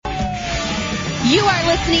You are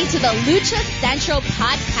listening to the Lucha Central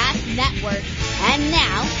Podcast Network. And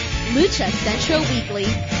now, Lucha Central Weekly.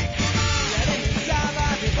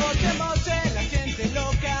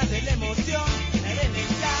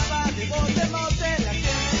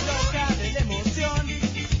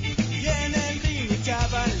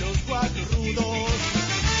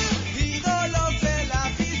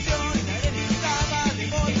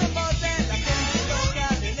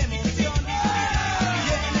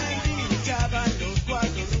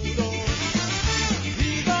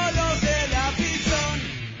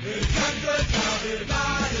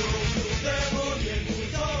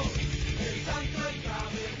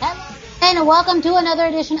 And welcome to another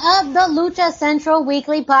edition of the Lucha Central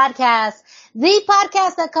Weekly Podcast, the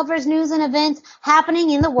podcast that covers news and events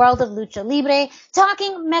happening in the world of Lucha Libre,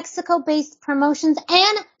 talking Mexico-based promotions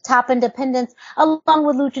and top independents, along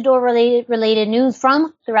with luchador-related news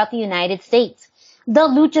from throughout the United States. The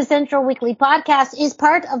Lucha Central Weekly Podcast is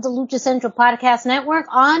part of the Lucha Central Podcast Network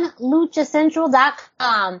on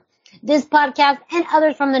luchacentral.com. This podcast and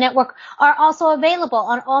others from the network are also available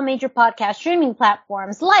on all major podcast streaming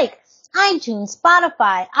platforms like iTunes,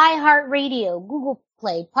 Spotify, iHeartRadio, Google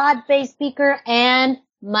Play, Podbase Speaker, and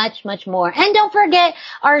much, much more. And don't forget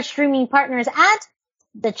our streaming partners at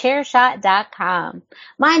thechairshot.com.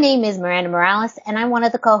 My name is Miranda Morales, and I'm one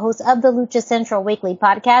of the co-hosts of the Lucha Central Weekly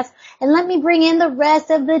Podcast. And let me bring in the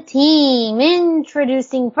rest of the team.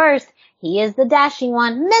 Introducing first, he is the dashing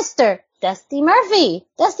one, Mr. Dusty Murphy.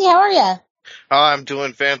 Dusty, how are you? Oh, I'm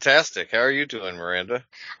doing fantastic. How are you doing, Miranda?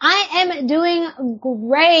 I am doing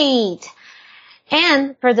great.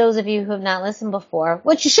 And for those of you who have not listened before,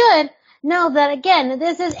 which you should, know that, again,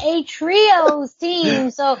 this is a trios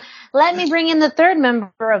team. So let me bring in the third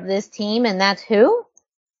member of this team, and that's who?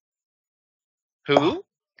 Who?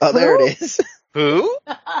 Oh, there it is. Who? Who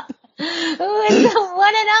is the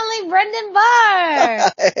one and only Brendan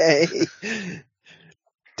Barr? Hey.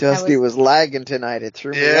 Dusty was lagging tonight. It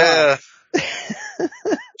threw me off.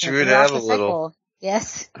 Drew it out a little.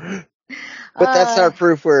 Yes. But that's our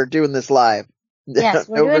proof we're doing this live. Yes,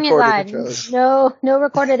 we're doing it live. Intros. No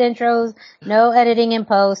recorded intros, no editing in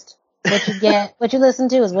post. What you listen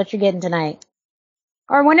to is what you're getting tonight.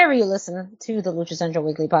 Or whenever you listen to the Lucha Central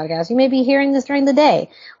Weekly Podcast. You may be hearing this during the day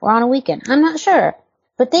or on a weekend. I'm not sure.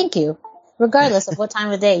 But thank you, regardless of what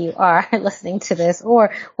time of day you are listening to this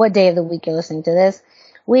or what day of the week you're listening to this.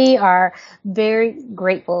 We are very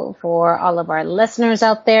grateful for all of our listeners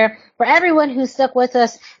out there, for everyone who stuck with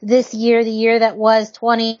us this year, the year that was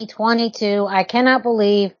 2022. I cannot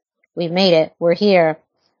believe we've made it. We're here,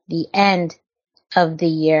 the end of the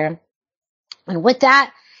year. And with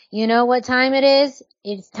that, you know what time it is?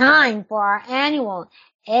 It's time for our annual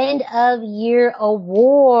end of year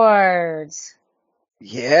awards.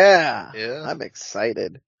 Yeah. I'm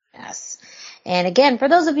excited. Yes. And again, for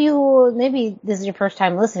those of you who maybe this is your first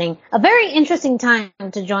time listening, a very interesting time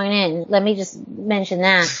to join in. Let me just mention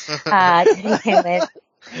that to begin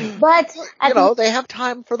with. But they have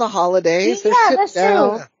time for the holidays. They're yeah, that's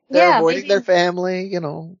down. true. They're avoiding their family.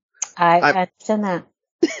 I understand that.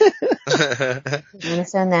 I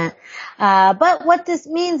understand that. But what this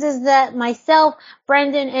means is that myself,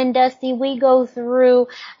 Brendan, and Dusty, we go through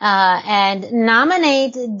and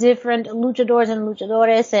nominate different luchadors and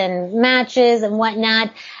luchadores and matches and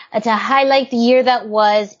whatnot to highlight the year that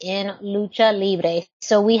was in Lucha Libre.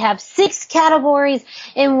 So we have 6 categories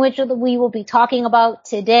in which we will be talking about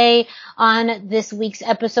today. On this week's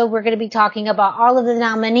episode, we're going to be talking about all of the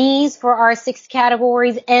nominees for our 6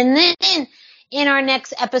 categories, and then in our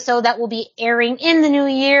next episode that will be airing in the new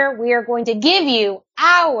year, we are going to give you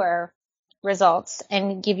our results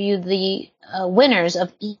and give you the winners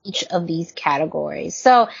of each of these categories.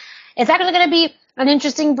 So it's actually going to be an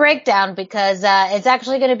interesting breakdown because it's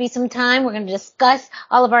actually going to be some time. We're going to discuss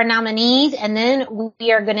all of our nominees, and then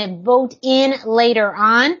we are going to vote in later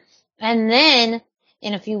on, and then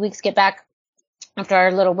in a few weeks get back after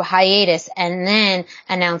our little hiatus and then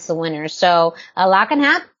announce the winners. So a lot can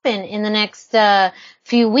happen in the next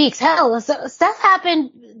few weeks. Hell, stuff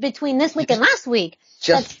happened between this week and last week.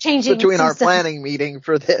 Just between our planning meeting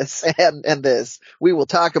for this and this. We will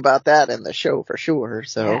talk about that in the show for sure.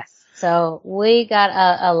 So. Yes. So we got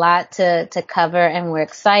a lot to cover, and we're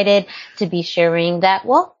excited to be sharing that,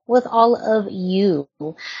 with all of you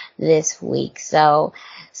this week. So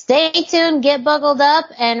stay tuned, get buckled up,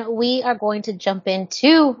 and we are going to jump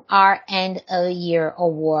into our end of the year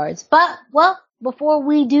awards. But, before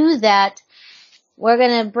we do that, we're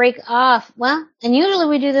going to break off. Well, and usually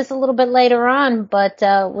we do this a little bit later on, but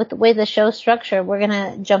with the way the show's structured, we're going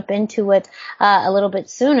to jump into it a little bit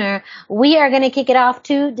sooner. We are going to kick it off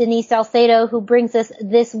to Denise Salcedo, who brings us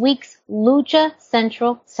this week's Lucha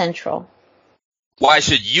Central. Why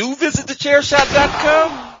should you visit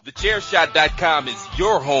thechairshot.com? Thechairshot.com is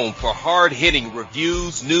your home for hard-hitting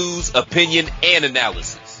reviews, news, opinion, and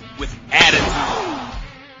analysis with attitude.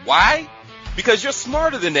 Why? Because you're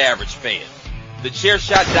smarter than the average fan.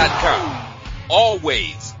 Thechairshot.com.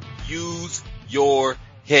 Always use your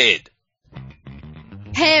head.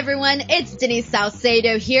 Hey everyone, it's Denise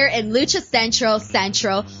Salcedo here in Lucha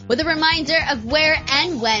Central with a reminder of where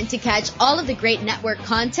and when to catch all of the great network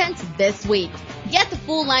content this week. Get the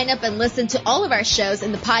full lineup and listen to all of our shows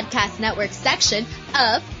in the podcast network section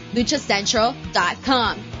of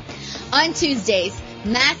luchacentral.com. On Tuesdays,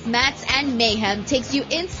 Mats, and Mayhem takes you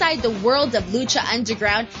inside the world of Lucha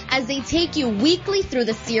Underground as they take you weekly through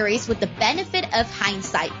the series with the benefit of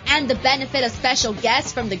hindsight and the benefit of special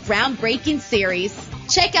guests from the groundbreaking series.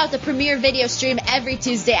 Check out the premiere video stream every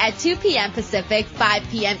Tuesday at 2 p.m. Pacific, 5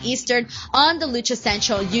 p.m. Eastern on the Lucha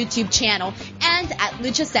Central YouTube channel and at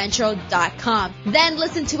luchacentral.com. Then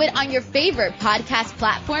listen to it on your favorite podcast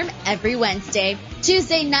platform every Wednesday.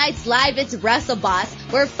 Tuesday nights live, it's Wrestle Boss,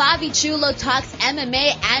 where Fabi Chulo talks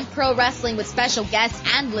MMA and pro wrestling with special guests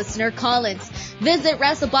and listener call-ins. Visit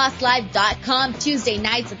WrestleBossLive.com Tuesday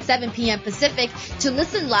nights at 7 p.m. Pacific to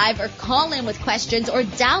listen live or call in with questions or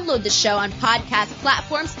download the show on podcast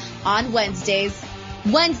platforms on Wednesdays.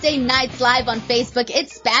 Wednesday nights live on Facebook,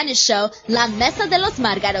 it's Spanish show La Mesa de los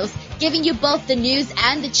Márgaros, giving you both the news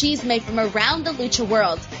and the chisme from around the lucha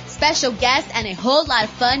world. Special guests and a whole lot of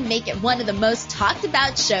fun make it one of the most talked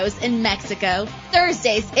about shows in Mexico.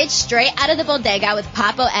 Thursdays, it's Straight Out of the Bodega with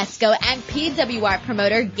Papo Esco and PWR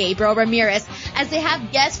promoter Gabriel Ramirez as they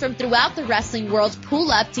have guests from throughout the wrestling world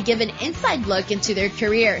pull up to give an inside look into their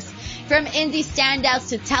careers. From indie standouts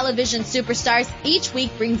to television superstars, each week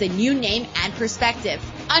brings a new name and perspective.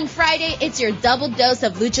 On Friday, it's your double dose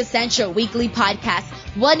of Lucha Central Weekly podcast,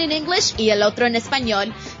 one in English y el otro en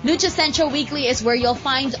español. Lucha Central Weekly is where you'll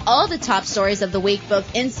find all the top stories of the week,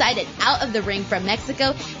 both inside and out of the ring from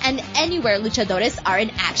Mexico and anywhere luchadores are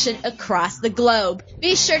in action across the globe.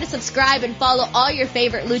 Be sure to subscribe and follow all your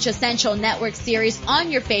favorite Lucha Central Network series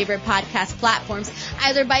on your favorite podcast platforms,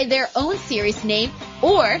 either by their own series name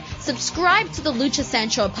or subscribe to the Lucha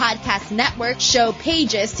Central Podcast Network show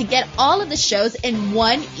pages to get all of the shows in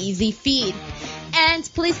one easy feed. And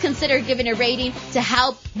please consider giving a rating to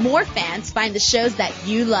help more fans find the shows that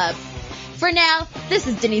you love. For now, this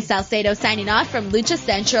is Denise Salcedo signing off from Lucha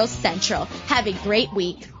Central. Have a great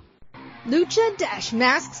week.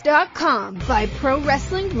 Lucha-Masks.com by Pro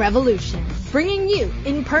Wrestling Revolution, bringing you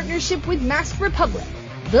in partnership with Mask Republic,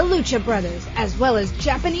 the Lucha Brothers, as well as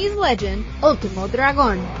Japanese legend Ultimo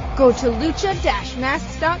Dragon. Go to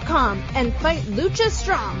lucha-masks.com and fight Lucha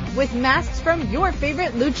Strong with masks from your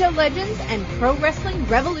favorite Lucha legends and Pro Wrestling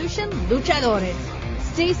Revolution luchadores.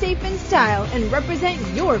 Stay safe in style and represent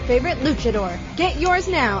your favorite luchador. Get yours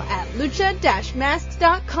now at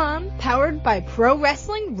lucha-masks.com, powered by Pro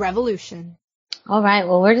Wrestling Revolution. All right,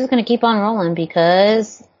 well, we're just going to keep on rolling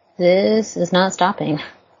because this is not stopping.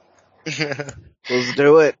 Let's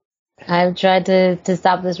do it. I've tried to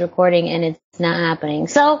stop this recording and it's not happening.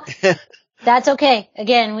 So that's okay.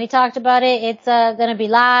 Again, we talked about it. It's going to be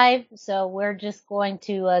live. So we're just going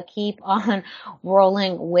to keep on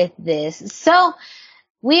rolling with this. So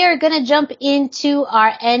we are going to jump into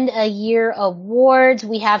our end of year awards.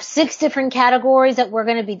 We have 6 different categories that we're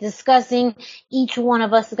going to be discussing. Each one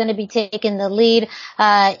of us is going to be taking the lead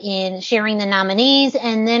in sharing the nominees,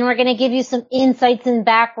 and then we're going to give you some insights and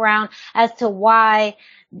background as to why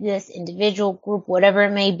this individual, group, whatever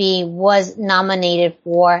it may be, was nominated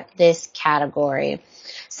for this category.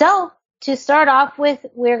 So to start off with,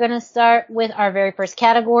 we're going to start with our very first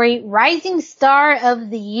category, Rising Star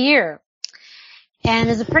of the Year.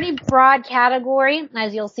 And it's a pretty broad category,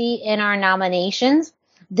 as you'll see in our nominations.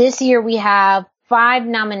 This year we have 5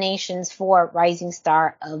 nominations for Rising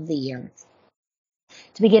Star of the Year.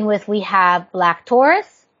 To begin with, we have Black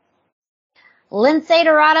Taurus, Lince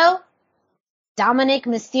Dorado, Dominic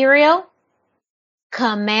Mysterio,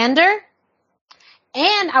 Commander,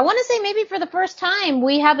 and I want to say maybe for the first time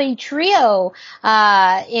we have a trio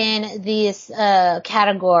in this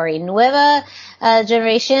category, Nueva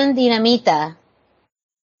Generación Dinamita.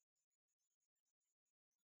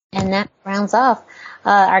 And that rounds off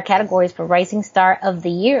our categories for Rising Star of the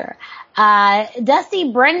Year.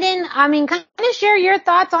 Dusty, Brendan, kind of share your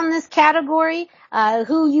thoughts on this category,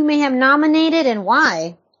 who you may have nominated and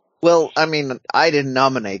why. Well, I mean, I didn't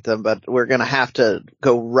nominate them, but we're gonna have to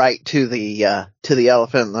go right to the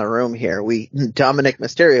elephant in the room here. Dominic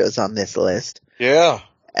Mysterio is on this list. Yeah.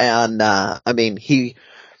 And, I mean,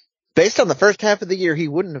 based on the first half of the year, he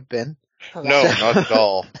wouldn't have been. No, not at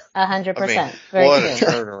all. 100%. What a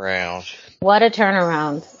turnaround. What a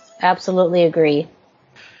turnaround. Absolutely agree.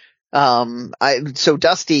 So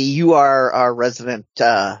Dusty, you are our resident,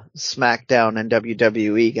 SmackDown and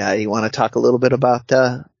WWE guy. You want to talk a little bit about,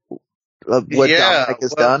 what Dominic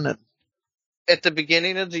has done? At the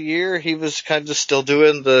beginning of the year, he was kind of still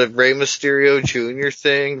doing the Rey Mysterio Jr.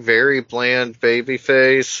 thing, very bland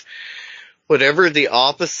babyface. Whatever the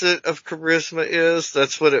opposite of charisma is,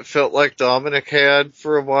 that's what it felt like Dominic had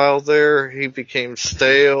for a while there. He became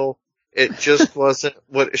stale. It just wasn't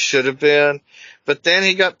what it should have been. But then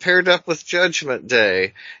he got paired up with Judgment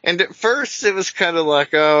Day. And at first it was kind of like,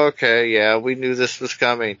 oh, okay, yeah, we knew this was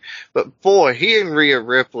coming. But boy, he and Rhea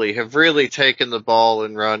Ripley have really taken the ball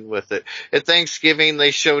and run with it. At Thanksgiving,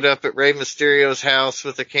 they showed up at Rey Mysterio's house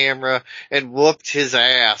with a camera and whooped his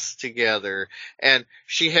ass together. And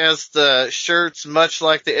she has the shirts much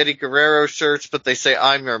like the Eddie Guerrero shirts, but they say,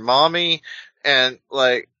 I'm your mommy. And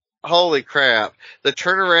like, holy crap. The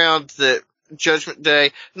turnaround that Judgment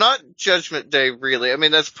Day, not Judgment Day really, I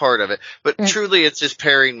mean that's part of it, but truly it's his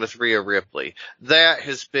pairing with Rhea Ripley. That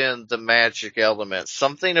has been the magic element.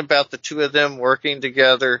 Something about the two of them working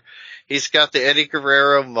together. He's got the Eddie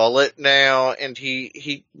Guerrero mullet now, and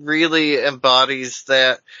he really embodies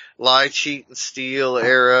that lie, cheat, and steal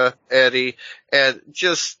era Eddie, and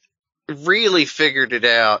just really figured it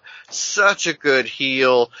out. Such a good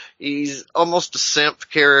heel. He's almost a simp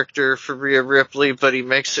character for Rhea Ripley, but he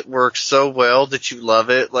makes it work so well that you love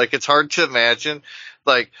it. Like, it's hard to imagine.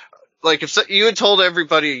 Like if you had told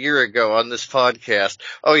everybody a year ago on this podcast,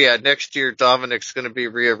 oh yeah, next year Dominic's going to be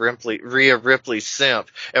Rhea Ripley's simp,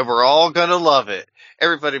 and we're all going to love it.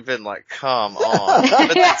 Everybody been like, come on.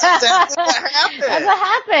 But that's exactly what happened. That's what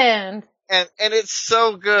happened. And it's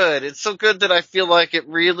so good. It's so good that I feel like it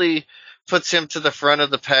really puts him to the front of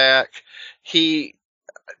the pack. He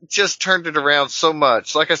just turned it around so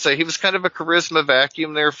much. Like I say, he was kind of a charisma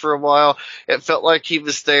vacuum there for a while. It felt like he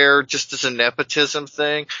was there just as a nepotism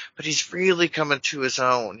thing, but he's really coming to his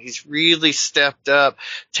own. He's really stepped up.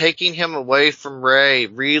 Taking him away from Ray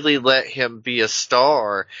really let him be a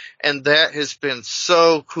star, and that has been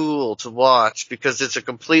so cool to watch because it's a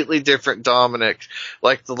completely different Dominic,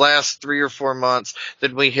 like the last 3 or 4 months,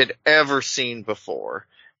 than we had ever seen before.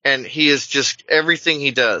 And he is just, everything he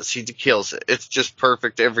does, he kills it. It's just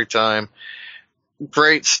perfect every time.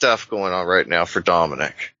 Great stuff going on right now for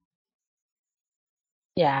Dominic.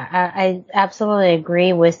 Yeah, I absolutely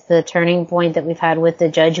agree with the turning point that we've had with the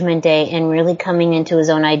Judgment Day and really coming into his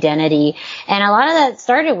own identity. And a lot of that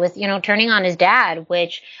started with, turning on his dad,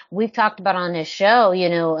 which we've talked about on this show,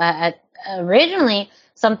 originally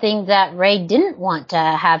something that Ray didn't want to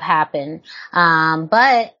have happen.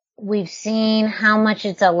 But we've seen how much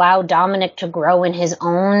it's allowed Dominic to grow in his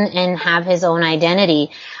own and have his own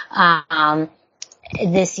identity.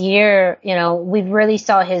 This year, we really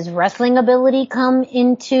saw his wrestling ability come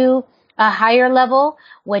into a higher level,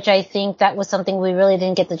 which I think that was something we really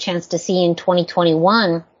didn't get the chance to see in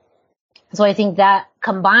 2021. So I think that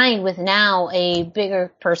combined with now a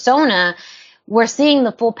bigger persona, we're seeing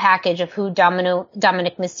the full package of who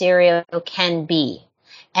Dominic Mysterio can be.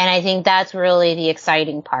 And I think that's really the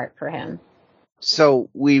exciting part for him. So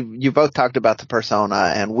you both talked about the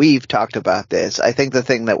persona, and we've talked about this. I think the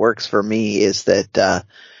thing that works for me is that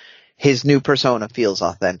his new persona feels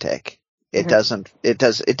authentic. It does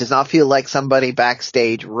not feel like somebody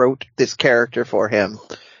backstage wrote this character for him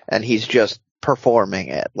and he's just performing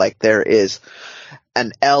it. Like there is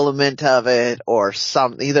an element of it or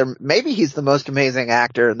maybe he's the most amazing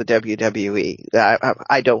actor in the WWE.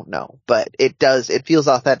 I don't know, but it feels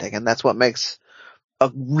authentic, and that's what makes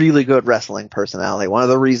a really good wrestling personality. One of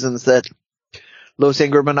the reasons that Los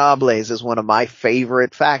Ingobernables is one of my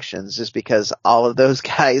favorite factions is because all of those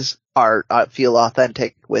guys feel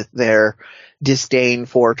authentic with their disdain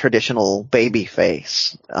for traditional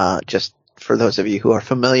babyface. Just for those of you who are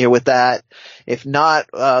familiar with that. If not,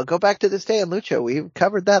 go back to This Day in Lucha. We've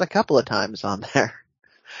covered that a couple of times on there.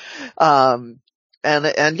 And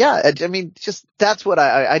yeah, I mean, just that's what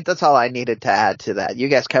that's all I needed to add to that. You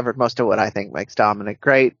guys covered most of what I think makes Dominic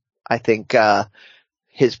great. I think,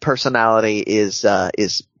 his personality is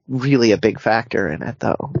really a big factor in it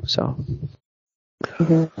though, so.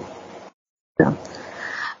 Mm-hmm. Yeah.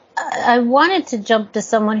 I wanted to jump to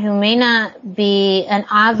someone who may not be an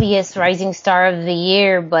obvious rising star of the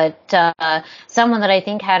year, but someone that I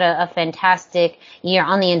think had a fantastic year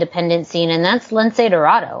on the independent scene, and that's Lince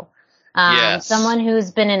Dorado. Yes. Someone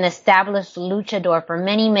who's been an established luchador for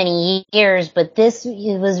many, many years, but this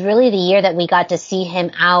was really the year that we got to see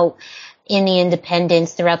him out in the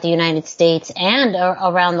independents throughout the United States and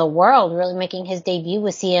around the world, really making his debut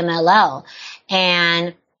with CMLL.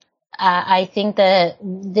 And I think that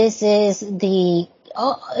this is the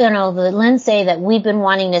Lince that we've been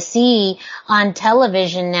wanting to see on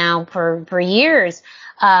television now for years,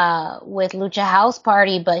 with Lucha House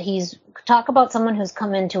Party, but he's talk about someone who's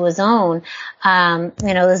come into his own.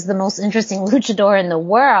 This is the most interesting luchador in the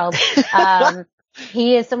world.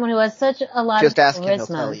 He is someone who has such a lot Just of ask him, charisma. he'll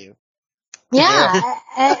tell you. Yeah,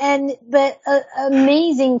 but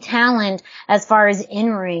amazing talent as far as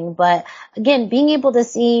in-ring. But again, being able to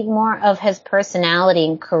see more of his personality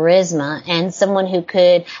and charisma, and someone who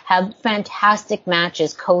could have fantastic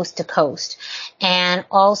matches coast to coast. And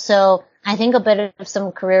also, I think a bit of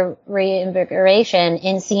some career reinvigoration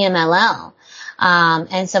in CMLL.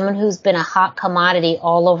 And someone who's been a hot commodity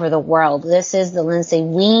all over the world. This is the Lince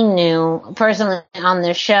we knew personally on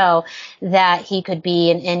this show that he could be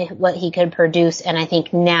and what he could produce. And I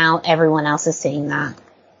think now everyone else is seeing that.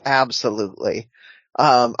 Absolutely.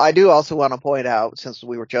 I do also want to point out, since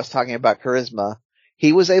we were just talking about charisma,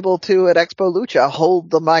 he was able to, at Expo Lucha, hold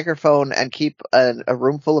the microphone and keep a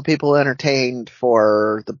room full of people entertained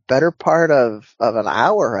for the better part of an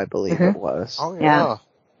hour, I believe it was. Oh, yeah.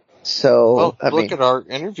 So, look at our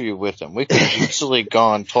interview with him. We could have easily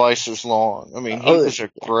gone twice as long. I mean, he was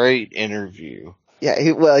a great interview. Yeah,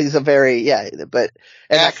 he's a very, but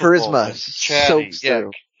that charisma chatty,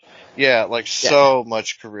 through. Yeah, so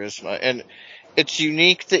much charisma. And it's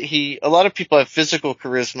unique that a lot of people have physical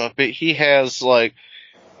charisma, but he has,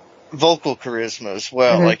 vocal charisma as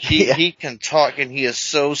well. Mm-hmm. He can talk, and he is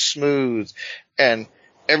so smooth, and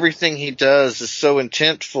everything he does is so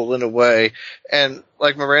intentful in a way. And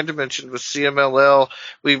like Miranda mentioned with CMLL,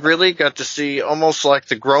 we really got to see almost like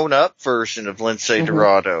the grown-up version of Lince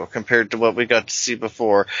Dorado compared to what we got to see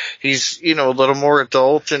before. He's, a little more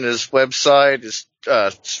adult in his website, his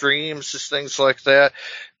streams, his things like that.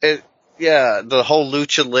 The whole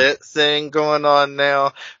Lucha Lit thing going on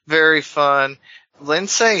now, very fun.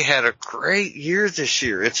 Lince had a great year this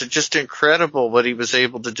year. It's just incredible what he was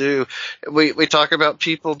able to do. We talk about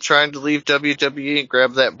people trying to leave WWE and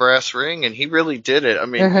grab that brass ring, and he really did it. I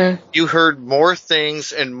mean, you heard more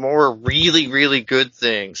things and more really, really good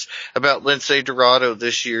things about Lince Dorado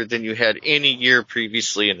this year than you had any year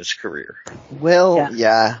previously in his career. Well,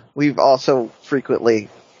 we've also frequently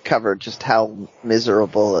covered just how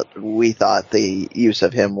miserable we thought the use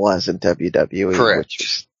of him was in WWE.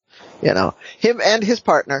 Correct. Him and his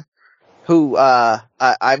partner, who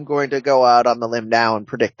I'm going to go out on the limb now and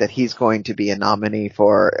predict that he's going to be a nominee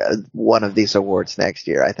for one of these awards next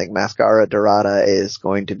year. I think Mascara Dorada is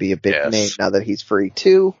going to be a big name now that he's free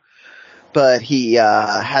too, but he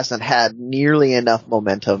hasn't had nearly enough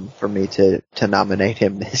momentum for me to nominate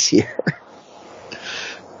him this year.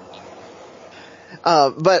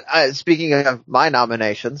 But speaking of my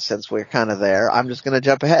nominations, since we're kind of there, I'm just going to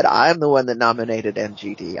jump ahead. I'm the one that nominated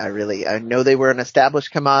MGD. I know they were an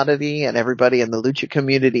established commodity, and everybody in the Lucha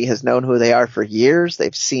community has known who they are for years.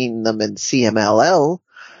 They've seen them in CMLL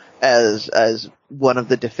as one of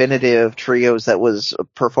the definitive trios that was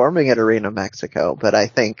performing at Arena Mexico. But I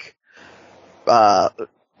think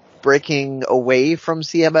breaking away from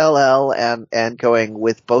CMLL and going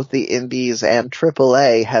with both the Indies and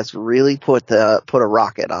AAA has really put a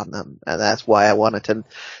rocket on them. And that's why I wanted to,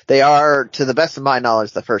 they are, to the best of my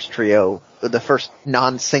knowledge, the first trio, the first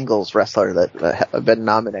non-singles wrestler that have been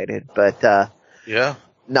nominated. But,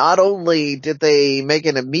 not only did they make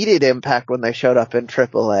an immediate impact when they showed up in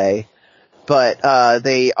AAA, but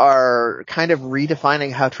they are kind of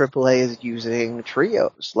redefining how AAA is using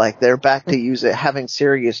trios. Like, they're back to having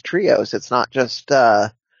serious trios. It's not just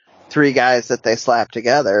three guys that they slap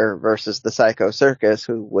together versus the Psycho Circus,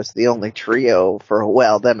 who was the only trio for a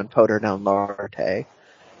while, them and Poder del Norte.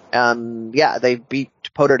 They beat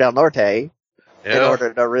Poder del Norte in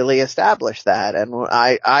order to really establish that. And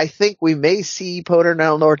I think we may see Poder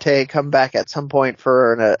del Norte come back at some point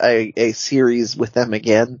for a series with them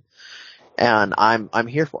again. And I'm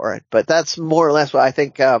here for it. But that's more or less what I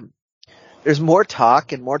think. There's more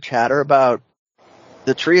talk and more chatter about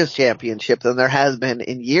the Trios Championship than there has been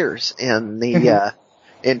in years in the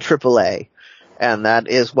in AAA, and that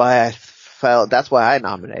is why that's why I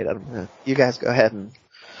nominated them. You guys go ahead and.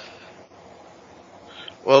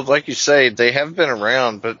 Well, like you say, they have been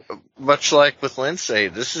around, but much like with Lindsay,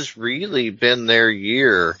 this has really been their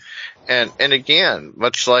year. And again,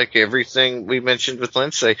 much like everything we mentioned with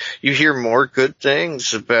Lindsay, you hear more good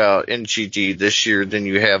things about NGD this year than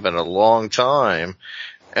you have in a long time.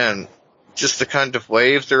 And just the kind of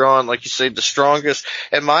wave they're on, like you say, the strongest,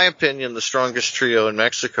 in my opinion, the strongest trio in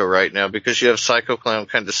Mexico right now, because you have Psycho Clown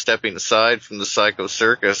kind of stepping aside from the Psycho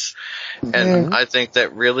Circus. And I think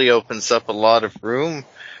that really opens up a lot of room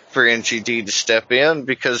for NGD to step in,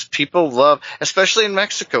 because people love, especially in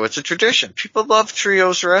Mexico, it's a tradition. People love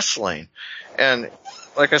trios wrestling. And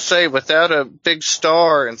like I say, without a big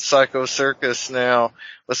star in Psycho Circus now,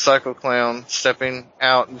 with Psycho Clown stepping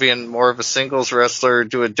out and being more of a singles wrestler,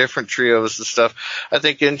 doing different trios and stuff, I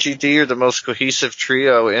think NGD are the most cohesive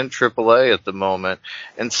trio in AAA at the moment.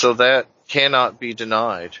 And so that cannot be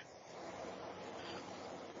denied.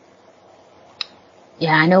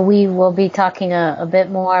 Yeah, I know we will be talking a bit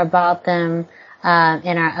more about them in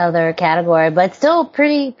our other category, but still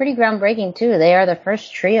pretty groundbreaking too. They are the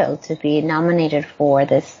first trio to be nominated for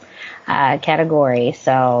this category,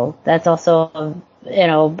 so that's also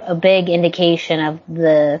a big indication of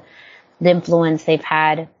the influence they've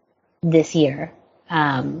had this year.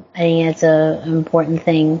 I think it's an important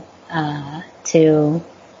thing to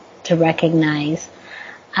recognize.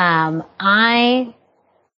 I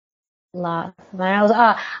want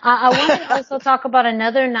to also talk about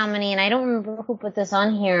another nominee, and I don't remember who put this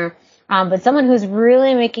on here, but someone who's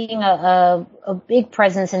really making a big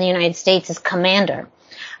presence in the United States is Commander.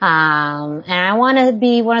 And I want to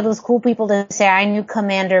be one of those cool people to say I knew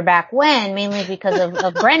Commander back when, mainly because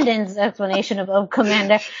of Brendan's explanation of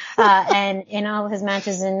Commander, and in all of his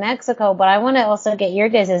matches in Mexico. But I want to also get your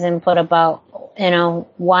guys' input about,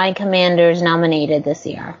 why Commander's nominated this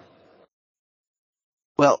year.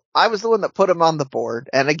 Well, I was the one that put him on the board,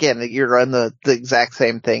 and again, you're on the exact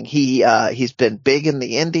same thing. He's been big in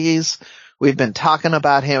the indies. We've been talking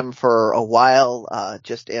about him for a while,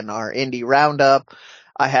 just in our indie roundup.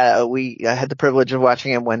 I had the privilege of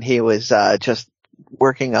watching him when he was just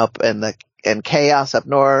working up in Chaos up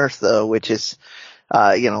north, which is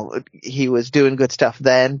he was doing good stuff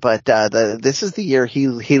then, but this is the year he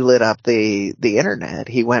lit up the internet.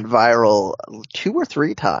 He went viral 2 or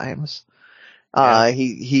 3 times.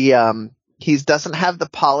 He doesn't have the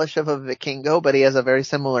polish of a Vikingo, but he has a very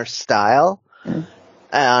similar style.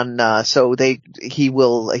 And, so he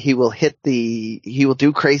will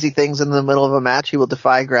do crazy things in the middle of a match. He will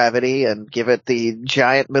defy gravity and give it the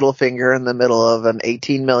giant middle finger in the middle of an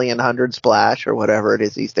 18 million hundred splash or whatever it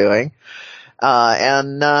is he's doing.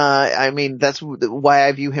 I mean, that's why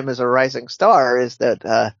I view him as a rising star, is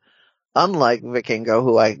that, unlike Vikingo,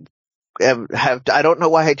 who I don't know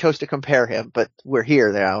why I chose to compare him, but we're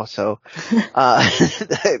here now. So,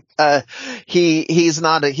 he's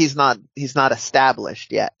not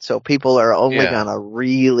established yet. So people are only gonna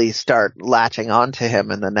really start latching onto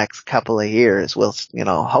him in the next couple of years. We'll,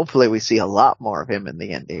 hopefully we see a lot more of him in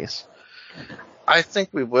the indies. I think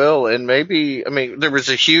we will. And maybe, there was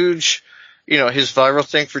a huge, his viral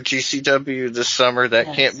thing for GCW this summer,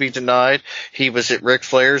 that can't be denied. He was at Ric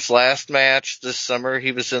Flair's last match this summer.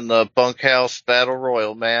 He was in the Bunkhouse Battle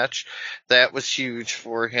Royal match. That was huge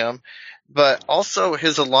for him. But also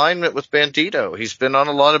his alignment with Bandito. He's been on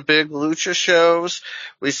a lot of big lucha shows.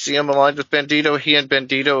 We see him aligned with Bandito. He and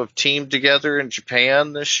Bandito have teamed together in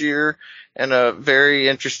Japan this year in a very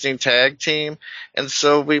interesting tag team. And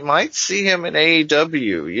so we might see him in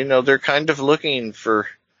AEW. They're kind of looking for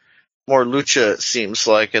more lucha, it seems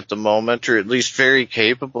like, at the moment, or at least very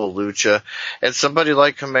capable lucha. And somebody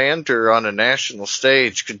like Commander on a national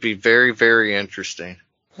stage could be very, very interesting.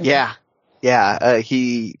 Yeah.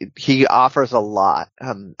 He offers a lot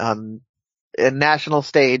on a national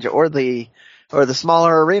stage or the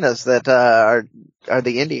smaller arenas that are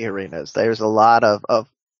the indie arenas. There's a lot of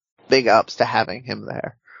big ups to having him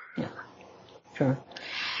there. Yeah, sure.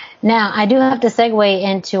 Now, I do have to segue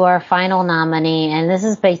into our final nominee, and this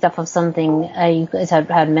is based off of something you guys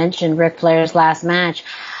had mentioned, Ric Flair's last match.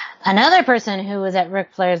 Another person who was at Ric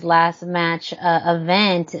Flair's last match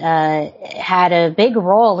event had a big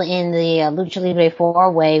role in the Lucha Libre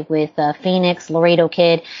 4-Way with Phoenix, Laredo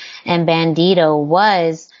Kid, and Bandito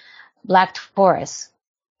was Black Taurus.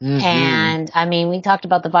 Mm-hmm. And, we talked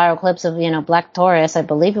about the viral clips of, Black Taurus. I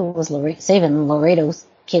believe it was saving Laredo's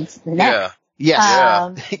kid's neck. Yeah.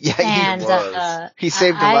 Yes. He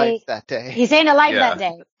saved a life that day. He saved a life that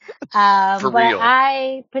day. For but real.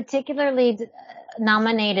 I particularly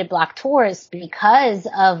nominated Black Taurus because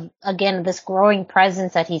of, again, this growing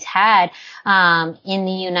presence that he's had in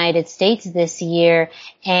the United States this year.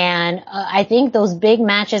 And I think those big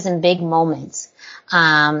matches and big moments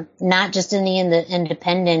not just in the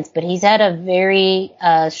independents, but he's had a very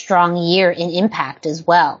strong year in Impact as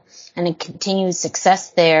well, and a continued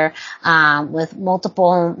success there with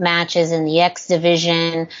multiple matches in the X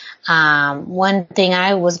division. One thing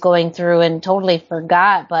I was going through and totally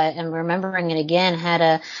forgot, but I'm remembering it again,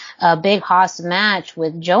 had a big Haas match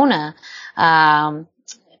with Jonah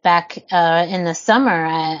back in the summer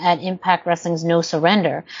at Impact Wrestling's No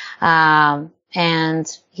Surrender.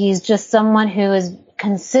 And he's just someone who is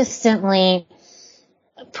consistently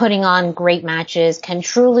putting on great matches, can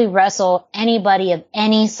truly wrestle anybody of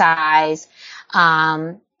any size.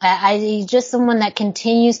 He's just someone that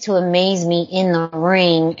continues to amaze me in the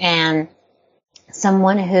ring, and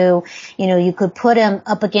someone who, you could put him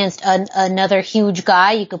up against another huge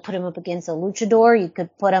guy. You could put him up against a luchador. You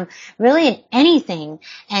could put him really in anything.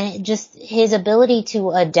 And his ability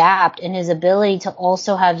to adapt and his ability to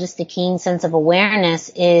also have just a keen sense of awareness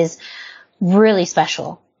is really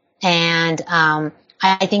special. And,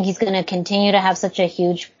 I think he's going to continue to have such a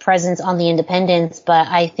huge presence on the independents, but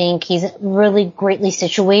I think he's really greatly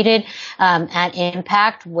situated at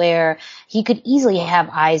Impact, where he could easily have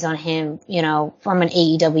eyes on him, from an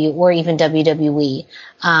AEW or even WWE,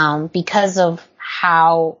 because of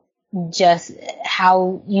how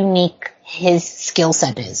unique his skill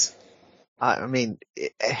set is. I mean,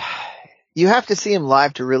 you have to see him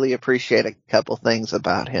live to really appreciate a couple things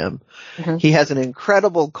about him. Mm-hmm. He has an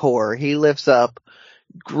incredible core. He lifts up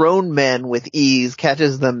grown men with ease,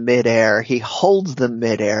 catches them midair. He holds them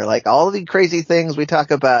midair. Like all the crazy things we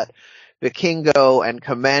talk about Vikingo and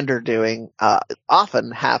Commander doing,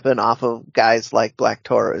 often happen off of guys like Black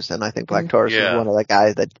Taurus. And I think Black Taurus is one of the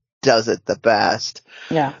guys that does it the best.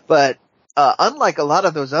 Yeah. But, unlike a lot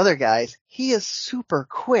of those other guys, he is super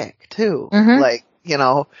quick too. Mm-hmm. Like,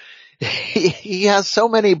 he has so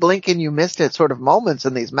many blink and you missed it sort of moments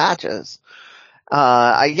in these matches.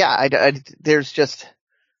 There's just,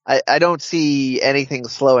 I don't see anything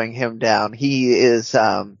slowing him down. He is,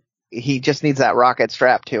 he just needs that rocket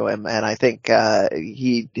strapped to him. And I think, him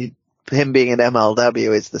being an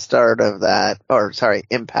MLW is the start of that,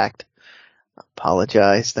 Impact.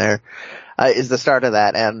 Apologize there. Is the start of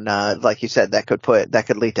that. And, like you said, that could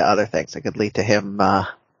lead to other things. It could lead to him,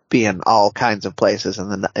 being all kinds of places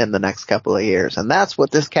in the next couple of years. And that's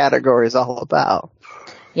what this category is all about.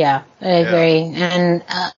 Yeah, I agree. And,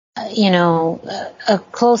 a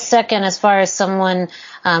close second as far as someone,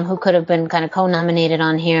 who could have been kind of co-nominated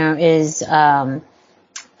on here is,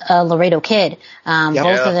 Laredo Kid. Both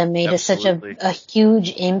of them made such a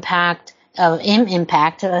huge impact,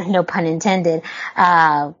 no pun intended.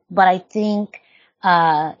 But I think,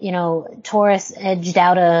 Taurus edged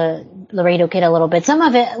out Laredo Kid a little bit. Some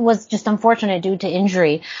of it was just unfortunate due to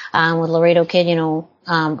injury, with Laredo Kid,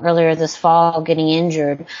 earlier this fall getting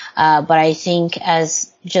injured. But I think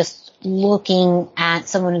as just looking at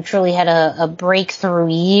someone who truly had a breakthrough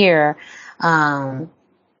year,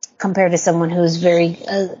 compared to someone who's very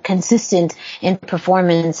consistent in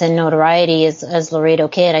performance and notoriety as Laredo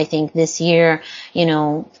Kid, I think this year,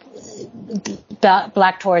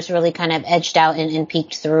 Black Taurus really kind of edged out and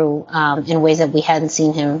peeked through in ways that we hadn't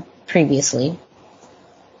seen him previously.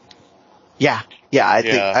 Yeah, I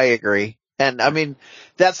think I agree. And I mean,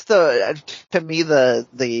 that's to me,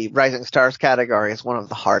 the Rising Stars category is one of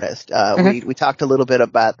the hardest. Mm-hmm. We talked a little bit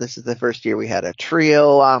about, this is the first year we had a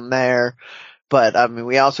trio on there. But, I mean,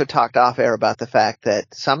 we also talked off air about the fact that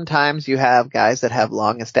sometimes you have guys that have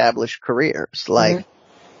long established careers. Like,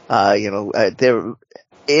 mm-hmm.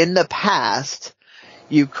 In the past,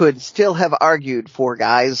 you could still have argued for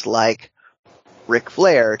guys like Ric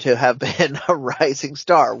Flair to have been a rising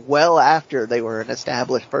star well after they were an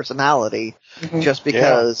established personality, mm-hmm. just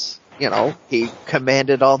because, he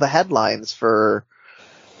commanded all the headlines for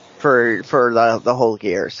the whole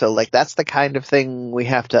year. So like that's the kind of thing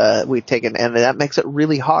we've taken, and that makes it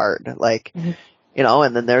really hard. Like, mm-hmm.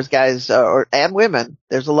 And then there's guys, and women.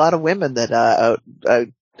 There's a lot of women that,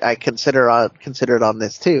 I considered on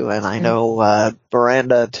this too. And I know,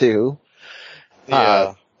 Miranda too.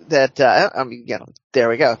 Yeah. There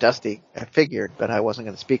we go. Dusty, I figured, but I wasn't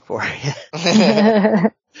going to speak for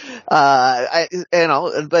it.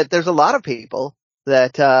 But there's a lot of people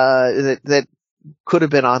that could have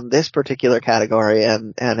been on this particular category,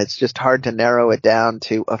 and it's just hard to narrow it down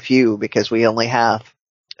to a few because we only have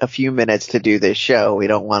a few minutes to do this show. We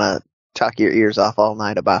don't want to talk your ears off all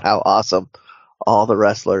night about how awesome all the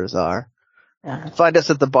wrestlers are. Yeah. Find us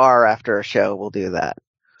at the bar after a show. We'll do that.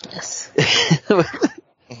 Yes.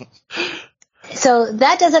 So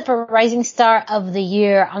that does it for Rising Star of the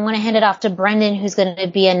Year. I'm going to hand it off to Brendan, who's going to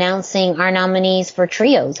be announcing our nominees for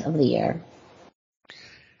Trios of the Year.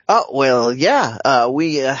 Oh, well, yeah,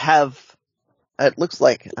 we have, it looks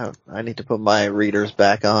like, I need to put my readers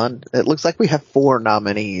back on. It looks like we have 4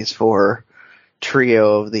 nominees for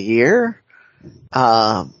Trio of the Year.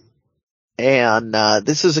 And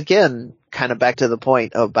this is again kind of back to the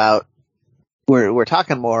point about we're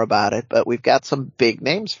talking more about it, but we've got some big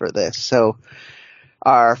names for this. So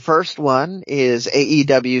our first one is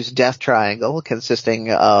AEW's Death Triangle,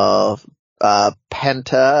 consisting of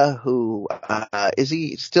Penta, who is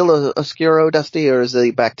he still a Oscuro, Dusty, or is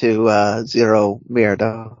he back to Zero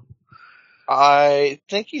Miedo? I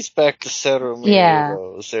think he's back to Cero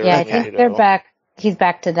Miedo. Yeah, I think they're back. He's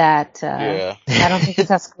back to that. Yeah. I don't think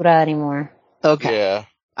it's Oscura anymore. Okay. Yeah.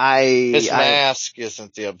 His mask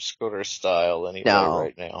isn't the Obscura style anyway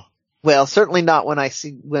right now. Well, certainly not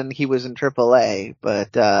when he was in AAA,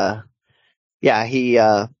 but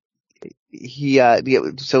yeah,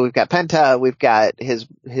 so we've got Penta, we've got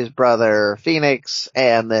his brother Phoenix,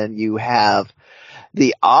 and then you have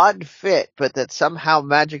the odd fit, but that somehow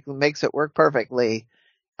magically makes it work perfectly,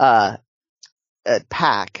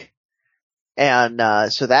 Pac.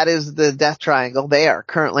 And so that is the Death Triangle. They are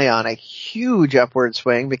currently on a huge upward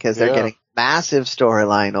swing because they're getting massive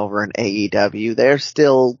storyline over in AEW. They're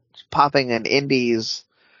still popping in indies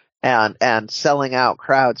and selling out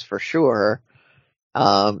crowds for sure.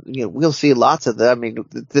 We'll see lots of them. I mean,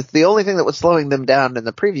 the only thing that was slowing them down in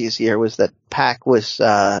the previous year was that Pac was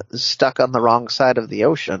stuck on the wrong side of the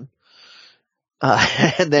ocean.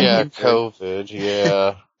 And then COVID,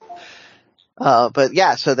 yeah. But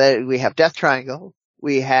yeah, so we have Death Triangle.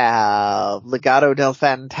 We have Legado del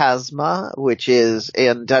Fantasma, which is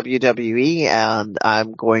in WWE, and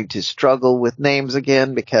I'm going to struggle with names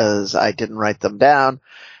again because I didn't write them down.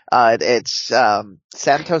 It's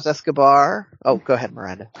Santos Escobar. Oh, go ahead,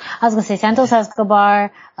 Miranda. I was going to say Santos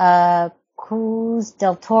Escobar, Cruz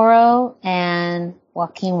del Toro, and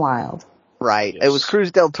Joaquin Wilde. Right. Yes. It was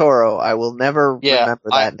Cruz del Toro. I will never remember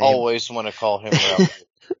that name. I always want to call him Raul.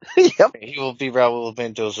 Yep. He will be Raul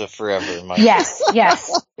Mendoza forever in my Yes. Yeah.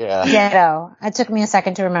 Ditto. It took me a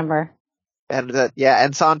second to remember. And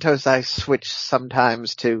and Santos I switch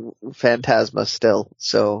sometimes to Phantasma still.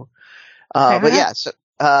 So but yeah, so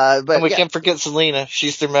but and we can't forget Selena.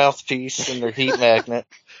 She's their mouthpiece and their heat magnet.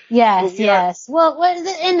 Yes. Well,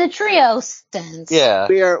 in the trio sense. Yeah.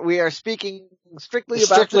 We are speaking strictly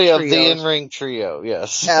of the in-ring trio,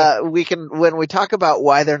 yes. When we talk about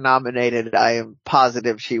why they're nominated, I am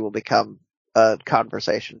positive she will become a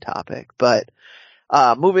conversation topic. But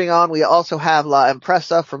moving on, we also have La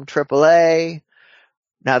Empresa from AAA.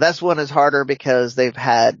 Now this one is harder because they've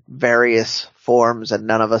had various forms and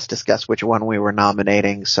none of us discussed which one we were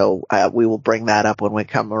nominating, so we will bring that up when we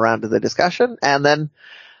come around to the discussion. And then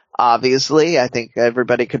obviously, I think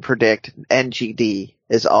everybody could predict NGD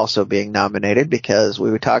is also being nominated because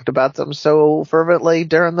we talked about them so fervently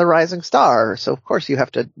during the Rising Star. So of course they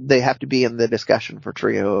have to be in the discussion for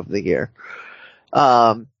Trio of the Year.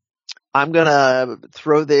 I'm gonna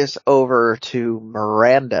throw this over to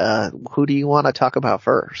Miranda. Who do you want to talk about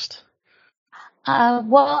first?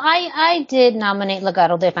 Well, I did nominate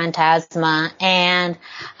Legado de Fantasma, and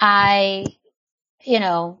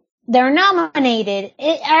they're nominated.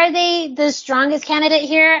 Are they the strongest candidate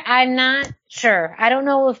here? I'm not sure. I don't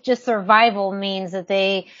know if just survival means that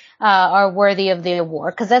they are worthy of the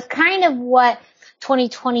award, because that's kind of what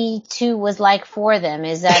 2022 was like for them,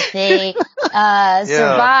 is that they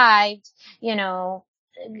survived,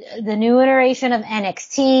 the new iteration of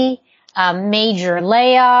NXT, major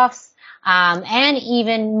layoffs, and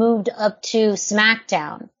even moved up to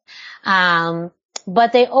SmackDown.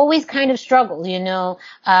 But they always kind of struggled, Raul,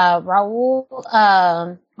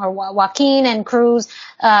 or Joaquin and Cruz,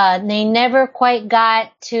 they never quite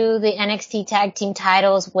got to the NXT tag team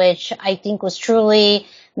titles, which I think was truly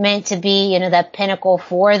meant to be, that pinnacle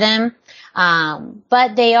for them.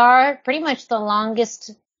 But they are pretty much the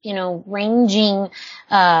longest, ranging,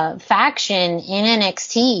 faction in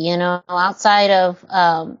NXT, outside of,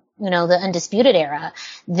 the Undisputed Era.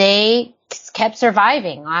 They kept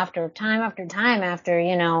surviving after time,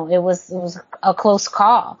 it was a close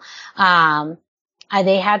call.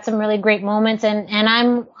 They had some really great moments, and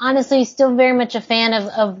I'm honestly still very much a fan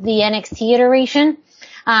of the NXT iteration.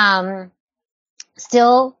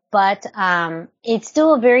 But it's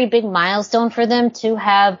still a very big milestone for them to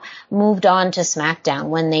have moved on to SmackDown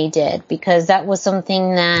when they did, because that was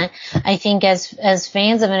something that I think as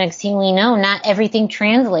fans of NXT we know not everything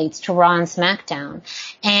translates to Raw and SmackDown.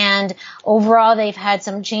 And overall they've had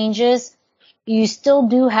some changes. You still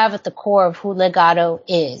do have at the core of who Legado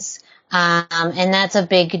is. And that's a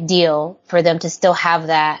big deal for them to still have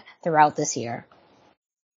that throughout this year.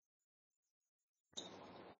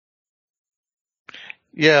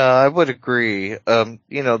 Yeah, I would agree.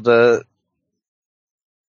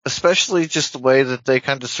 Especially just the way that they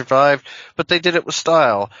kind of survived, but they did it with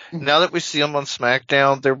style. Mm-hmm. Now that we see them on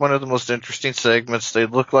SmackDown, they're one of the most interesting segments. They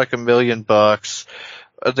look like $1 million.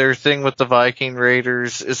 Their thing with the Viking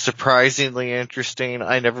Raiders is surprisingly interesting.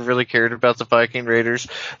 I never really cared about the Viking Raiders.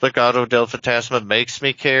 Legado del Fantasma makes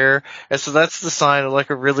me care. And so that's the sign of like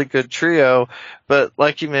a really good trio. But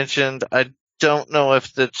like you mentioned, I don't know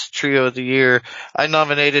if that's trio of the year. I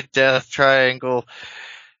nominated Death Triangle.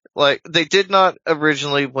 Like, they did not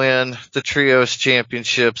originally win the Trios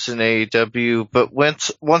championships in AEW, but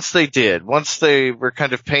once they were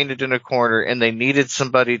kind of painted in a corner and they needed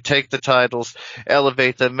somebody to take the titles,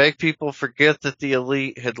 elevate them, make people forget that the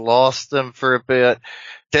Elite had lost them for a bit,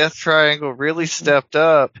 Death Triangle really stepped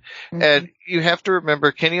up. Mm-hmm. And you have to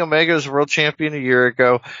remember, Kenny Omega was world champion a year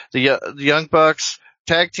ago. The Young Bucks,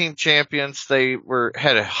 tag team champions, they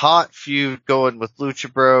had a hot feud going with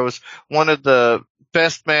Lucha Bros. One of the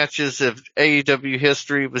best matches of AEW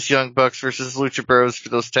history was Young Bucks versus Lucha Bros for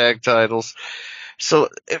those tag titles. So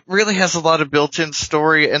it really has a lot of built-in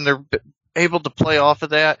story, and they're able to play off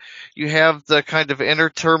of that. You have the kind of inner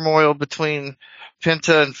turmoil between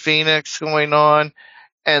Penta and Phoenix going on,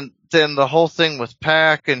 and then the whole thing with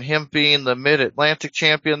Pac and him being the Mid-Atlantic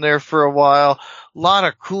champion there for a while. A lot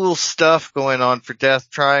of cool stuff going on for Death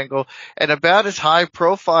Triangle, and about as high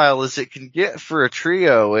profile as it can get for a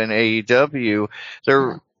trio in AEW.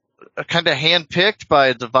 They're kind of handpicked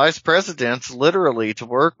by the vice presidents, literally, to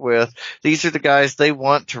work with. These are the guys they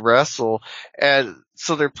want to wrestle, and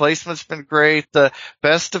so their placement's been great. The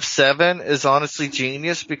best of 7 is honestly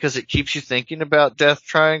genius because it keeps you thinking about Death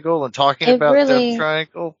Triangle and talking about Death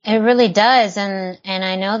Triangle. It really does, and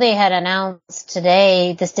I know they had announced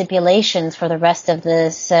today the stipulations for the rest of the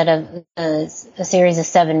set of a series of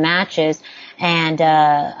 7 matches, and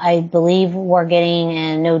I believe we're getting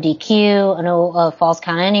a no DQ, no false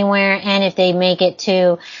count anywhere, and if they make it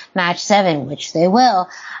to match 7, which they will,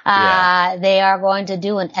 they are going to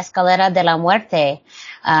do an Escalera de la Muerte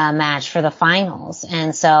match for the finals.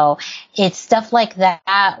 And so it's stuff like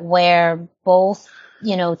that where both,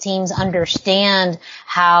 teams understand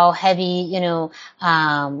how heavy,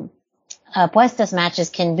 apuestas matches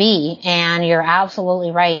can be. And you're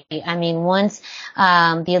absolutely right. I mean, once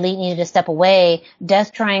the Elite needed to step away,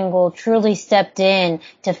 Death Triangle truly stepped in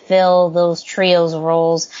to fill those trios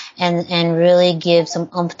roles and really give some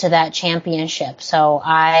oomph to that championship. So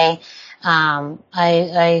I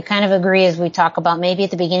kind of agree, as we talk about maybe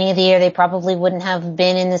at the beginning of the year they probably wouldn't have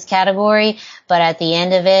been in this category, but at the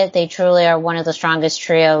end of it they truly are one of the strongest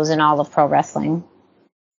trios in all of pro wrestling.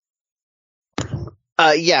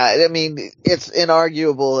 I mean, it's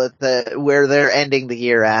inarguable that where they're ending the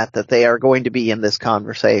year at, that they are going to be in this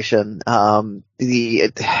conversation. I'm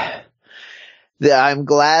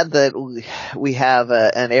glad that we have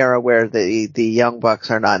an era where the Young Bucks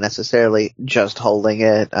are not necessarily just holding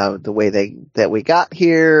it. The way that we got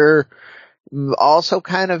here also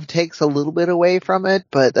kind of takes a little bit away from it,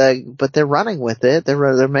 but they're running with it.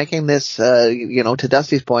 They're making this, to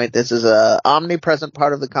Dusty's point, this is a omnipresent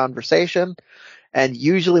part of the conversation, and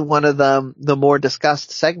usually one of the more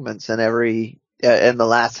discussed segments in in the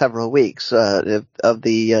last several weeks, of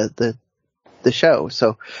the show.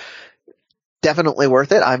 So, definitely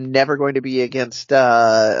worth it. I'm never going to be against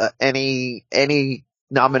any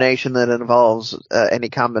nomination that involves any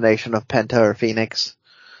combination of Penta or Phoenix.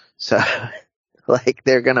 So, like,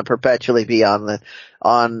 they're going to perpetually be on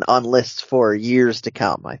lists for years to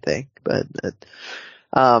come, I think. But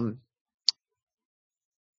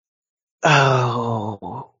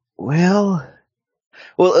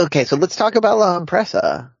okay. So let's talk about La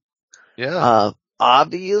Empresa. Yeah.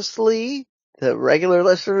 Obviously, the regular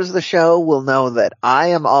listeners of the show will know that I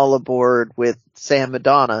am all aboard with Sam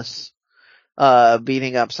Adonis,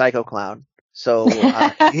 beating up Psycho Clown. So,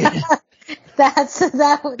 That's it.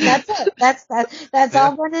 That's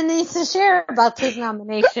all Brendan needs to share about his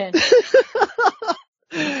nomination.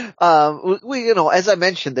 As I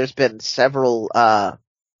mentioned, there's been several,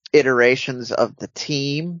 iterations of the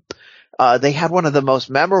team. They had one of the most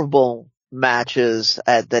memorable matches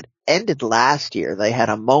that ended last year. They had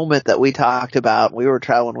a moment that we talked about. When we were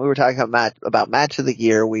talking about match of the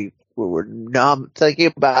year. We were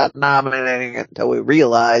thinking about nominating it until we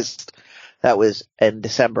realized that was in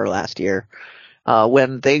December last year,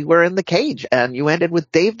 when they were in the cage, and you ended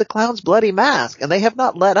with Dave the Clown's bloody mask, and they have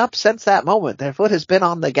not let up since that moment. Their foot has been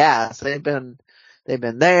on the gas. They've been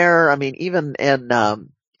there. I mean, even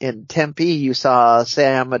in Tempe, you saw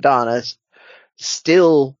Sam Adonis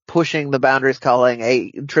still pushing the boundaries, calling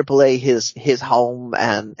AAA his home,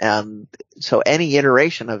 and so any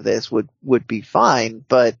iteration of this would be fine.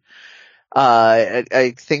 But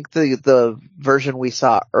I think the version we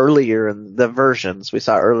saw earlier in the versions we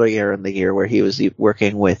saw earlier in the year where he was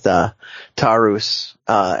working with Tarus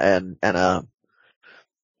and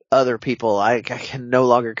other people, I can no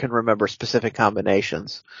longer remember specific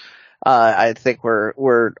combinations. I think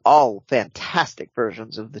we're all fantastic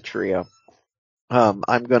versions of the trio.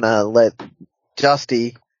 I'm gonna let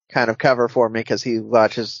Dusty kind of cover for me because he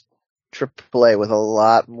watches AAA with a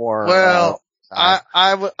lot more. Well,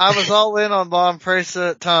 I was all in on La Empresa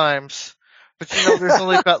at times, but there's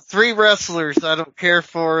only about 3 wrestlers I don't care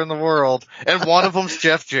for in the world, and one of them's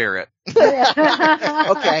Jeff Jarrett.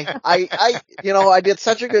 Okay, I did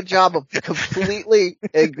such a good job of completely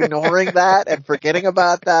ignoring that and forgetting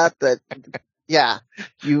about that. Yeah,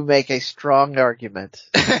 you make a strong argument.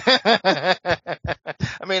 I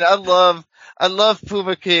mean, I love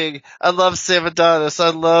Puma King. I love Sam Adonis.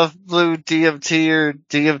 I love Blue DMT or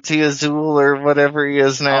DMT Azul or whatever he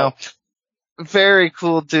is now. Oh. Very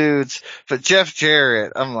cool dudes. But Jeff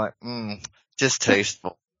Jarrett, I'm like,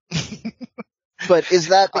 distasteful. But is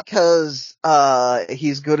that because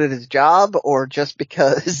he's good at his job, or just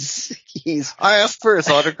because he's... I asked for his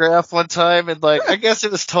autograph one time, and I guess it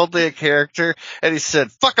was totally a character, and he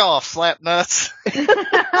said, "Fuck off, slap nuts." Yeah,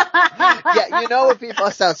 if he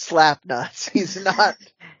busts out slap nuts, he's not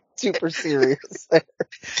super serious there.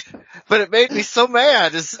 But it made me so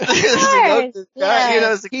mad as a kid. He's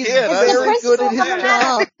very good at his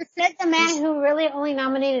job. Said the man who really only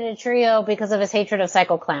nominated a trio because of his hatred of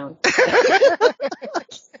Psycho Clown.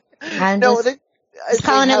 Just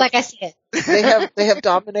calling it like I see it. They have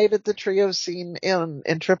dominated the trio scene in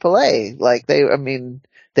AAA.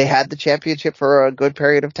 They had the championship for a good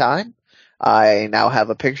period of time. I now have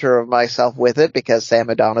a picture of myself with it because Sam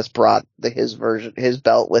Adonis brought his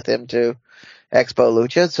belt with him to Expo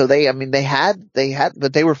Lucha. So they had,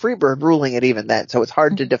 but they were Freebird ruling it even then. So it's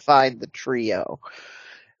hard to define the trio.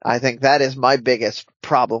 I think that is my biggest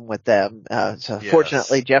problem with them.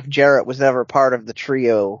 Fortunately, Jeff Jarrett was never part of the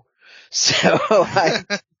trio. So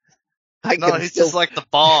he's just like the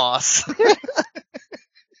boss.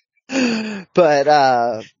 But,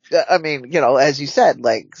 as you said,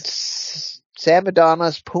 Sam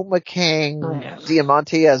Adonis, Puma King,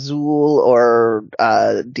 Diamante Azul, or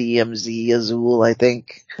DMZ Azul, I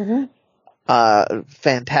think. Mm-hmm.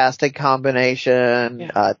 Fantastic combination.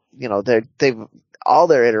 Yeah. They've all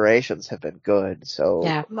their iterations have been good. So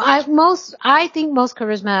yeah, I think most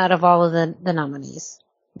charisma out of all of the nominees.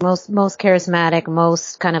 Most charismatic,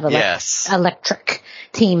 most kind of electric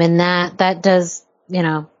team, and that does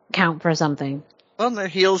count for something. Well, they're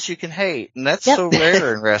heels you can hate, and that's so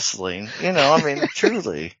rare in wrestling.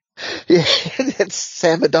 Truly. Yeah, it's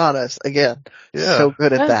Sam Adonis again. Yeah. So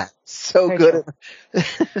good at that. So very good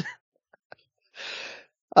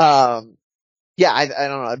at yeah, I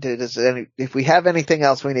don't know, dude. If we have anything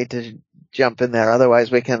else, we need to jump in there. Otherwise,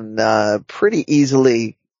 we can pretty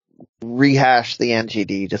easily rehash the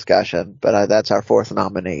NGD discussion. But that's our 4th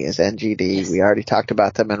nominee is NGD. Yes. We already talked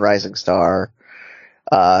about them in Rising Star.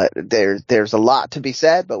 There's a lot to be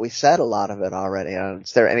said, but we said a lot of it already.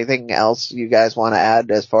 Is there anything else you guys want to add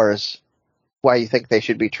as far as why you think they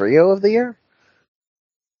should be trio of the year?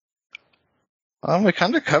 We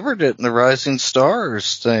kind of covered it in the Rising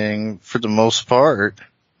Stars thing for the most part.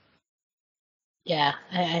 Yeah,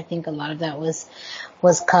 I think a lot of that was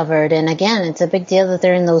covered. And again, it's a big deal that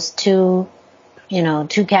they're in those two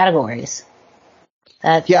categories.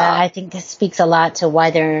 That I think this speaks a lot to why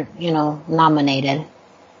they're, nominated.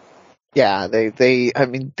 Yeah,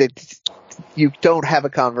 you don't have a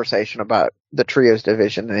conversation about the trios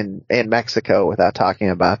division in Mexico without talking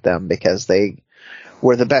about them, because they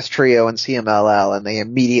were the best trio in CMLL, and they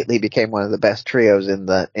immediately became one of the best trios in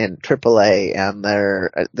AAA, and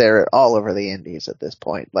they're all over the indies at this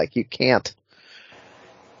point. You can't.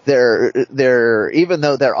 They're even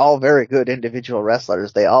though they're all very good individual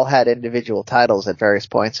wrestlers, they all had individual titles at various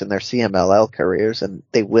points in their CMLL careers, and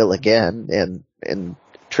they will again in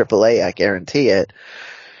AAA. I guarantee it.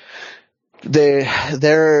 They're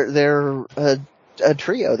a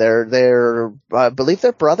trio. They're I believe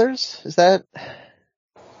they're brothers. Is that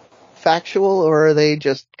factual, or are they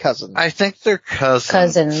just cousins? I think they're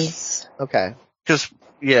cousins. Okay. Because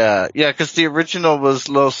the original was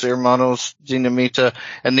Los Hermanos Dinamita,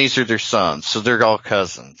 and these are their sons, so they're all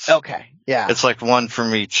cousins. Okay, yeah. It's like one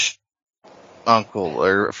from each uncle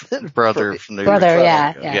or brother from the brother.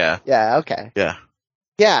 Yeah. Yeah. Okay. Yeah.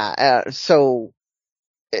 Yeah. So,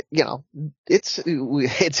 it's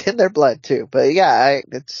in their blood too. But yeah,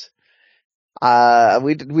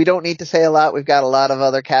 We don't need to say a lot. We've got a lot of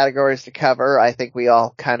other categories to cover. I think we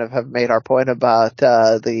all kind of have made our point about,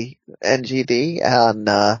 the NGD, and,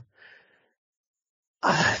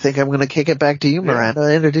 I think I'm gonna kick it back to you, Miranda,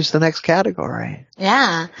 and introduce the next category.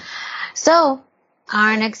 Yeah. So,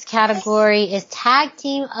 our next category is Tag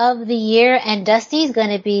Team of the Year, and Dusty's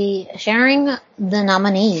gonna be sharing the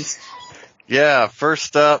nominees. Yeah,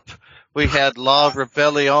 first up, we had La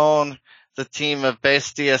Rebellion, the team of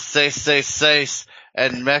Bestia, Seis,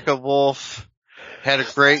 and Mecha Wolf. Had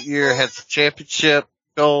a great year, had some championship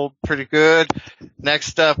gold, pretty good.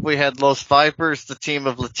 Next up, we had Los Vipers, the team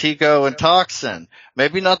of Latigo and Toxin.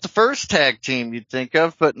 Maybe not the first tag team you'd think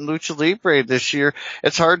of, but in Lucha Libre this year,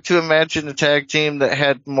 it's hard to imagine a tag team that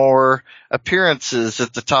had more appearances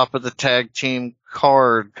at the top of the tag team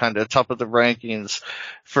card, kind of top of the rankings,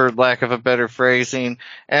 for lack of a better phrasing.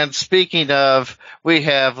 And speaking of, we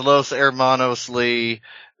have Los Hermanos Lee.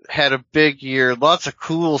 Had a big year, lots of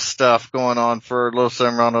cool stuff going on for Los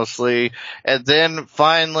Hermanos Lee. And then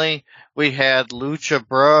finally, we had Lucha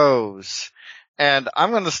Bros. And I'm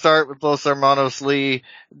going to start with Los Hermanos Lee.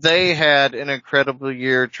 They had an incredible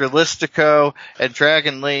year. Drilistico and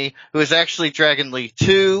Dragon Lee, who is actually Dragon Lee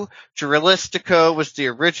 2. Drilistico was the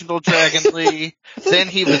original Dragon Lee. Then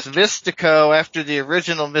he was Mystico after the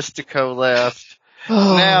original Mystico left.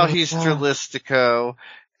 Now he's Drilistico.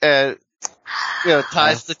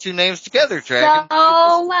 Ties the two names together, Dragon.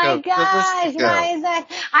 Oh my gosh, why is that?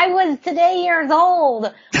 I was today years old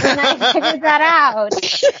when I figured that out.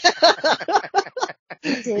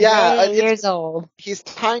 Years old. He's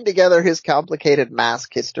tying together his complicated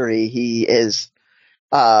mask history. He is,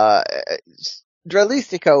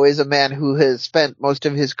 Drilistico is a man who has spent most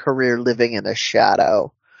of his career living in a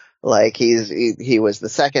shadow. Like he was the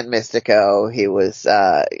second Mystico. He was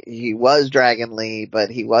Dragon Lee, but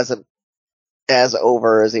he wasn't as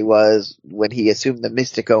over as he was when he assumed the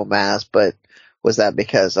Mystico mask, but was that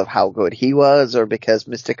because of how good he was, or because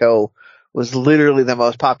Mystico was literally the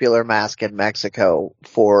most popular mask in Mexico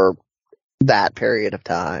for that period of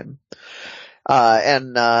time?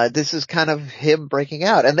 This is kind of him breaking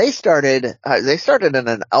out. And they started in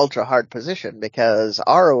an ultra hard position because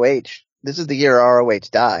ROH, this is the year ROH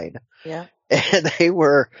died. Yeah. And they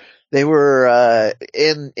were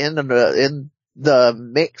in the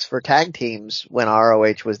mix for tag teams when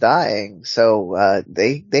ROH was dying. So,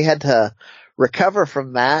 they had to recover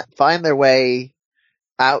from that, find their way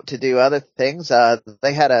out to do other things.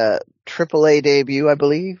 They had a AAA debut, I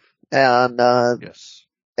believe. And, yes.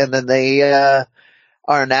 And then they, are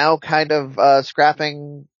now kind of,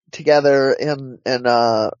 scrapping together in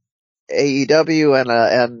AEW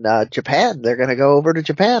and Japan. They're gonna go over to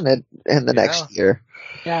Japan in the next year.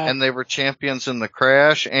 Yeah. And they were champions in the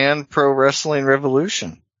Crash and Pro Wrestling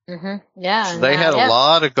Revolution. Mm-hmm. Yeah. So they had a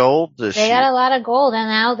lot of gold this year. They got a lot of gold, and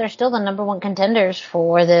now they're still the number one contenders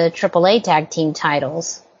for the AAA tag team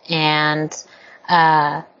titles. And,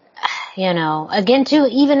 again too,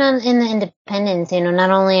 even in the independents,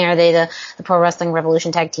 not only are they the Pro Wrestling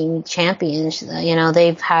Revolution tag team champions,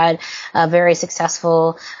 they've had very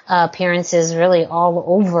successful appearances really all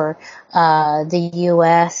over the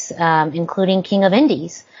U.S., including King of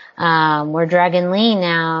Indies, where Dragon Lee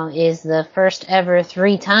now is the first ever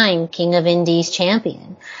 3-time King of Indies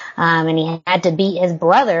champion. And he had to beat his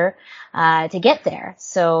brother to get there.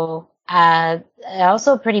 So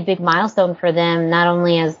also a pretty big milestone for them, not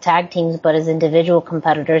only as tag teams, but as individual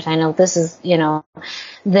competitors. I know this is, them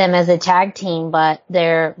as a tag team, but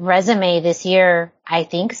their resume this year, I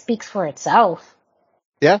think, speaks for itself.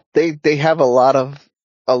 Yeah, they have a lot of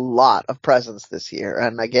presence this year.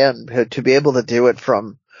 And again, to be able to do it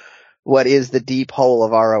from what is the deep hole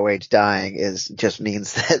of ROH dying just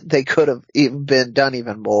means that they could have done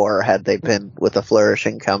even more had they been with a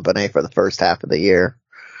flourishing company for the first half of the year.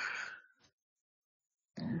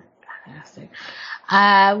 Fantastic.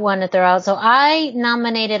 I want to throw out, so I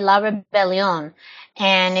nominated La Rebellion,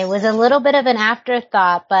 and it was a little bit of an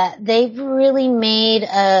afterthought, but they've really made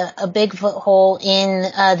a big foothold in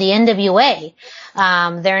the NWA.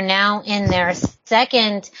 They're now in their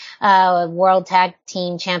second World Tag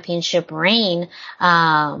Team Championship reign.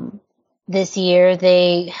 This year,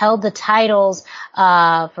 they held the titles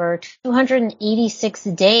for 286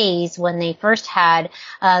 days when they first had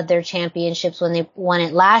their championships, when they won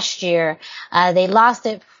it last year. They lost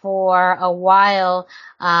it for a while,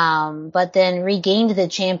 but then regained the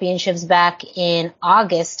championships back in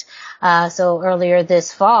August, so earlier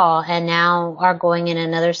this fall, and now are going in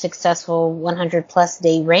another successful 100-plus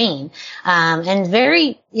day reign. And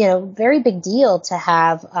very big deal to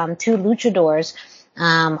have two luchadors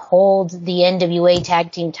hold the NWA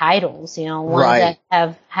tag team titles, ones that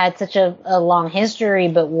have had such a long history,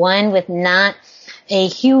 but one with not a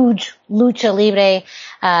huge lucha libre,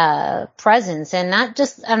 presence. And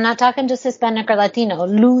I'm not talking just Hispanic or Latino,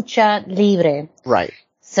 lucha libre. Right.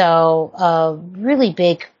 So, really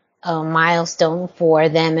big, milestone for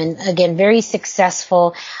them. And again, very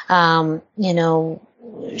successful,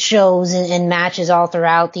 shows and matches all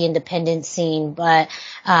throughout the independent scene. But,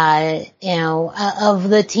 of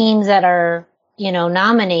the teams that are,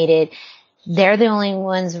 nominated, they're the only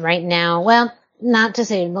ones right now. Well, not to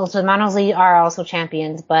say Los Hermanos Lee are also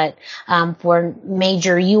champions, but, for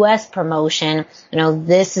major U.S. promotion,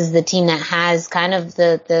 this is the team that has kind of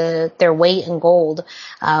their weight in gold,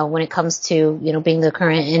 when it comes to, being the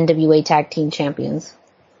current NWA tag team champions.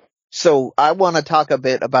 So I want to talk a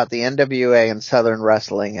bit about the NWA and Southern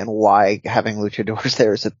Wrestling and why having luchadors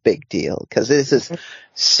there is a big deal. Cause this is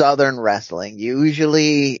Southern Wrestling.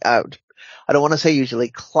 Usually, I don't want to say usually,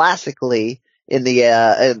 classically in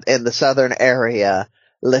the Southern area,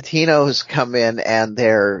 Latinos come in and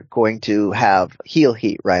they're going to have heel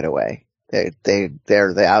heat right away. They're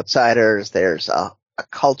the outsiders. There's a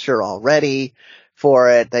culture already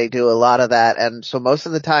for it. They do a lot of that. And so most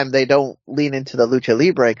of the time they don't lean into the lucha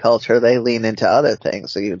libre culture. They lean into other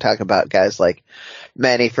things. So you talk about guys like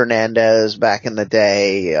Manny Fernandez back in the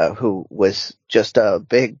day, who was just a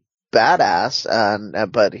big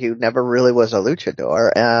badass, but he never really was a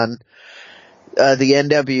luchador. And, the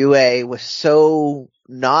NWA was so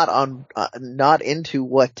not into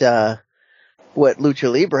what lucha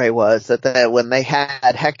libre was that when they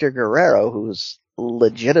had Hector Guerrero, who's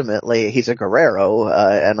he's a Guerrero,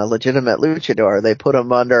 and a legitimate luchador, they put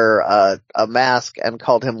him under a mask and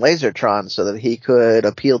called him Lasertron so that he could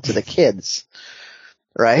appeal to the kids.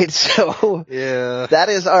 Right? So yeah, that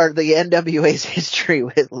is the NWA's history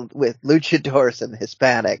with luchadors and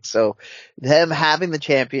Hispanics. So them having the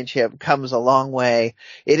championship comes a long way.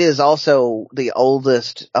 It is also the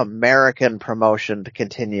oldest American promotion to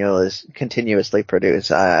continuously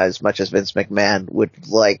produce, as much as Vince McMahon would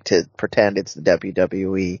like to pretend it's the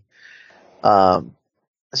WWE.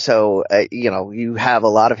 So, you have a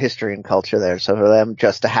lot of history and culture there. So for them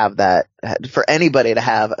just to have that, for anybody to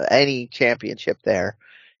have any championship there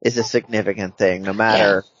is a significant thing, no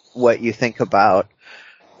matter what you think about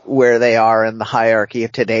where they are in the hierarchy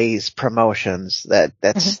of today's promotions.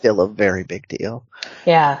 That's still a very big deal.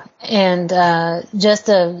 Yeah. And, just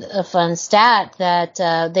a fun stat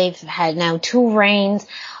that, they've had now 2 reigns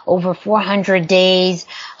over 400 days,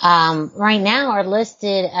 right now are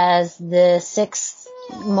listed as the 6th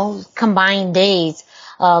most combined days,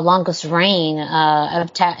 longest reign,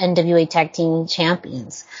 of NWA tag team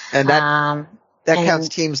champions. And that counts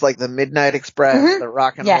teams like the Midnight Express, the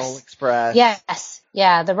Rock and Roll Express. Yes.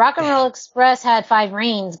 Yeah. The Rock and Roll Express had 5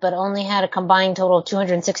 reigns, but only had a combined total of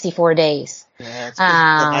 264 days. Yeah, it's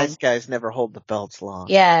 'cause the nice guys never hold the belts long.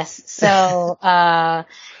 Yes. So,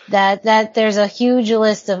 that there's a huge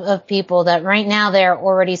list of people that right now they're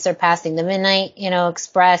already surpassing the Midnight,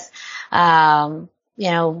 Express,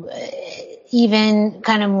 even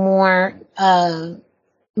kind of more,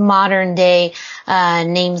 modern day,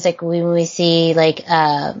 names like we see like,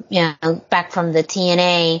 back from the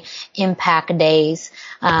TNA Impact days,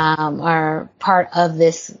 are part of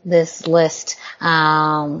this list.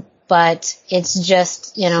 But it's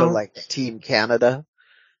just, So like Team Canada?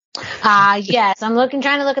 Yes, I'm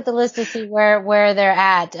trying to look at the list to see where they're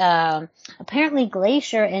at. Apparently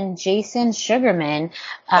Glacier and Jason Sugarman,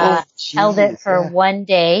 held it for 1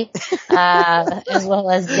 day, as well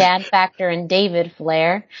as Dan Factor and David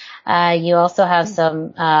Flair. You also have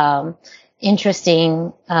some,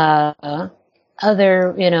 interesting, other,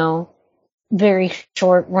 very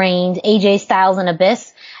short reigns. AJ Styles and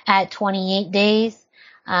Abyss at 28 days.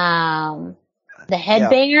 The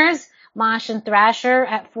Headbangers, Mosh and Thrasher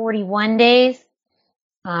at 41 days.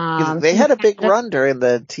 They had a big run during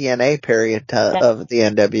the TNA period of the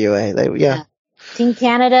NWA. Team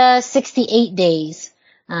Canada, 68 days,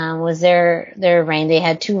 was their reign. They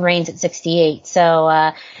had 2 reigns at 68.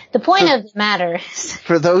 So, the point of the matter is,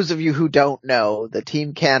 for those of you who don't know, the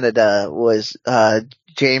Team Canada was,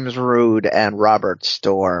 James Roode and Robert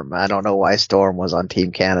Storm. I don't know why Storm was on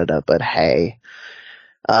Team Canada, but hey.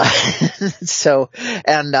 Those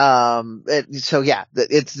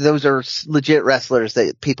are legit wrestlers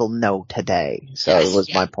that people know today. So it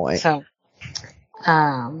was my point. So,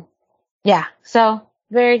 so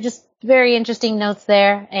very interesting notes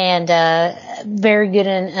there, and, very good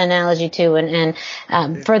analogy too, and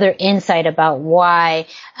further insight about why,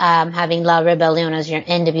 having La Rebellion as your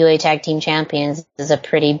NWA tag team champions is a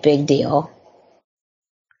pretty big deal.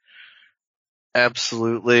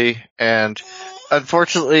 Absolutely. And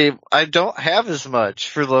unfortunately, I don't have as much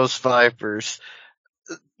for Los Vipers.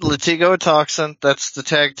 Latigo and Toxin, that's the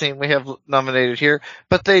tag team we have nominated here,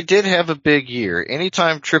 but they did have a big year.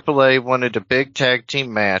 Anytime AAA wanted a big tag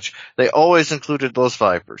team match, they always included Los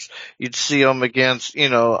Vipers. You'd see them against,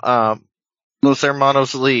 Los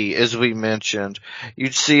Hermanos Lee, as we mentioned.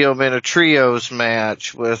 You'd see them in a trios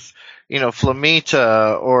match with,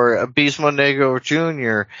 Flamita or Abismo Negro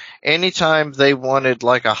Jr. Anytime they wanted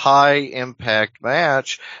like a high impact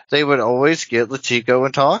match, they would always get Latigo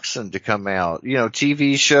and Toxin to come out.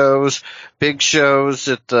 TV shows, big shows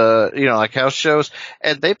at the, like house shows.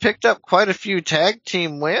 And they picked up quite a few tag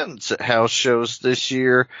team wins at house shows this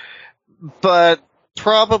year. But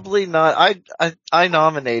probably not. I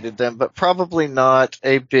nominated them, but probably not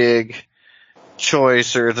a big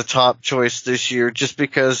choice or the top choice this year, just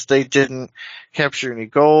because they didn't capture any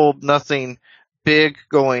gold, nothing big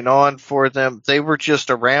going on for them. They were just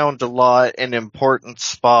around a lot in important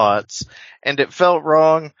spots, and it felt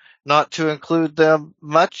wrong not to include them,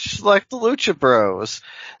 much like the Lucha Bros.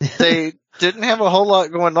 They didn't have a whole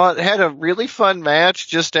lot going on. It had a really fun match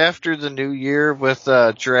just after the new year with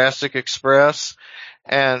Jurassic Express,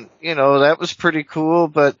 and that was pretty cool,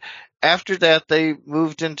 but after that, they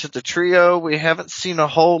moved into the trio. We haven't seen a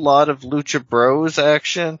whole lot of Lucha Bros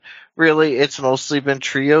action. Really, it's mostly been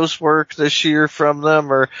trios work this year from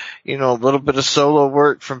them, or, a little bit of solo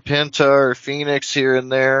work from Penta or Phoenix here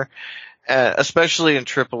and there, especially in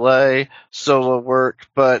AAA solo work.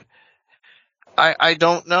 But I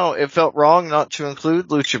don't know. It felt wrong not to include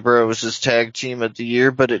Lucha Bros as tag team of the year,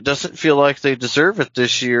 but it doesn't feel like they deserve it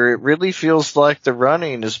this year. It really feels like the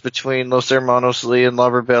running is between Los Hermanos Lee and La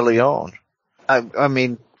Rebelión. I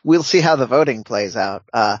mean, we'll see how the voting plays out.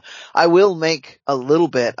 I will make a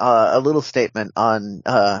little statement on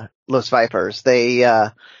Los Vipers. They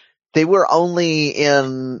were only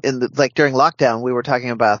in during lockdown, we were talking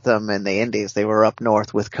about them in the Indies. They were up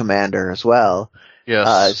north with Commander as well.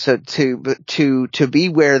 Yes. So to be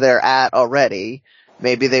where they're at already,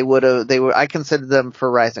 maybe I considered them for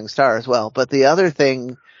Rising Star as well. But the other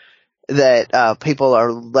thing that, people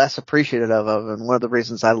are less appreciative of, and one of the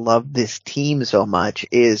reasons I love this team so much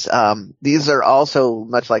is, these are also,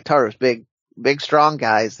 much like Taurus, big strong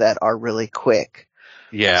guys that are really quick.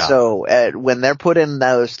 Yeah. So when they're put in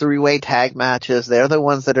those three-way tag matches, they're the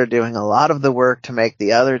ones that are doing a lot of the work to make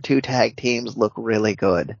the other two tag teams look really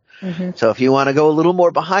good. Mm-hmm. So if you want to go a little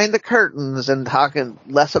more behind the curtains and talking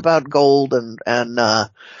less about gold and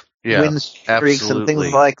win streaks and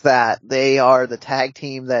things like that, they are the tag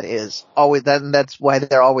team that is always, that's why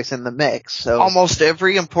they're always in the mix. So almost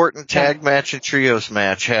every important tag match and trios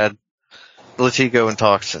match had Latigo and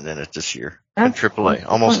Toxin in it this year in AAA.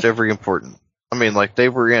 Almost every important. I mean, they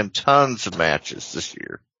were in tons of matches this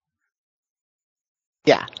year.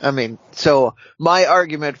 Yeah, I mean, so my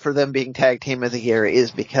argument for them being tag team of the year is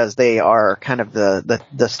because they are kind of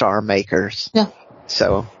the star makers. Yeah.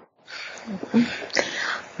 So.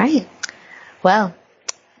 Right. Well,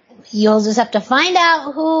 you'll just have to find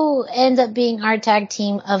out who ends up being our tag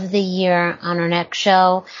team of the year on our next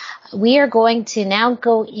show. We are going to now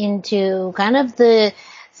go into kind of the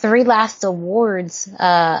three last awards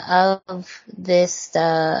of this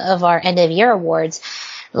of our end of year awards.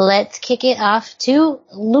 Let's kick it off to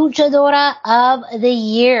Luchadora of the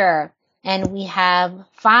Year. And we have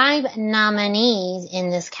 5 nominees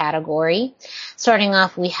in this category. Starting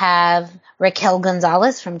off, we have Raquel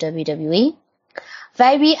Gonzalez from WWE,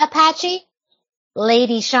 Viby Apache,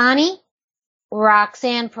 Lady Shani,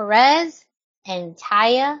 Roxanne Perez, and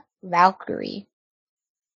Taya Valkyrie.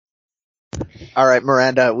 All right,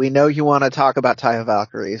 Miranda, we know you want to talk about Taya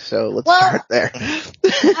Valkyrie, so let's start there.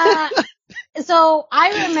 So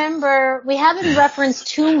I remember we haven't referenced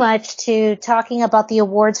too much to talking about the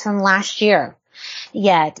awards from last year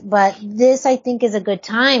yet, but this I think is a good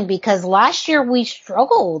time because last year we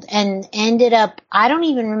struggled and ended up, I don't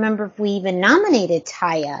even remember if we even nominated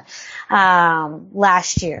Taya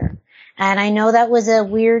last year. And I know that was a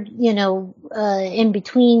weird, in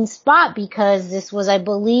between spot because this was, I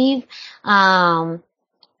believe,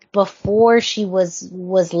 before she was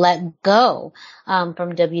let go, from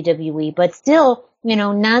WWE, but still,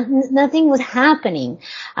 nothing was happening,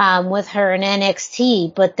 with her in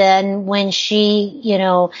NXT. But then when she,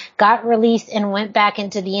 got released and went back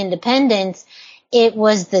into the independents, it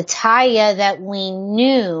was the Taya that we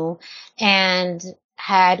knew and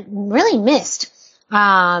had really missed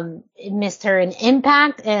her in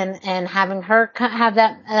Impact and having her have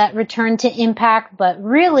that return to Impact, but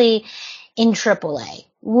really in AAA.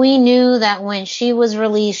 We knew that when she was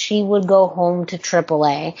released, she would go home to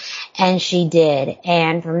AAA, and she did.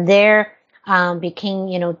 And from there, became,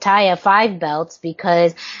 Taya 5 belts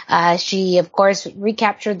because, she of course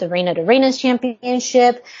recaptured the Reina de Reinas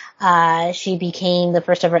championship. She became the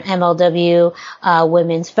first ever MLW,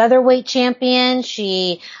 women's featherweight champion.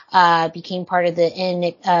 She, became part of the,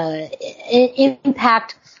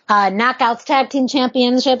 Impact, Knockouts tag team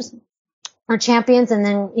championships. Or champions, and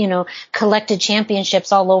then, collected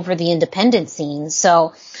championships all over the independent scene.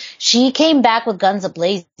 So she came back with guns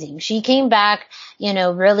a-blazing. She came back,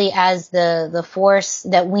 really as the force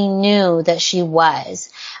that we knew that she was.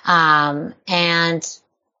 And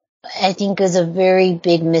I think is a very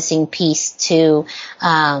big missing piece to,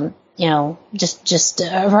 her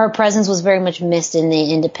presence was very much missed in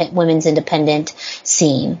the women's independent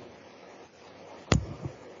scene.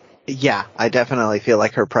 Yeah, I definitely feel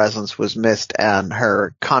like her presence was missed and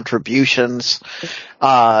her contributions,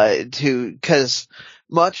 cause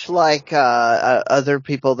much like, other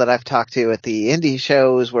people that I've talked to at the indie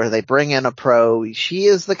shows where they bring in a pro, she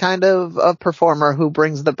is the kind of performer who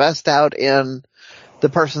brings the best out in the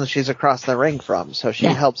person she's across the ring from. So she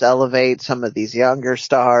helps elevate some of these younger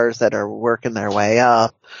stars that are working their way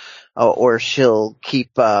up. Or she'll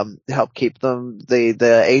help keep them,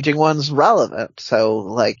 the aging ones relevant.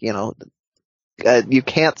 So you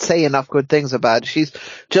can't say enough good things about it. She's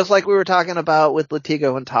just like we were talking about with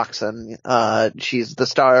Latigo and Toxin. She's the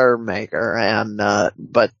star maker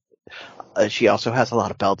but she also has a lot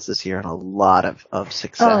of belts this year and a lot of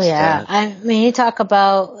success. Oh yeah. I mean, you talk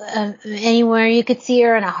about, anywhere you could see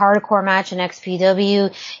her in a hardcore match in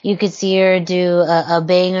XPW. You could see her do a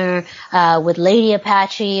banger, with Lady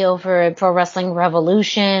Apache over at Pro Wrestling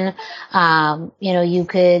Revolution. You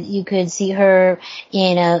could see her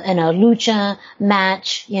in a lucha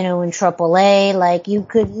match, in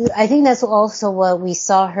AAA. I think that's also what we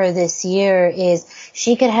saw her this year is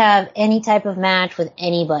she could have any type of match with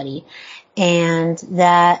anybody. And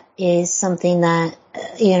that is something that,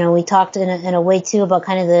 we talked in a way too about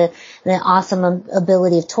kind of the awesome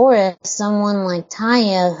ability of Taurus. Someone like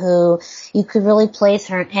Taya who you could really place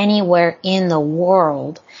her anywhere in the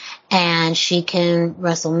world. And she can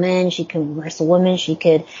wrestle men, she can wrestle women, she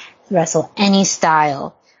could wrestle any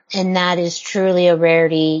style. And that is truly a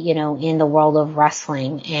rarity, in the world of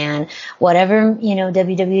wrestling. And whatever,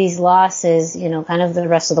 WWE's loss is, kind of the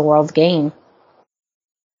rest of the world's gain.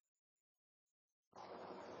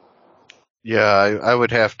 Yeah, I would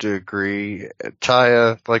have to agree.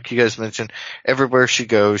 Taya, like you guys mentioned, everywhere she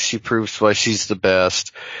goes, she proves why she's the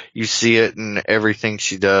best. You see it in everything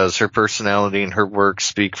she does. Her personality and her work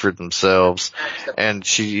speak for themselves. And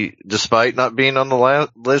she, despite not being on the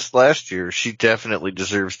list last year, she definitely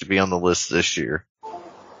deserves to be on the list this year.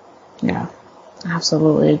 Yeah,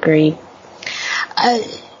 absolutely agree.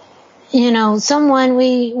 Someone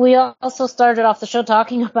we also started off the show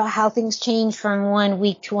talking about how things change from one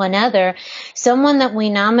week to another. Someone that we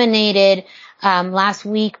nominated last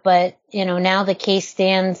week, but now the case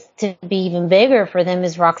stands to be even bigger for them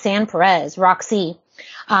is Roxanne Perez, Roxy.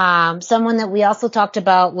 Someone that we also talked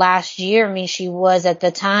about last year. I mean, she was at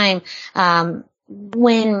the time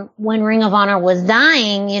when Ring of Honor was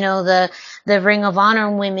dying, the Ring of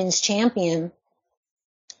Honor Women's Champion.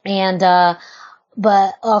 And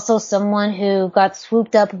but also someone who got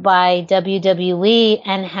swooped up by WWE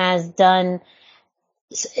and has done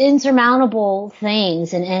insurmountable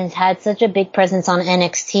things and has had such a big presence on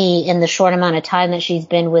NXT in the short amount of time that she's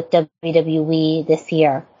been with WWE this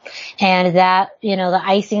year. And that, the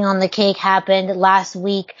icing on the cake happened last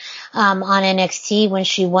week, on NXT when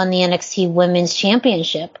she won the NXT Women's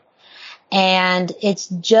Championship. And it's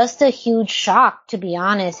just a huge shock, to be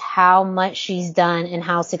honest, how much she's done and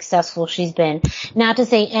how successful she's been. Not to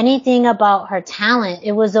say anything about her talent,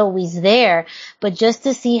 it was always there, but just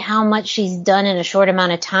to see how much she's done in a short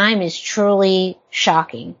amount of time is truly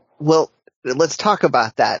shocking. Well, let's talk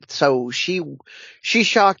about that. So she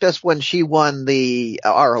shocked us when she won the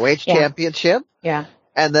ROH championship. Yeah.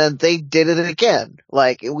 And then they did it again.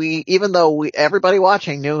 Even though everybody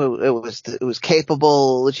watching knew it was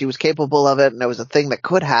capable, she was capable of it, and it was a thing that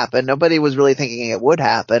could happen. Nobody was really thinking it would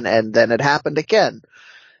happen, and then it happened again.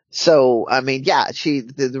 So, I mean, yeah,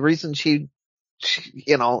 the reason she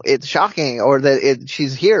it's shocking or that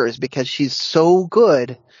she's here is because she's so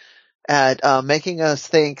good at making us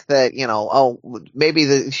think that,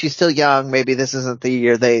 maybe she's still young, maybe this isn't the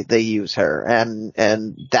year they use her,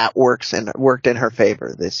 and that worked in her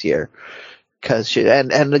favor this year. Cause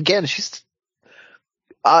and again, she's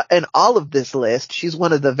in all of this list, she's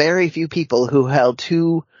one of the very few people who held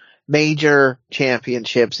 2 major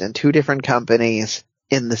championships in 2 different companies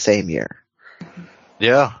in the same year.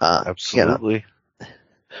 Yeah, absolutely.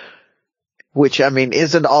 which, I mean,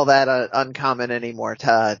 isn't all that uncommon anymore.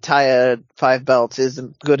 Taya 5 belts is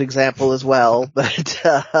a good example as well, but,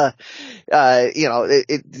 you know,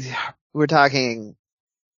 we're talking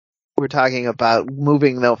about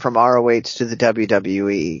moving though from ROH to the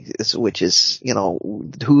WWE, which is, you know,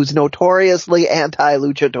 who's notoriously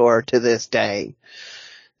anti-luchador to this day.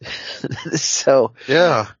 So.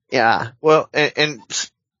 Yeah. Yeah. Well, and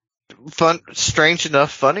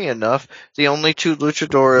funny enough, the only 2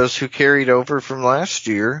 luchadoras who carried over from last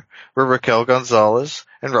year were Raquel Gonzalez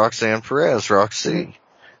and Roxanne Perez, Roxy.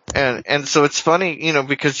 And so it's funny, you know,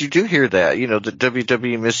 because you do hear that, you know, that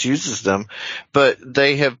WWE misuses them, but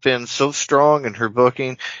they have been so strong in her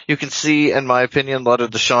booking. You can see, in my opinion, a lot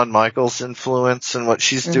of the Shawn Michaels influence in what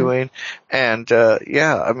she's doing. And,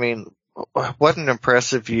 yeah, I mean, what an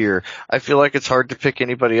impressive year. I feel like it's hard to pick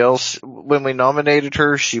anybody else. When we nominated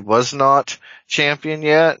her, she was not champion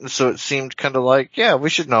yet, and so it seemed kind of like, yeah, we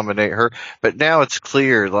should nominate her. But now it's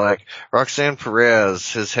clear, like, Roxanne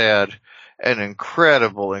Perez has had an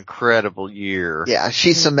incredible year. Yeah,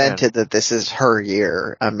 she cemented that this is her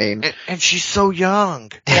year. I mean, and she's so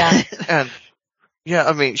young. Yeah. And yeah,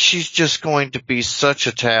 I mean, she's just going to be such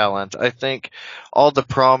a talent. I think all the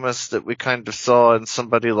promise that we kind of saw in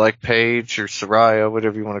somebody like Paige or Saraya,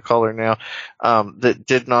 whatever you want to call her now, that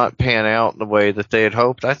did not pan out in the way that they had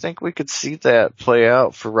hoped. I think we could see that play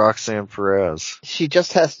out for Roxanne Perez. she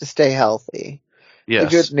just has to stay healthy. Yes. The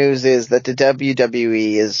good news is that the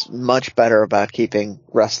WWE is much better about keeping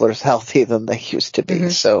wrestlers healthy than they used to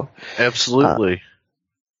be. So Absolutely.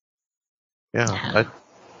 I'm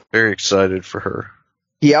very excited for her.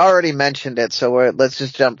 you already mentioned it, so let's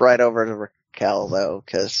just jump right over to Raquel though,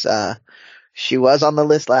 because she was on the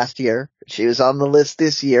list last year. She was on the list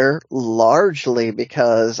this year largely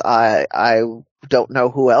because I don't know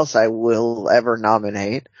who else I will ever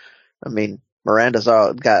nominate. I mean, Miranda's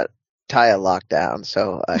got Taya locked down,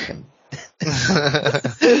 so I can.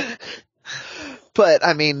 But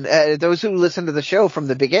I mean, those who listen to the show from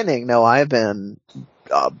the beginning know I've been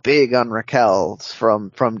big on Raquel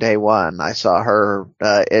from day one. I saw her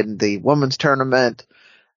in the women's tournament,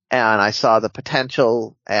 and I saw the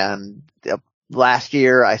potential. And last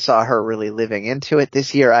year, I saw her really living into it.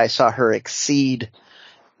 This year, I saw her exceed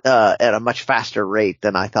at a much faster rate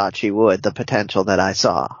than I thought she would. The potential that I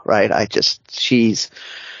saw, right? She's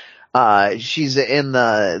in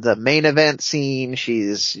the main event scene.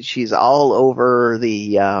 She's all over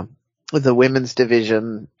the women's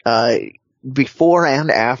division, before and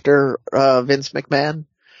after, Vince McMahon.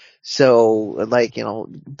 So, like, you know,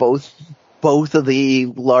 both of the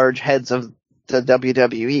large heads of the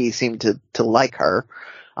WWE seem to like her.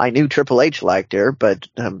 I knew Triple H liked her, but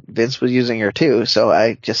Vince was using her too. So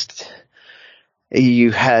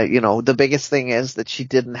the biggest thing is that she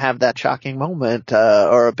didn't have that shocking moment,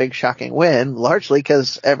 or a big shocking win, largely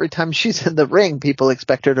because every time she's in the ring, people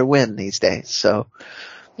expect her to win these days. So,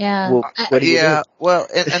 Yeah. what do you do? Well,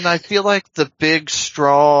 and I feel like the big,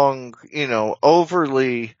 strong, you know,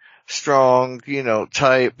 overly strong, you know,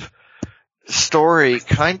 type story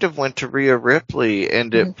kind of went to Rhea Ripley,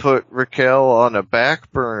 and it put Raquel on a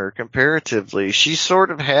back burner comparatively. She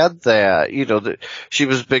sort of had that, you know, that she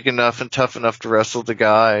was big enough and tough enough to wrestle the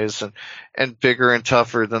guys, and bigger and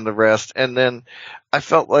tougher than the rest. And then I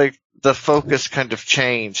felt like the focus kind of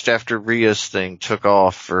changed after Rhea's thing took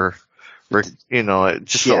off for, you know, it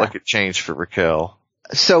just felt like it changed for Raquel.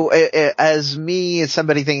 So, as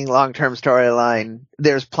somebody thinking long-term storyline,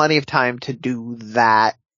 there's plenty of time to do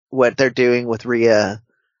that, what they're doing with Rhea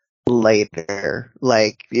later.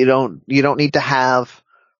 Like, you don't need to have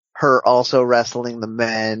her also wrestling the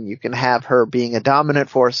men. You can have her being a dominant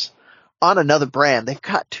force on another brand. They've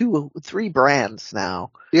got 3 brands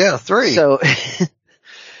now. Yeah, 3.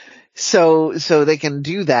 So they can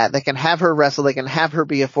do that. They can have her wrestle. They can have her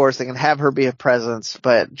be a force. They can have her be a presence,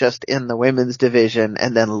 but just in the women's division.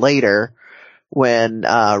 And then later, when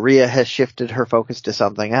Rhea has shifted her focus to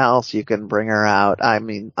something else, you can bring her out. I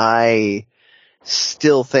mean, I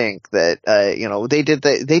still think that you know, they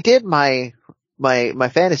did my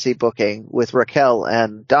fantasy booking with Raquel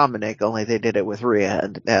and Dominic, only they did it with Rhea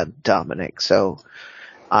and Dominic. So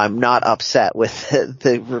I'm not upset with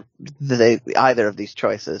either of these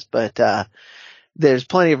choices, but there's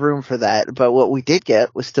plenty of room for that. But what we did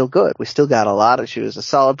get was still good. We still got a lot she was a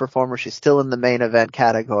solid performer. She's still in the main event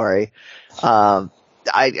category. I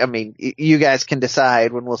mean, you guys can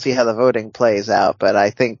decide when we'll see how the voting plays out, but I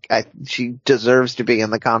think she deserves to be in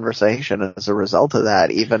the conversation as a result of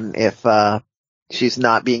that, even if she's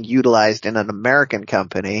not being utilized in an American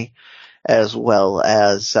company as well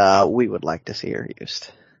as we would like to see her used.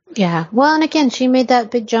 Yeah. Well, and again, she made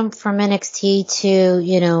that big jump from NXT to,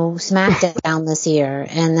 SmackDown this year.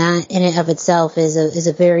 And that in and of itself is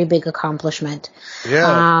a very big accomplishment.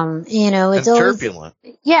 Yeah. It's and always turbulent.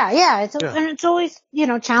 Yeah. And it's always,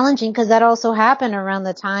 challenging because that also happened around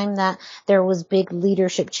the time that there was big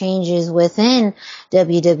leadership changes within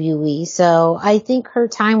WWE. So I think her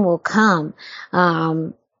time will come.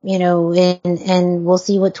 And we'll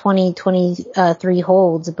see what 2023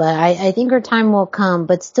 holds, but I think her time will come,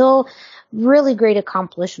 but still really great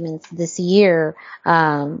accomplishments this year.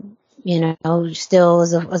 Still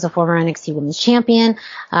as a former NXT Women's Champion,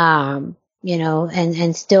 and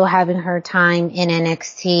still having her time in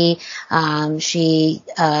NXT. She,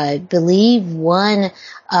 believe won,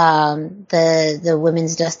 the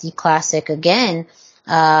Women's Dusty Classic again.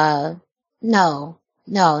 No,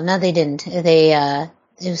 they didn't.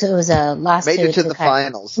 It was a last made it to the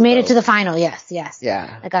finals. Made it to the final. Yes.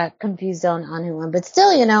 Yeah. I got confused on who won, but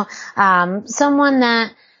still, someone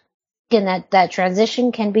that, again, that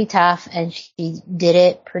transition can be tough, and she did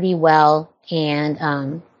it pretty well,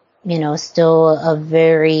 and still a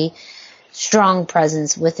very strong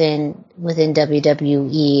presence within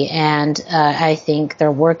WWE, and I think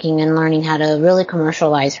they're working and learning how to really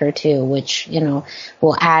commercialize her too, which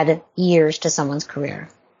will add years to someone's career.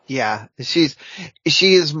 Yeah,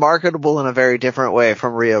 she is marketable in a very different way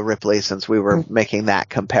from Rhea Ripley, since we were making that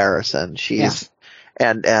comparison. She's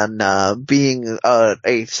and being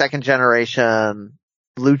a second generation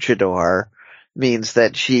luchador means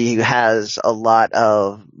that she has a lot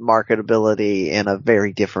of marketability in a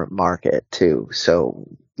very different market too. So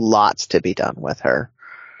lots to be done with her.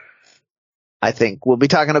 I think we'll be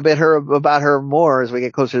talking about her more as we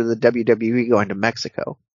get closer to the WWE going to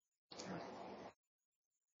Mexico.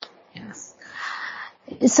 Yes.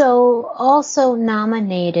 So also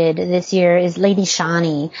nominated this year is Lady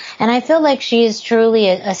Shani, and I feel like she is truly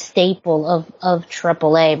a staple of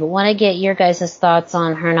AAA, but want to get your guys' thoughts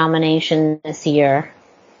on her nomination this year.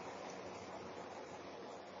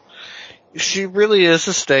 She really is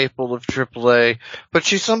a staple of AAA, but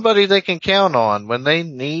she's somebody they can count on when they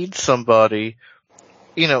need somebody.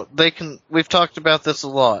 We've talked about this a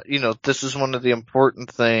lot. This is one of the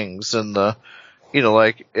important things in the, in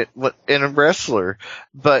a wrestler,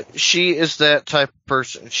 but she is that type of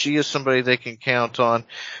person. She is somebody they can count on.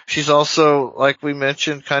 She's also, like we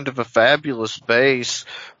mentioned, kind of a fabulous base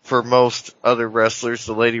for most other wrestlers,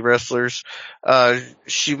 the lady wrestlers.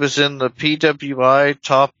 She was in the PWI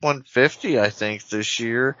Top 150, I think, this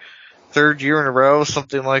year. Third year in a row,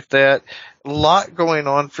 something like that. A lot going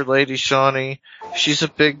on for Lady Shani. She's a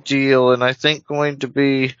big deal, and I think going to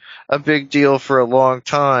be a big deal for a long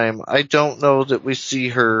time. I don't know that we see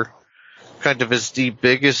her kind of as the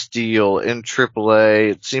biggest deal in AAA.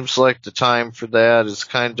 It seems like the time for that is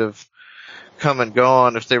kind of come and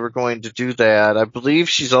gone if they were going to do that. I believe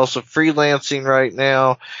she's also freelancing right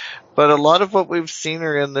now, but a lot of what we've seen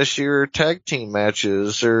her in this year are tag team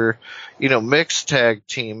matches or, mixed tag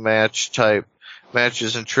team match type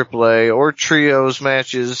matches in AAA or trios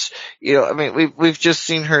matches. We've just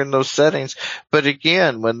seen her in those settings. But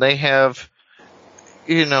again, when they have,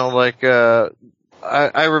 I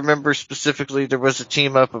remember specifically there was a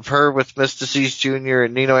team up of her with Mystices Jr.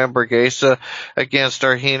 and Nino Hamburguesa against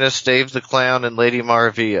Arhenis, Dave the Clown, and Lady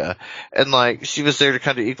Maravilla. And she was there to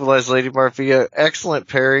kind of equalize Lady Maravilla. Excellent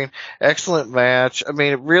pairing, excellent match.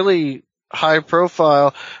 Really high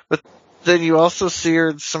profile, but then you also see her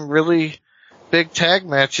in some really big tag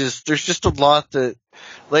matches. There's just a lot that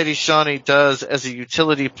Lady Shani does as a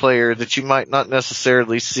utility player that you might not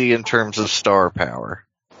necessarily see in terms of star power.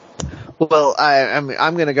 Well, I'm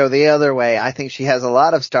going to go the other way. I think she has a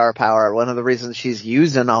lot of star power. One of the reasons she's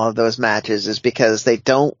used in all of those matches is because they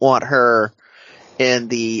don't want her in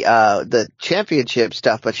the championship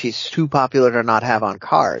stuff, but she's too popular to not have on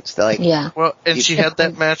cards. Well, and she had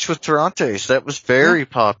that match with Tarantes. That was very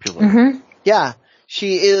popular. Mm-hmm. Yeah.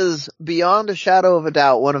 She is, beyond a shadow of a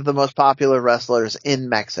doubt, one of the most popular wrestlers in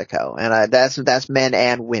Mexico. And that's men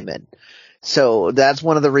and women. So that's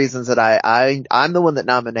one of the reasons that I'm the one that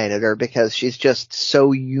nominated her, because she's just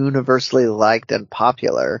so universally liked and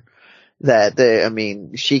popular that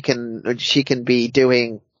she can be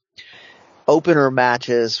doing opener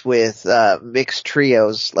matches with mixed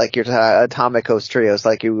trios like your Atomicos trios,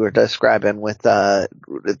 like you were describing with the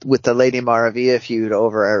Lady Maravilla feud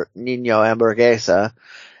over Nino Hamburguesa,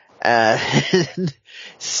 and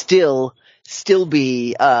still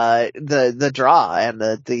be the draw and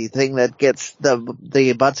the thing that gets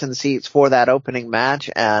the butts and seats for that opening match,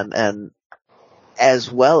 and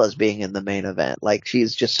as well as being in the main event.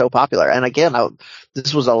 She's just so popular. And again,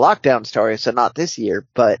 this was a lockdown story, so not this year,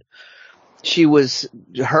 but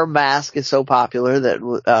her mask is so popular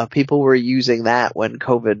that people were using that when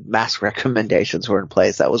COVID mask recommendations were in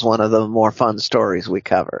place. That was one of the more fun stories we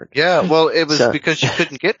covered. Yeah, well, it was because you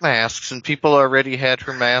couldn't get masks and people already had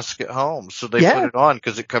her mask at home, so they put it on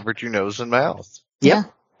because it covered your nose and mouth.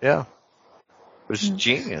 Yep. Yeah. It was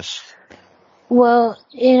genius. Well,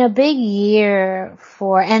 in a big year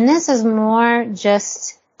and this is more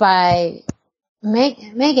just by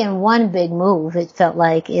making one big move, it felt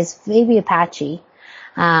like, is Fabi Apache.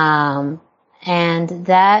 And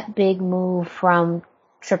that big move from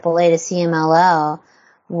AAA to CMLL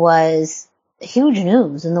was huge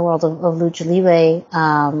news in the world of Lucha Libre,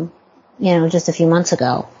 just a few months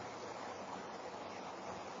ago.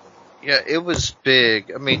 Yeah, it was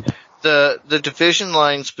big. I mean, the division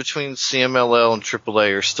lines between CMLL and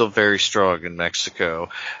AAA are still very strong in Mexico.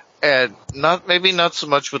 And maybe not so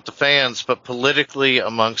much with the fans, but politically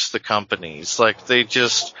amongst the companies. Like, they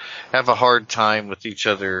just have a hard time with each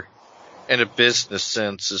other in a business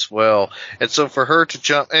sense as well. And so for her to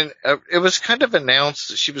jump, and it was kind of announced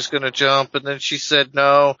that she was going to jump, and then she said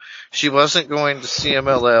no, she wasn't going to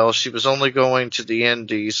CMLL, she was only going to the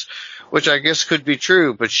Indies, which I guess could be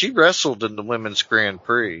true, but she wrestled in the Women's Grand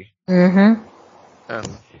Prix. Mm-hmm.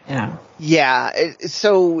 Yeah.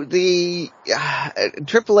 So the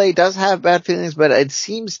AAA does have bad feelings, but it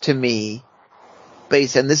seems to me,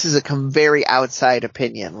 and this is a very outside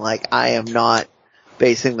opinion, like I am not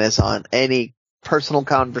basing this on any personal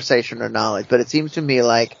conversation or knowledge, but it seems to me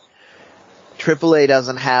like AAA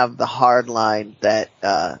doesn't have the hard line that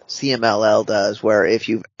CMLL does, where if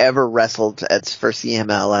you've ever wrestled for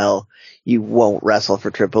CMLL, you won't wrestle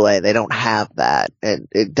for AAA. They don't have that, and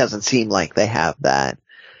it doesn't seem like they have that.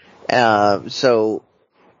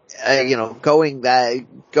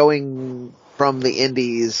 Going from the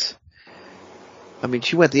Indies, I mean,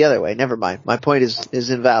 she went the other way. Never mind. My point is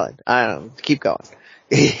invalid. I don't know. Keep going.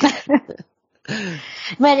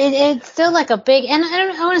 But it's still like a big, and I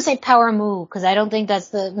want to say power move, because I don't think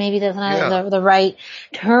that's not the right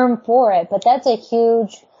term for it, but that's a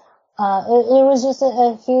huge, it was just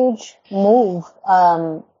a huge move,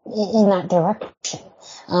 in that direction.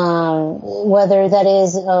 Whether that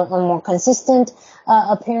is a more consistent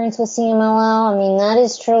appearance with CMLL, I mean, that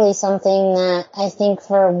is truly something that I think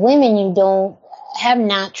for women you have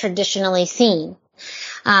not traditionally seen.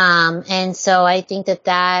 And so I think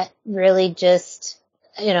that really just,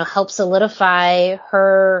 helps solidify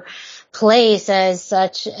her place as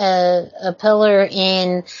such a pillar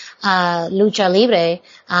in Lucha Libre,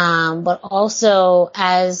 but also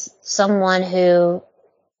as someone who,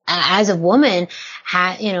 as a woman,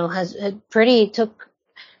 has pretty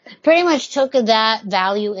much took that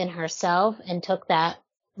value in herself and took that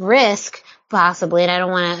risk, possibly. And I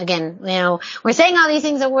don't want to, again, we're saying all these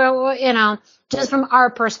things that we're just from our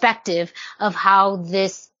perspective of how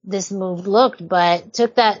this move looked, but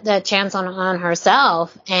took that chance on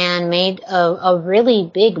herself and made a really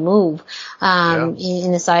big move,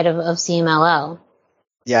 in the side of CMLL.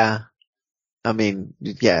 Yeah. I mean,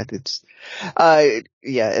 yeah, it's,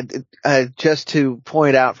 just to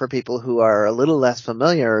point out for people who are a little less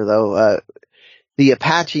familiar though, the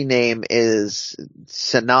Apache name is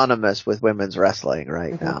synonymous with women's wrestling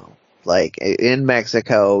right now. Like, in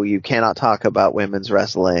Mexico, you cannot talk about women's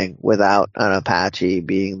wrestling without an Apache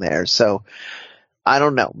being there. So, I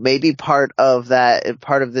don't know. Maybe part of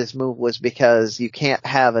this move was because you can't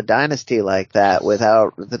have a dynasty like that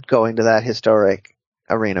without going to that historic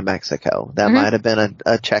Arena Mexico. That might have been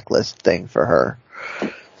a checklist thing for her.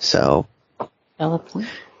 So. Well,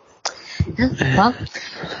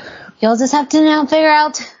 you'll just have to now figure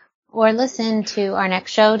out or listen to our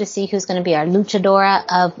next show to see who's going to be our Luchadora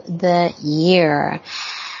of the Year.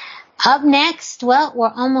 Up next, well, we're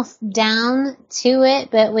almost down to it,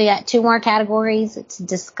 but we got 2 more categories to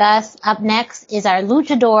discuss. Up next is our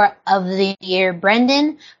Luchador of the Year.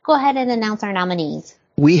 Brendan, go ahead and announce our nominees.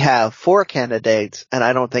 We have 4 candidates, and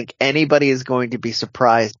I don't think anybody is going to be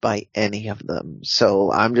surprised by any of them.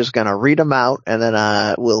 So I'm just going to read them out, and then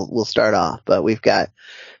we'll start off. But we've got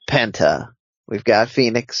Penta, we've got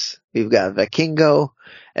Phoenix, we've got Vikingo,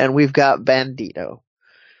 and we've got Bandito.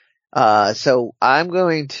 So I'm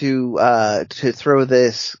going to throw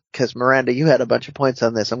this, cause Miranda, you had a bunch of points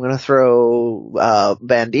on this. I'm going to throw,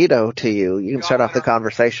 Bandito to you. You can start off the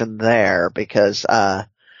conversation there, because,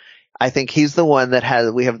 I think he's the one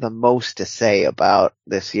that we have the most to say about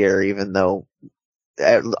this year, even though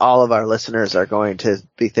all of our listeners are going to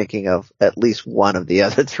be thinking of at least one of the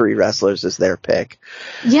other three wrestlers as their pick.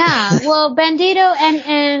 Yeah, well, Bandito,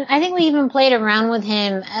 and I think we even played around with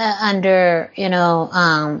him under,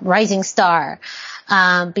 Rising Star,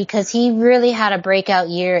 because he really had a breakout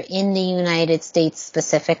year in the United States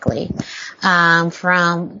specifically,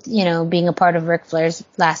 from, being a part of Ric Flair's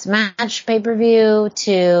last match pay-per-view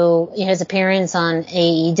to his appearance on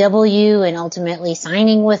AEW and ultimately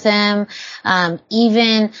signing with them,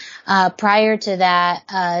 even prior to that,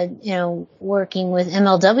 working with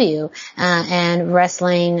MLW, and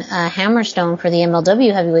wrestling Hammerstone for the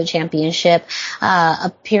MLW Heavyweight Championship,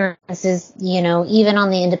 appearances, even on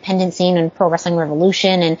the independent scene and Pro Wrestling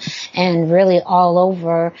Revolution and really all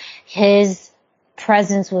over. His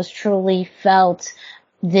presence was truly felt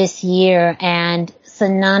this year and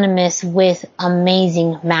synonymous with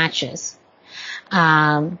amazing matches.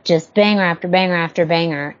 Just banger after banger after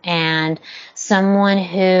banger, and someone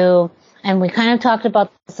who, and we kind of talked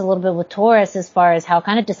about this a little bit with Taurus as far as how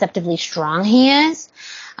kind of deceptively strong he is,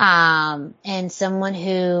 and someone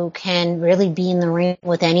who can really be in the ring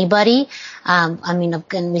with anybody.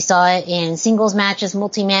 Again, we saw it in singles matches,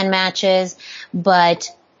 multi-man matches,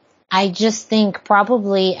 but I just think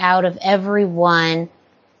probably out of everyone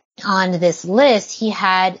on this list, he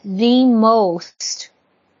had the most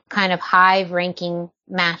kind of high-ranking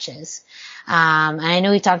matches. And I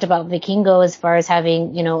know we talked about Vikingo as far as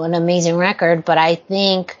having, an amazing record, but I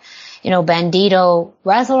think, Bandito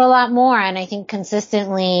wrestled a lot more, and I think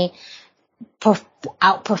consistently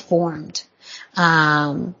outperformed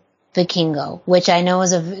Vikingo, which I know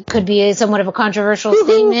could be somewhat of a controversial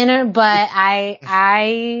statement, but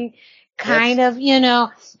I kind of,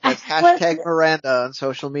 That's hashtag Miranda on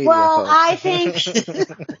social media. Well, folks. I think.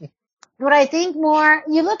 But I think more,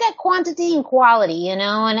 you look at quantity and quality, and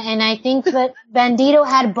I think that Bandito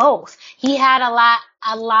had both. He had a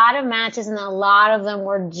lot of matches, and a lot of them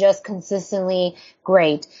were just consistently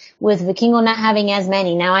great, with Vikingo not having as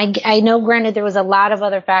many. Now, I know, granted, there was a lot of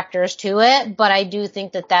other factors to it, but I do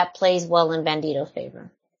think that plays well in Bandito's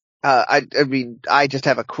favor. I just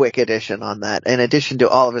have a quick addition on that. In addition to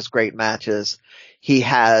all of his great matches, he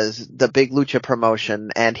has the Big Lucha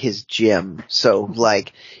promotion and his gym. So,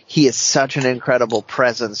 he is such an incredible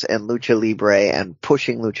presence in Lucha Libre and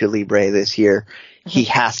pushing Lucha Libre this year. He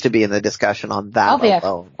has to be in the discussion on that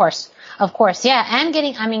alone. Of course, yeah. And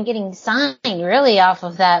getting signed really off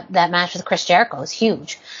of that match with Chris Jericho is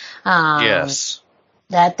huge. Yes.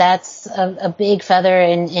 That's a big feather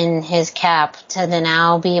in his cap to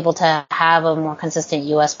now be able to have a more consistent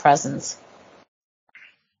U.S. presence.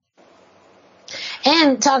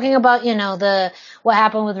 And talking about, what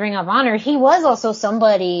happened with Ring of Honor, he was also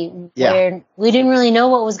somebody where we didn't really know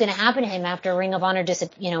what was going to happen to him after Ring of Honor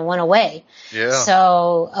went away. Yeah.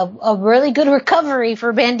 So a really good recovery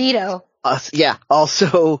for Bandito.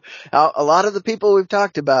 Also, a lot of the people we've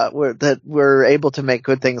talked about were able to make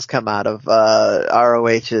good things come out of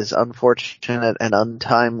ROH's unfortunate and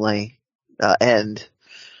untimely end.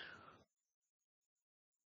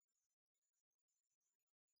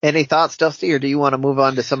 Any thoughts, Dusty, or do you want to move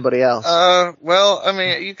on to somebody else?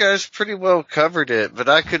 You guys pretty well covered it, but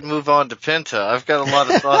I could move on to Penta. I've got a lot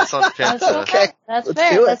of thoughts on Penta. Okay.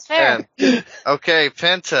 That's fair. Okay,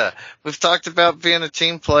 Penta. We've talked about being a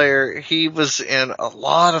team player. He was in a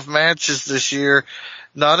lot of matches this year.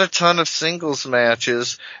 Not a ton of singles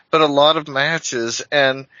matches, but a lot of matches.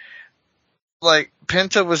 And,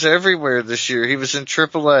 Penta was everywhere this year. He was in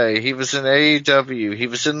AAA. He was in AEW. He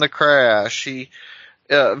was in The Crash.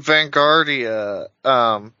 Vanguardia,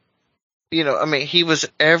 he was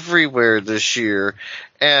everywhere this year,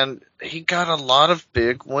 and he got a lot of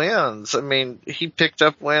big wins. He picked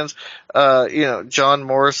up wins, John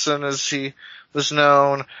Morrison, as he was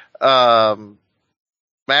known,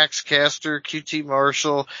 Max Caster, QT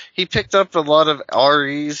Marshall. He picked up a lot of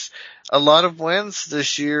REs, a lot of wins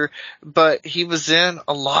this year, but he was in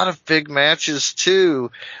a lot of big matches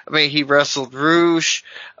too. He wrestled Roosh,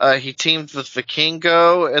 he teamed with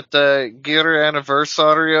Vikingo at the Gear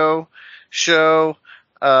Anniversario show,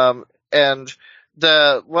 and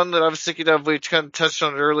the one that I was thinking of, we kind of touched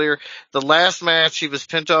on it earlier, the last match he was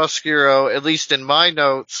Penta Oscuro, at least in my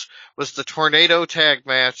notes, was the Tornado Tag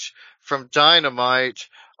match from Dynamite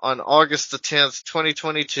on August the 10th,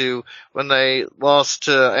 2022, when they lost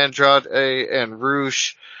to Andrade and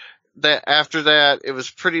Roosh. After that, it was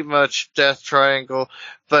pretty much Death Triangle,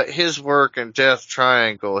 but his work in Death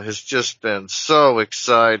Triangle has just been so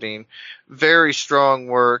exciting. Very strong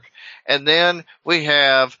work. And then we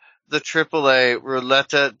have the AAA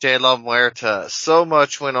Ruleta de la Muerta. So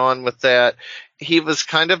much went on with that. he was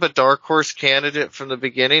kind of a dark horse candidate from the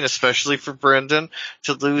beginning, especially for Brendan,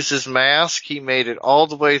 to lose his mask. He made it all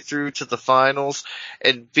the way through to the finals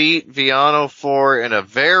and beat Viano for in a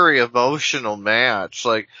very emotional match,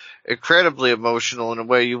 like incredibly emotional in a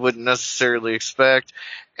way you wouldn't necessarily expect.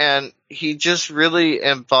 And he just really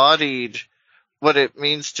embodied what it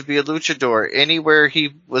means to be a luchador. Anywhere he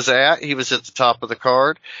was at the top of the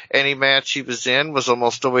card. Any match he was in was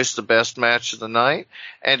almost always the best match of the night.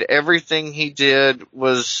 And everything he did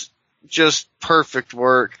was just perfect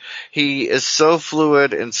work. He is so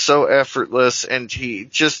fluid and so effortless, and he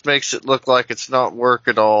just makes it look like it's not work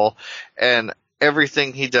at all. And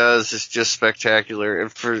everything he does is just spectacular.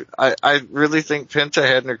 And I really think Penta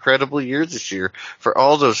had an incredible year this year for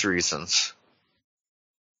all those reasons.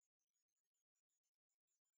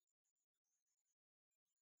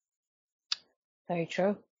 Very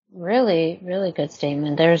true. Really, really good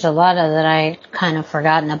statement. There's a lot of that I kind of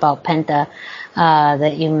forgotten about Penta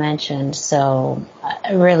that you mentioned. So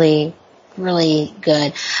really, really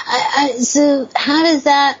good. So how does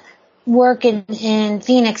that work in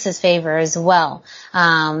Phoenix's favor as well?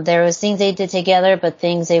 There was things they did together, but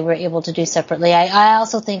things they were able to do separately. I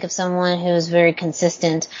also think of someone who is very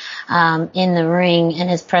consistent in the ring, and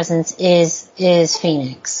his presence is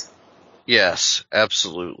Phoenix. Yes,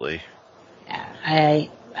 absolutely. I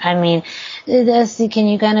mean, can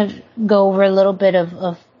you kind of go over a little bit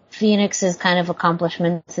of Phoenix's kind of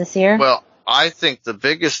accomplishments this year? Well, I think the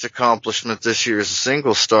biggest accomplishment this year as a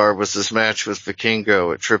single star was this match with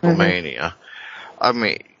Vikingo at Triple Mania. I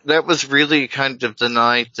mean, that was really kind of the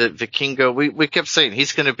night that Vikingo, we kept saying,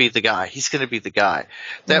 he's going to be the guy. He's going to be the guy.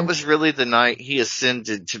 That was really the night he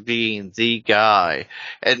ascended to being the guy.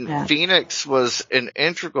 And Phoenix was an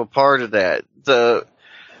integral part of that.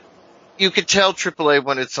 You could tell AAA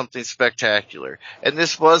wanted something spectacular. And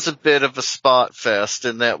this was a bit of a spot fest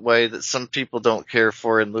in that way that some people don't care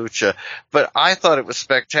for in Lucha. But I thought it was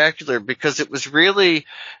spectacular because it was really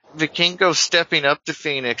Vikingo stepping up to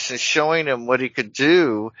Phoenix and showing him what he could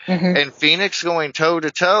do. And Phoenix going toe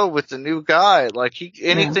to toe with the new guy. Like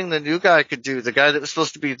anything the new guy could do, the guy that was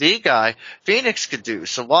supposed to be the guy, Phoenix could do.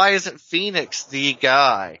 So why isn't Phoenix the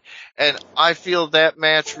guy? And I feel that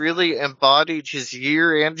match really embodied his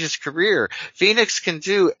year and his career. Phoenix can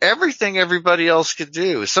do everything everybody else could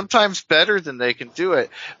do, sometimes better than they can do it,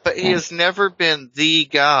 but he has never been the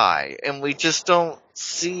guy. And we just don't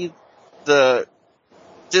see the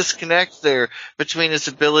disconnect there between his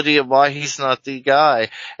ability and why he's not the guy.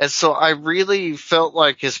 And so I really felt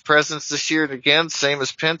like his presence this year, and again, same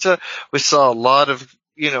as Penta, we saw a lot of,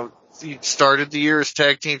 he started the year as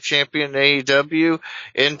tag team champion in AEW,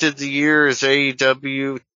 ended the year as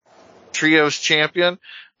AEW trios champion,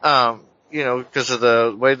 because of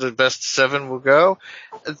the way the best of 7 will go.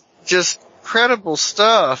 Just incredible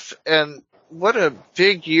stuff. And what a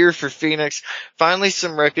big year for Phoenix. Finally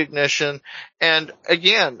some recognition. And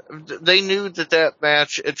again, they knew that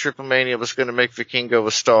match at Triple Mania was going to make Vikingo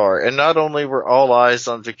a star. And not only were all eyes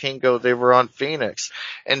on Vikingo, they were on Phoenix.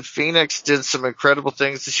 And Phoenix did some incredible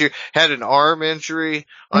things this year. Had an arm injury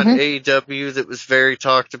on AEW that was very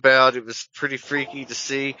talked about. It was pretty freaky to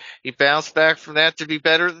see. He bounced back from that to be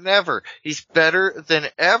better than ever. He's better than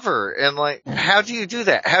ever. And how do you do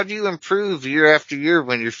that? How do you improve year after year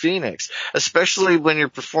when you're Phoenix? Especially when you're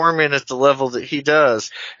performing at the level that he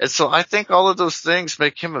does. And so I think all of those things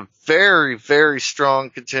make him a very, very strong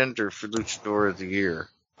contender for Luchador of the Year.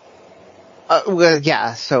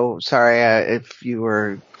 So sorry if you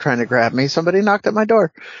were trying to grab me. Somebody knocked at my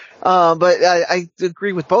door. But I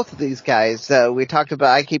agree with both of these guys.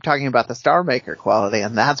 I keep talking about the Star Maker quality,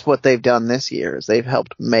 and that's what they've done this year, is they've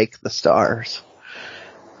helped make the stars.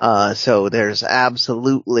 So there's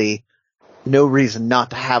absolutely no reason not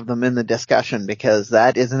to have them in the discussion, because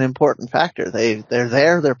that is an important factor. They're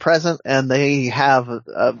there, they're present, and they have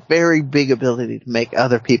a very big ability to make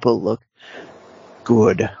other people look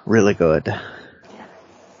good, really good.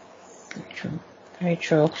 Very true. Very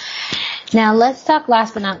true. Now let's talk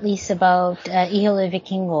last but not least about Hijo de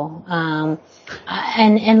Vikingo.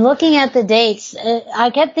 And looking at the dates, I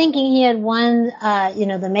kept thinking he had won,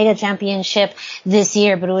 the Mega Championship this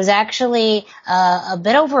year, but it was actually a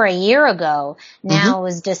bit over a year ago. Now it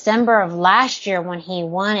was December of last year when he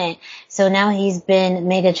won it. So now he's been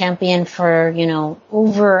Mega Champion for,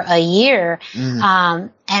 over a year.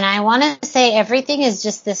 And I want to say everything is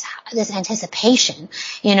just this anticipation,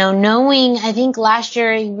 knowing, I think last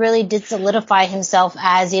year he really did solidify himself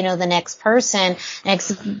as, the next person,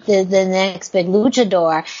 the next big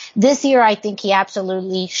luchador. This year, I think he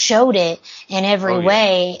absolutely showed it in every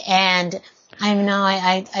way. And I know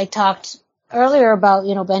I talked earlier about,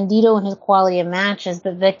 Bandito and his quality of matches,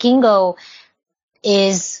 but Vikingo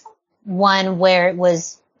is one where it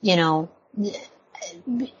was,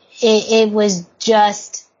 it was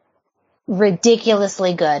just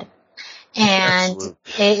ridiculously good. And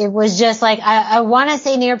it was just like, I want to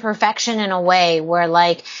say near perfection in a way where,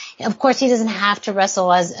 like, of course he doesn't have to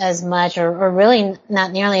wrestle as much or really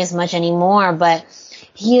not nearly as much anymore, but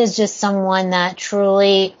he is just someone that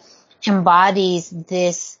truly embodies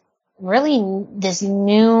this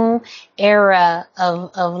new era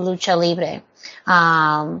of lucha libre.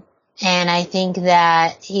 And I think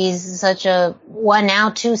that he's such a one now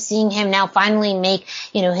too, seeing him now finally make,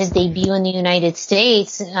 his debut in the United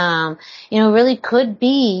States, really could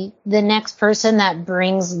be the next person that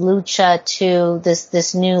brings lucha to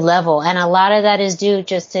this new level. And a lot of that is due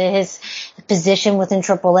just to his position within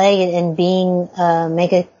AAA and being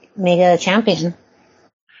mega champion.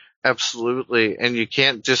 Absolutely. And you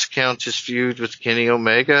can't discount his feud with Kenny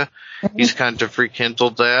Omega. Mm-hmm. He's kind of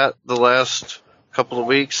rekindled that the last couple of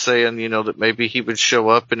weeks, saying, that maybe he would show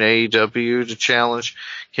up in AEW to challenge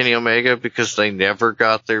Kenny Omega because they never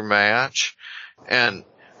got their match. And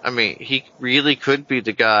I mean, he really could be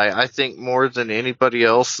the guy. I think more than anybody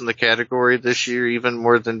else in the category this year, even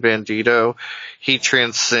more than Bandito, he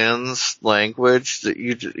transcends language. That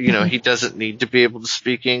he doesn't need to be able to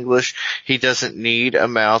speak English. He doesn't need a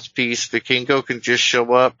mouthpiece. Vikingo can just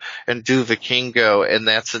show up and do Vikingo, and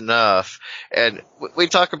that's enough. And we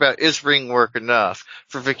talk about, is ring work enough?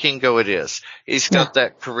 For Vikingo, it is. He's got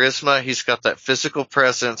that charisma. He's got that physical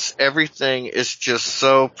presence. Everything is just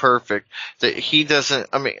so perfect that he doesn't,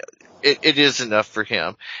 it is enough for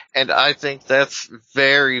him. And I think that's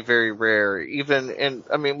very, very rare.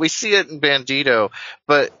 We see it in Bandito,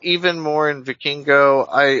 but even more in Vikingo,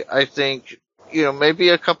 I think, maybe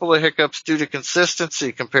a couple of hiccups due to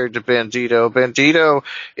consistency compared to Bandito. Bandito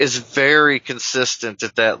is very consistent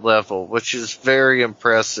at that level, which is very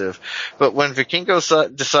impressive. But when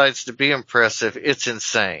Vikingo decides to be impressive, it's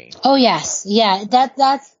insane. Oh, yes. Yeah,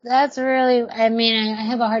 that's really, I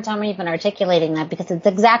have a hard time even articulating that because it's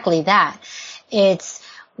exactly that. It's,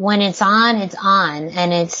 when it's on,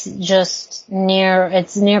 and it's just near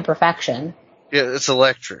perfection. Yeah, it's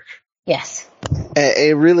electric. Yes.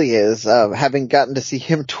 It really is. Having gotten to see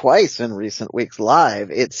him twice in recent weeks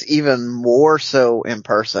live, it's even more so in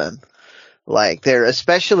person. Like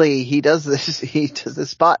especially he does this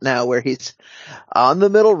spot now where he's on the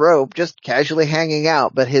middle rope, just casually hanging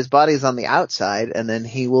out, but his body's on the outside, and then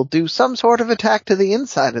he will do some sort of attack to the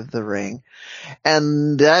inside of the ring.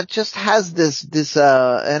 And that just has this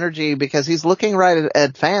energy because he's looking right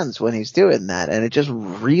at fans when he's doing that, and it just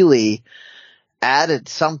really added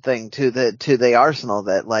something to the arsenal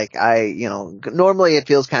that, like, normally it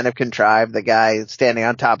feels kind of contrived, the guy standing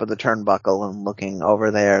on top of the turnbuckle and looking over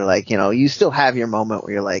there, like, you still have your moment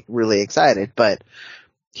where you're like really excited, but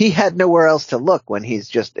he had nowhere else to look when he's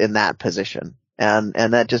just in that position. And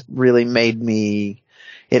that just really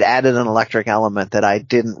it added an electric element that I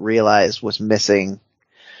didn't realize was missing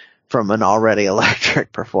from an already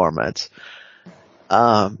electric performance.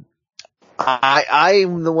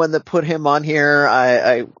 I'm the one that put him on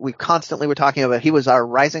here. We constantly were talking about, he was our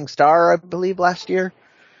rising star, I believe, last year.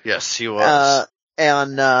 Yes, he was.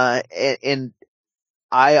 And I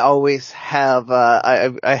always have,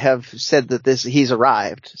 I have said that he's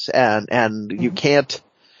arrived, and you can't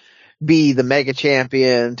be the mega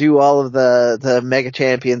champion, do all of the mega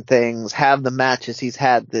champion things, have the matches he's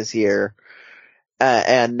had this year,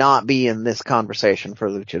 and not be in this conversation for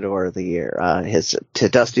Luchador of the Year. To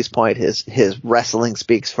Dusty's point, his wrestling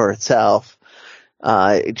speaks for itself.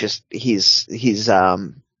 He's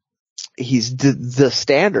the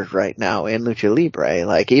standard right now in Lucha Libre.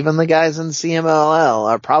 Like, even the guys in CMLL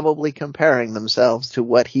are probably comparing themselves to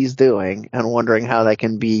what he's doing and wondering how they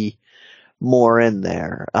can be more in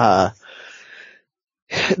there.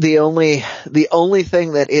 The only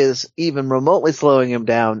thing that is even remotely slowing him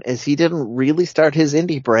down is he didn't really start his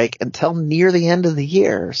indie break until near the end of the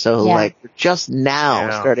year. So like, just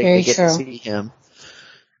now starting to get to see him.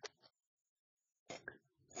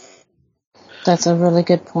 That's a really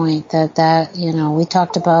good point. That we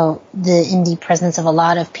talked about the indie presence of a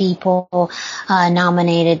lot of people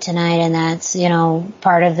nominated tonight, and that's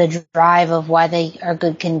part of the drive of why they are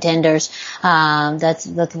good contenders.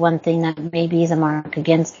 That's one thing that maybe is a mark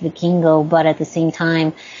against Vikingo, but at the same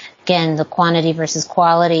time, again, the quantity versus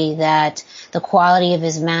quality. That the quality of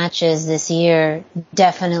his matches this year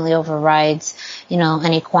definitely overrides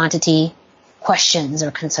any quantity questions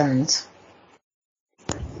or concerns.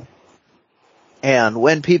 And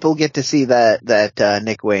when people get to see that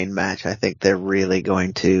Nick Wayne match, I think they're really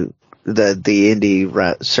going to, the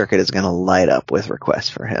indie circuit is going to light up with requests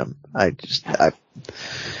for him.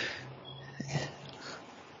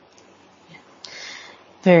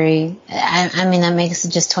 very, I mean, that makes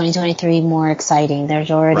just 2023 more exciting.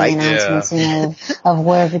 There's already announcements, of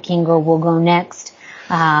where Vikingo will go next.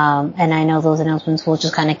 And I know those announcements will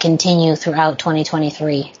just kind of continue throughout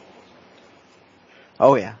 2023.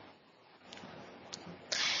 Oh, yeah.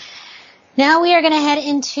 Now we are going to head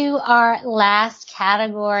into our last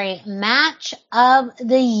category, Match of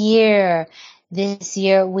the Year. This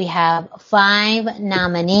year we have 5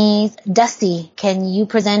 nominees. Dusty, can you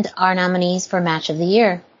present our nominees for Match of the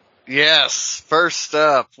Year? Yes. First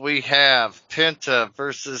up, we have Penta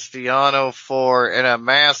versus Viano in a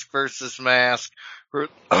mask versus mask.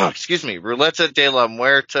 Ruleta de la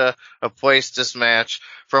Muerte Apuestas match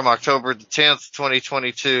from October the 10th,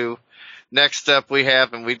 2022. Next up we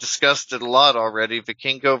have, and we discussed it a lot already,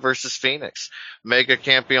 Vikingo versus Phoenix. Mega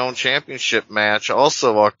Campeon Championship match,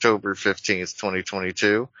 also October 15th,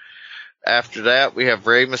 2022. After that, we have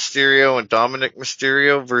Rey Mysterio and Dominic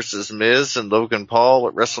Mysterio versus Miz and Logan Paul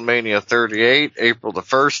at WrestleMania 38, April the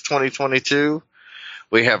 1st, 2022.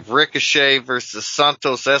 We have Ricochet versus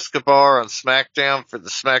Santos Escobar on SmackDown for the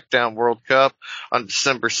SmackDown World Cup on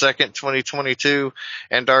December 2nd, 2022.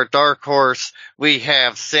 And our dark horse, we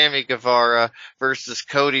have Sammy Guevara versus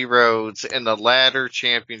Cody Rhodes in the Ladder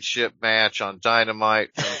Championship match on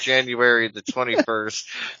Dynamite from January the 21st,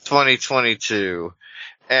 2022.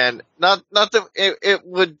 And not that it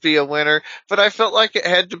would be a winner, but I felt like it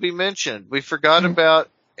had to be mentioned. We forgot about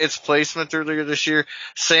its placement earlier this year.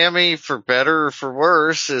 Sammy, for better or for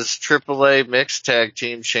worse, is AAA Mixed Tag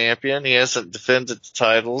Team Champion. He hasn't defended the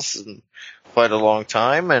titles in quite a long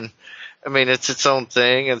time, and I mean, it's its own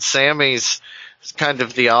thing, and Sammy's kind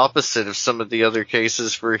of the opposite of some of the other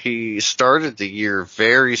cases where he started the year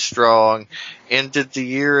very strong, ended the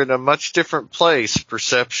year in a much different place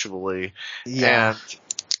perceptually. Yeah.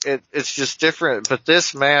 And it's just different, but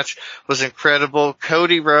this match was incredible.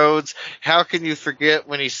 Cody Rhodes, how can you forget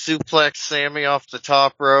when he suplexed Sammy off the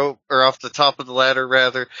top rope, or off the top of the ladder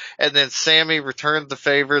rather, and then Sammy returned the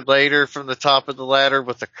favor later from the top of the ladder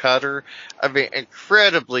with a cutter. I mean,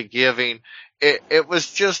 incredibly giving. It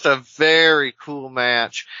was just a very cool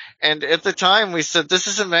match. And at the time we said this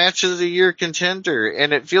is a match of the year contender.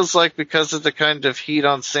 And it feels like because of the kind of heat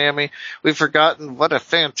on Sammy, we've forgotten what a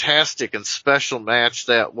fantastic and special match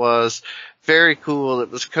that was. Very cool.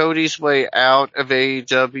 It was Cody's way out of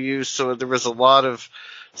AEW, so there was a lot of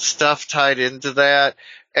stuff tied into that.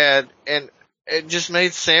 And it just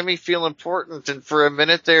made Sammy feel important. And for a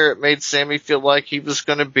minute there, it made Sammy feel like he was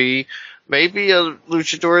going to be maybe a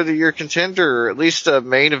Luchador of the Year contender, or at least a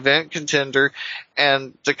main event contender.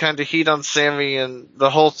 And the kind of heat on Sammy and the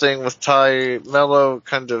whole thing with Ty Mello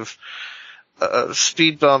kind of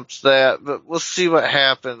speed bumps that, but we'll see what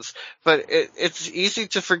happens. But it's easy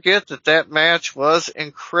to forget that match was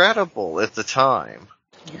incredible at the time.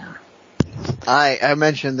 Yeah. I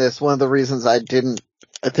mentioned this. One of the reasons I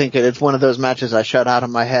think it's one of those matches I shut out of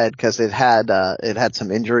my head because it had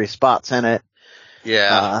some injury spots in it.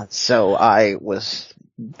 Yeah. So I was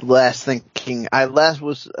less thinking,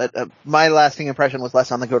 my lasting impression was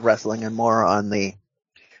less on the good wrestling and more on the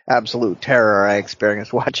absolute terror I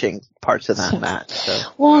experienced watching parts of that match.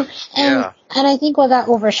 So. Well, and I think what got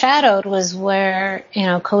overshadowed was where,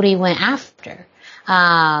 Cody went after.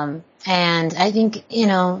 And I think,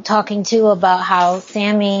 talking too about how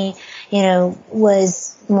Sammy,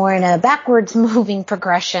 was more in a backwards moving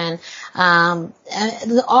progression.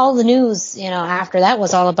 All the news, after that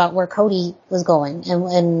was all about where Cody was going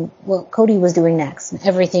and what Cody was doing next and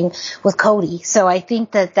everything with Cody. So I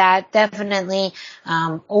think that definitely,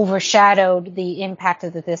 overshadowed the impact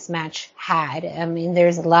that this match had. I mean,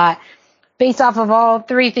 there's a lot based off of all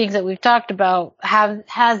 3 things that we've talked about,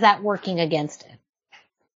 has that working against it.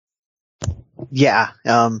 Yeah.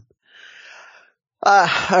 All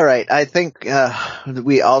right. I think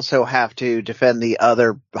we also have to defend the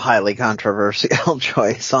other highly controversial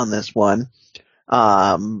choice on this one.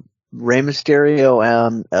 Rey Mysterio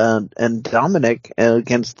and Dominic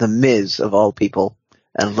against The Miz, of all people,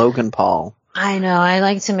 and Logan Paul. I know. I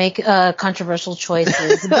like to make controversial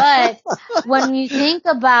choices, but when you think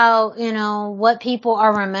about, what people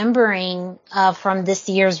are remembering from this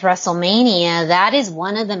year's WrestleMania, that is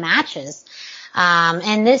one of the matches.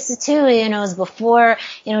 And this too, is before,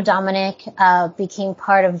 Dominic, became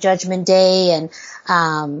part of Judgment Day and,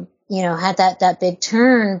 had that big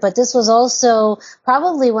turn. But this was also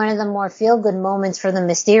probably one of the more feel-good moments for the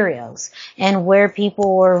Mysterios and where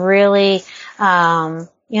people were really,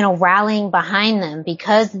 rallying behind them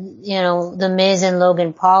because, The Miz and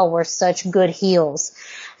Logan Paul were such good heels.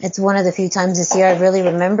 It's one of the few times this year I really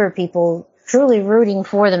remember people truly rooting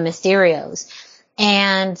for the Mysterios.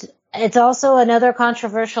 And it's also another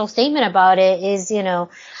controversial statement about it is,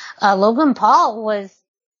 Logan Paul was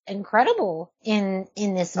incredible in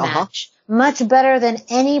this match. Much better than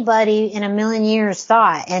anybody in a million years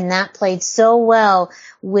thought. And that played so well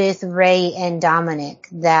with Rey and Dominic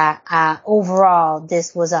that, overall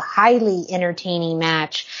this was a highly entertaining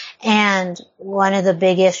match and one of the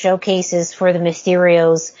biggest showcases for the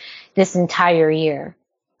Mysterios this entire year.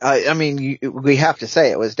 I mean, we have to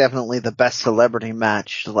say it was definitely the best celebrity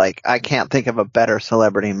match. Like, I can't think of a better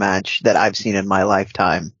celebrity match that I've seen in my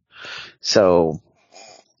lifetime. So,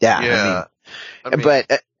 yeah.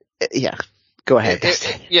 Yeah. Go ahead.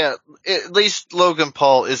 At least Logan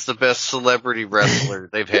Paul is the best celebrity wrestler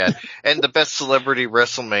they've had, and the best celebrity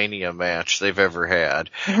WrestleMania match they've ever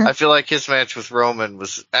had. I feel like his match with Roman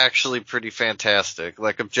was actually pretty fantastic.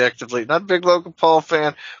 Like, objectively, not a big Logan Paul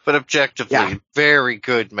fan, but objectively, very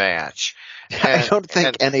good match. I don't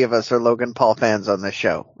think any of us are Logan Paul fans on this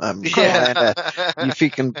show. If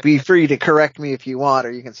you can be free to correct me if you want,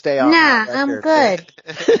 or you can stay on. Nah, I'm good.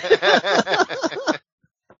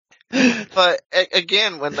 But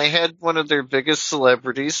again, when they had one of their biggest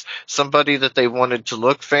celebrities, somebody that they wanted to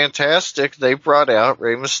look fantastic, they brought out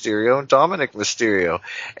Rey Mysterio and Dominic Mysterio.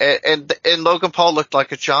 And Logan Paul looked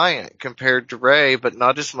like a giant compared to Rey, but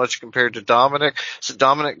not as much compared to Dominic. So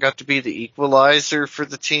Dominic got to be the equalizer for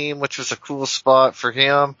the team, which was a cool spot for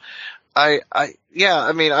him. I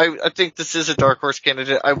think this is a dark horse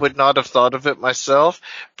candidate. I would not have thought of it myself,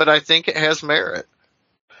 but I think it has merit.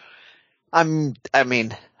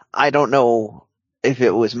 I don't know if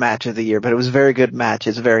it was match of the year, but it was a very good match.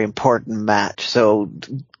 It's a very important match. So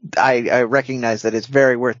I recognize that it's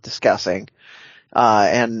very worth discussing.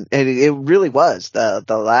 And it really was the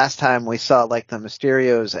last time we saw like the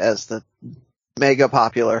Mysterios as the mega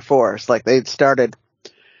popular force. Like they'd started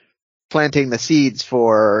planting the seeds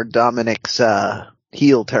for Dominic's,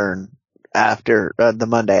 heel turn after, the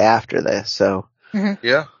Monday after this. So.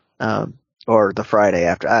 Yeah. Or the Friday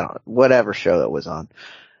after, I don't know, whatever show that was on.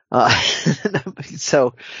 It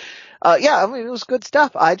was good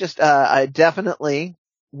stuff. I definitely,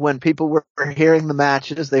 when people were hearing the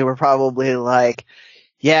matches, they were probably like,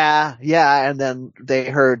 yeah, and then they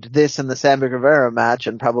heard this in the Sammy Guevara match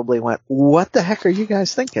and probably went, what the heck are you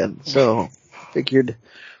guys thinking? So, figured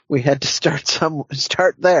we had to start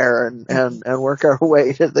there and work our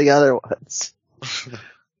way to the other ones.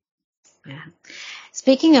 Yeah.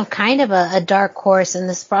 Speaking of kind of a dark horse, and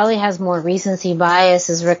this probably has more recency bias,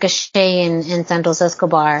 is Ricochet and Santos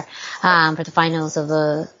Escobar for the finals of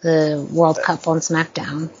the World Cup on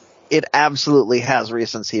SmackDown. It absolutely has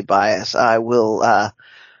recency bias. I will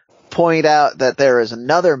point out that there is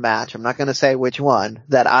another match, I'm not going to say which one,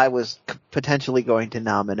 that I was potentially going to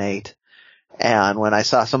nominate. And when I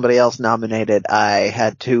saw somebody else nominated, I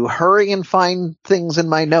had to hurry and find things in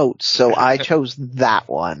my notes. So I chose that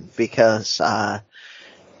one because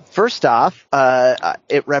first off,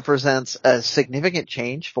 it represents a significant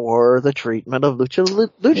change for the treatment of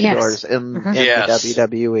luchadors in the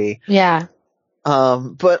WWE. Yeah.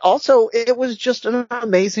 But also it was just an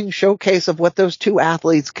amazing showcase of what those two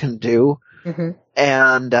athletes can do.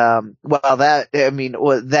 And,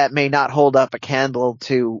 that may not hold up a candle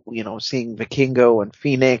to, seeing Vikingo and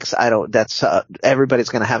Phoenix. Everybody's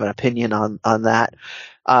going to have an opinion on that.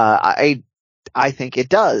 I think it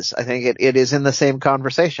does. I think it is in the same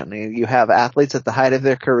conversation. You have athletes at the height of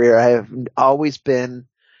their career. I have always been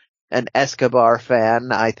an Escobar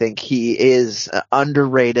fan. I think he is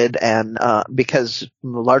underrated and,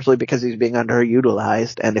 largely because he's being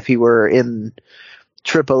underutilized. And if he were in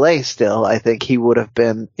AAA still, I think he would have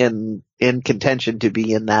been in contention to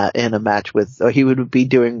be in a match he would be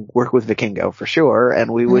doing work with Vikingo for sure.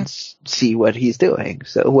 And we would see what he's doing.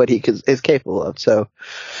 So what he is capable of. So,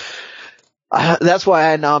 that's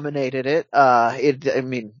why I nominated it.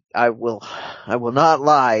 I will not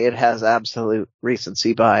lie. It has absolute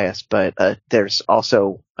recency bias, but, there's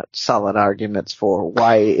also solid arguments for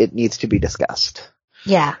why it needs to be discussed.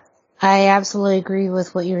 Yeah. I absolutely agree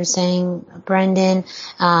with what you were saying, Brendan.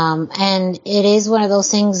 And it is one of those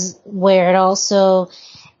things where it also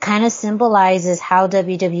kind of symbolizes how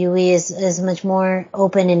WWE is much more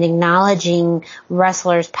open in acknowledging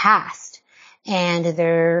wrestlers' past and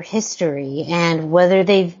their history and whether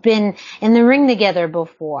they've been in the ring together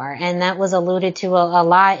before. And that was alluded to a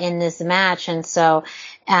lot in this match. And so,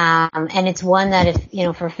 and it's one that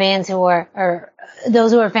if, for fans who are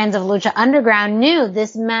those who are fans of Lucha Underground knew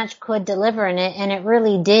this match could deliver in it, and it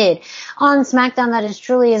really did. On SmackDown, that is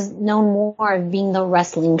truly is known more of being the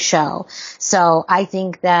wrestling show. So I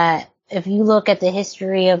think that if you look at the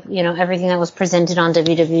history of, everything that was presented on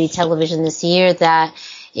WWE television this year, that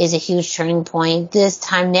is a huge turning point. This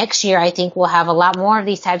time next year, I think we'll have a lot more of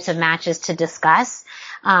these types of matches to discuss.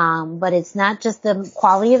 But it's not just the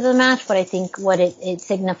quality of the match, but I think what it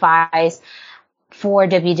signifies for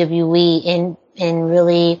WWE in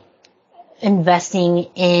really investing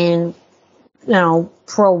in,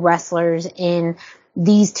 pro wrestlers, in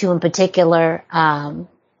these two in particular,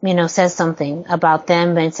 says something about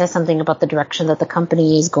them, and says something about the direction that the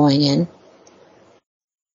company is going in.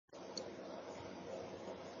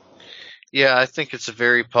 Yeah, I think it's a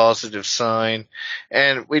very positive sign.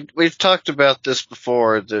 And we've talked about this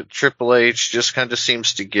before, that Triple H just kind of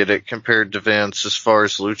seems to get it compared to Vince as far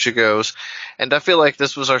as Lucha goes. And I feel like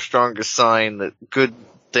this was our strongest sign that good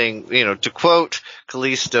thing, to quote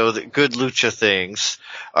Kalisto, that good Lucha things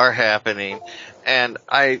are happening. And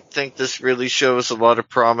I think this really shows a lot of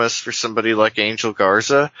promise for somebody like Angel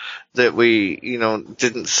Garza that we,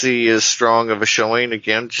 didn't see as strong of a showing,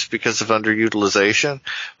 again, just because of underutilization.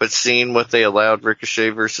 But seeing what they allowed Ricochet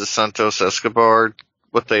versus Santos Escobar,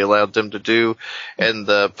 what they allowed them to do, and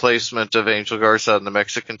the placement of Angel Garza on the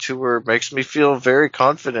Mexican tour makes me feel very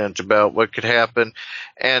confident about what could happen.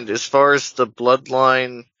 And as far as the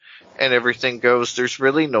bloodline and everything goes, there's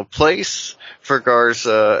really no place for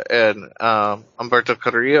Garza and Humberto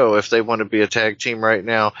Carrillo if they want to be a tag team right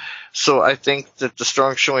now. So I think that the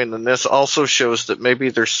strong showing in this also shows that maybe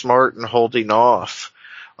they're smart in holding off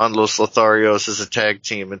on Los Lotharios as a tag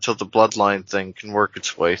team until the bloodline thing can work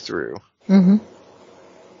its way through. Mm-hmm.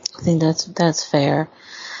 I think that's fair.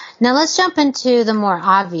 Now let's jump into the more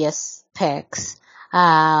obvious picks.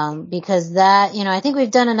 Because that, I think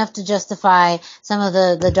we've done enough to justify some of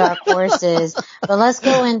the dark horses, but let's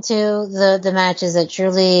go into the matches that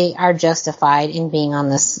truly are justified in being on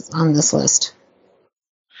this list.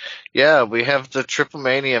 Yeah, we have the Triple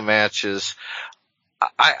Mania matches.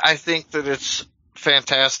 I think that it's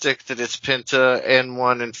fantastic that it's Penta in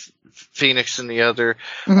one and Phoenix in the other.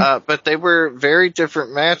 Mm-hmm. But they were very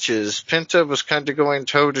different matches. Penta was kind of going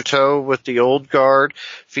toe-to-toe with the old guard.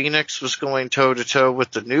 Phoenix was going toe-to-toe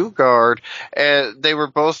with the new guard. And they were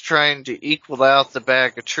both trying to equal out the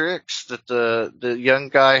bag of tricks that the young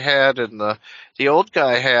guy had and the old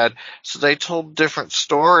guy had. So they told different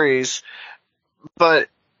stories. But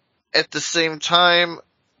at the same time,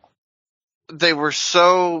 they were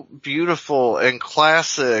so beautiful and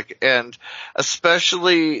classic, and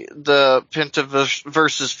especially the Penta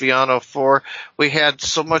versus Villano 4, we had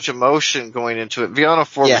so much emotion going into it. Villano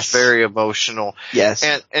 4 was very emotional. Yes.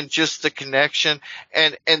 And just the connection,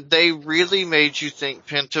 and they really made you think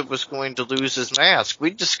Penta was going to lose his mask. We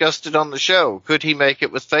discussed it on the show. Could he make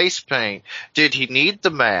it with face paint? Did he need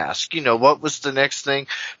the mask? What was the next thing?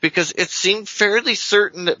 Because it seemed fairly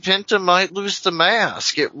certain that Penta might lose the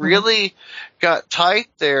mask. It really got tight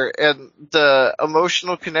there, and the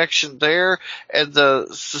emotional connection there and the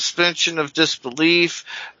suspension of disbelief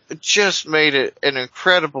just made it an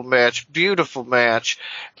incredible match, beautiful match.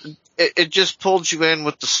 It just pulled you in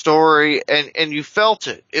with the story, and you felt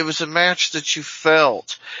it. It was a match that you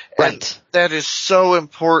felt. Right. And that is so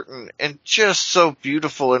important and just so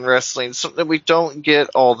beautiful in wrestling, something that we don't get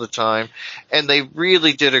all the time, and they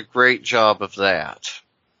really did a great job of that.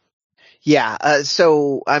 Yeah,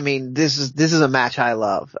 so I mean, this is a match I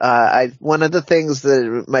love. One of the things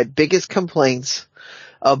that my biggest complaints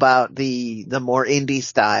about the more indie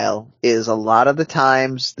style is a lot of the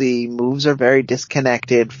times the moves are very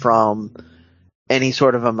disconnected from any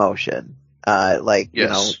sort of emotion.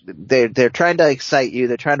 They're trying to excite you,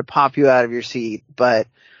 they're trying to pop you out of your seat, but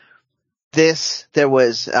there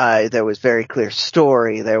was very clear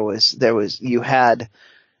story. You had,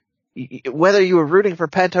 whether you were rooting for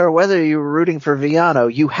Penta or whether you were rooting for Villano,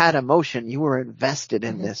 you had emotion. You were invested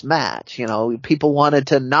in this match. People wanted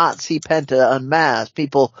to not see Penta unmasked.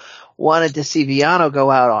 People wanted to see Villano go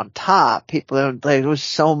out on top. There was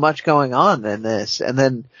so much going on in this. And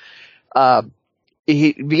then,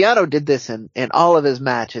 Villano did this in all of his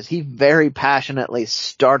matches. He very passionately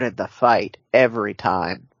started the fight every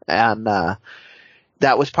time. And,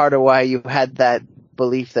 that was part of why you had that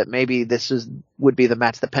belief that maybe this would be the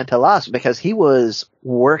match that Penta lost, because he was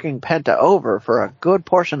working Penta over for a good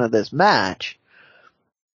portion of this match.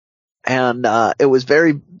 And, it was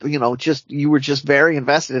very, you were just very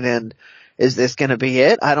invested in, is this going to be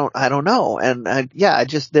it? I don't know. And,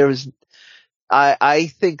 I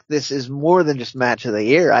think this is more than just match of the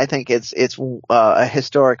year. I think it's a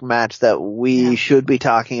historic match that we should be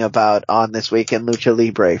talking about on This Week in Lucha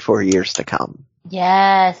Libre for years to come.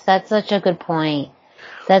 Yes, that's such a good point.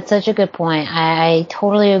 That's such a good point. I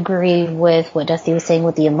totally agree with what Dusty was saying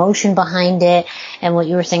with the emotion behind it and what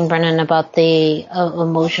you were saying, Brennan, about the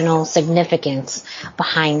emotional significance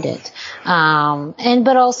behind it.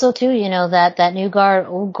 But also too, that new guard,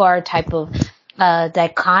 old guard type of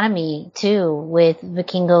dichotomy too with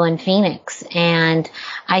Vikingo and Phoenix. And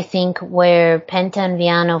I think where Penta and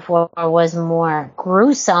Viano 4 was more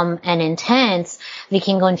gruesome and intense,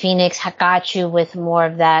 Vikingo and Phoenix got you with more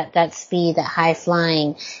of that speed, that high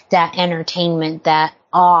flying, that entertainment, that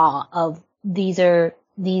awe of these are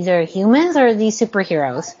humans or are these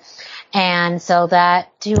superheroes? And so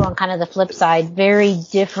that too, on kind of the flip side, very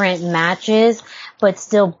different matches, but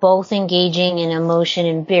still both engaging in emotion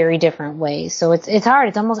in very different ways. So it's hard.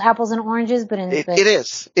 It's almost apples and oranges, but it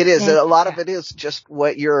is. A lot of it is just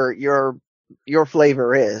what your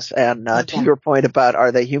flavor is. And to your point about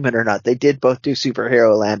are they human or not, they did both do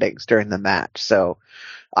superhero landings during the match. So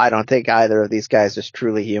I don't think either of these guys is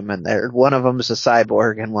truly human. One of them is a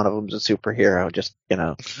cyborg and one of them is a superhero. Just,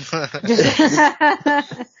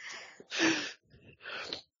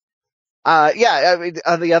 I mean,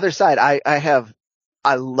 on the other side,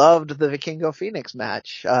 I loved the Vikingo Phoenix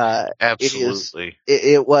match. Absolutely.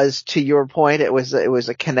 It was, to your point, it was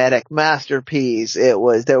a kinetic masterpiece. There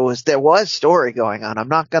was story going on. I'm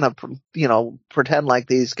not gonna, pretend like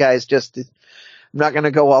these guys I'm not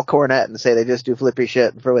gonna go all Cornette and say they just do flippy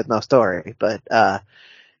shit with no story, but,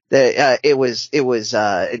 it was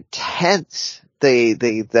intense.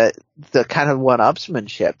 The kind of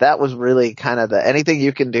one-upsmanship, that was really kind of anything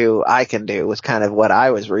you can do, I can do, was kind of what I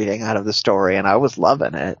was reading out of the story, and I was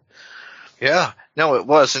loving it. Yeah, no, it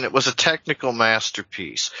was, and it was a technical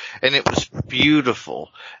masterpiece, and it was beautiful,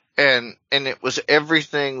 and it was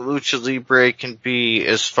everything Lucha Libre can be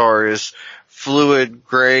as far as fluid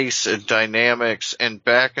grace and dynamics and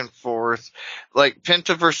back and forth. Like,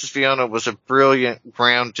 Penta versus Viano was a brilliant,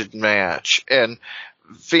 grounded match, and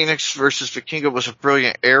Phoenix versus Vikingo was a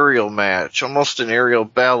brilliant aerial match, almost an aerial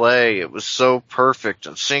ballet. It was so perfect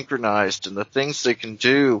and synchronized, and the things they can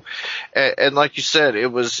do. And like you said,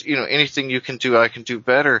 it was, anything you can do, I can do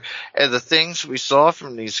better. And the things we saw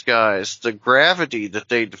from these guys, the gravity that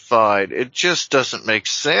they defied, it just doesn't make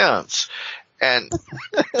sense. And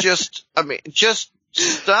just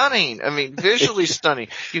stunning. I mean, visually stunning.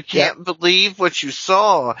 You can't believe what you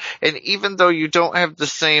saw. And even though you don't have the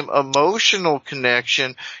same emotional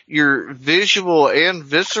connection, your visual and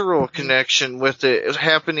visceral connection with it is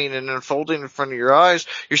happening and unfolding in front of your eyes.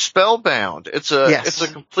 You're spellbound. It's a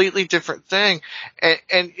completely different thing.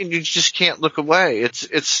 And you just can't look away.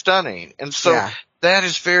 It's stunning. And so that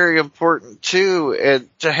is very important too, and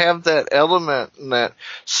to have that element and that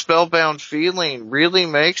spellbound feeling really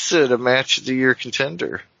makes it a match of the year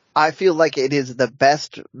contender. I feel like it is the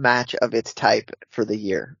best match of its type for the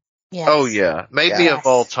year. Yes. Oh yeah, maybe of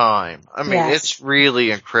all time. I mean, it's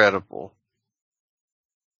really incredible.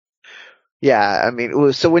 Yeah, I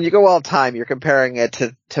mean, so when you go all time, you're comparing it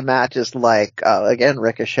to matches like, again,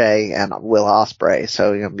 Ricochet and Will Ospreay.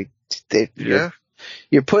 So,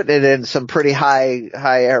 you're putting it in some pretty high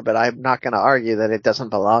air, but I'm not going to argue that it doesn't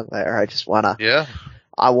belong there. I just want to,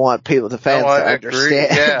 I want fans to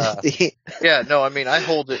understand. Yeah. No, I mean, I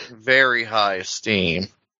hold it in very high esteem.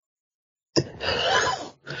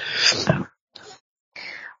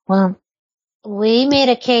 Well, we made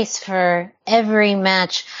a case for every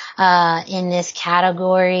match in this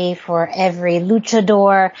category, for every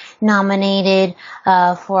luchador nominated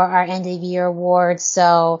for our end of year awards.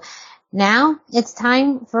 So now it's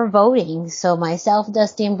time for voting. So myself,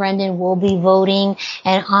 Dusty, and Brendan will be voting,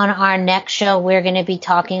 and on our next show we're going to be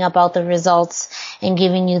talking about the results and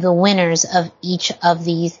giving you the winners of each of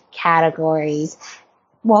these categories.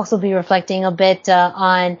 We'll also be reflecting a bit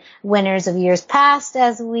on winners of years past,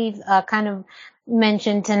 as we've kind of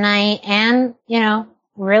mentioned tonight, and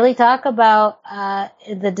really talk about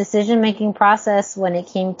the decision-making process when it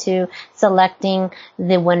came to selecting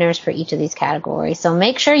the winners for each of these categories. So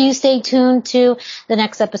make sure you stay tuned to the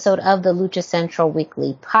next episode of the Lucha Central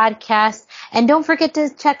Weekly Podcast. And don't forget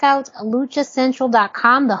to check out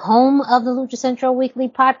luchacentral.com, the home of the Lucha Central Weekly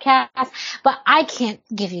Podcast. But I can't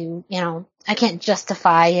give you, I can't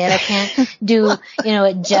justify it. I can't do,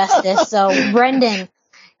 it justice. So Brendan,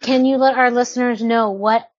 can you let our listeners know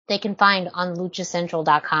what they can find on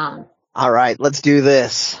luchacentral.com? All right, let's do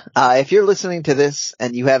this. If you're listening to this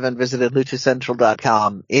and you haven't visited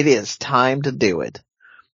luchacentral.com, it is time to do it.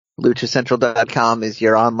 Luchacentral.com is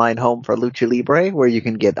your online home for Lucha Libre, where you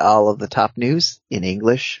can get all of the top news in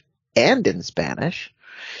English and in Spanish.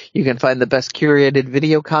 You can find the best curated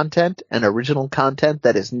video content and original content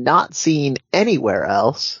that is not seen anywhere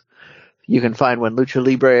else. You can find when Lucha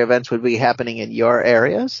Libre events would be happening in your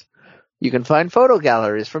areas. You can find photo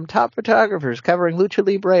galleries from top photographers covering Lucha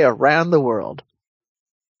Libre around the world.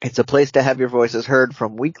 It's a place to have your voices heard,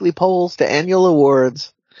 from weekly polls to annual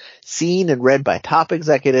awards, seen and read by top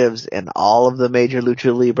executives in all of the major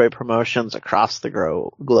Lucha Libre promotions across the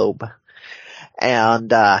globe.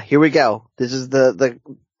 And here we go. This is the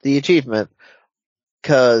achievement,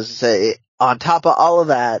 because on top of all of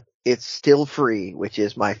that, it's still free, which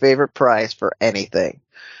is my favorite price for anything.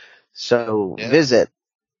 So visit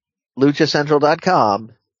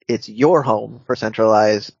luchacentral.com. It's your home for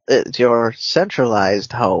it's your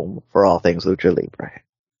centralized home for all things Lucha Libre.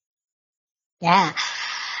 Yeah.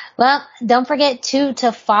 Well, don't forget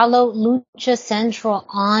to follow Lucha Central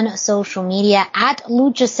on social media, at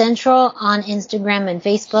Lucha Central on Instagram and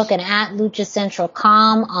Facebook, and at Lucha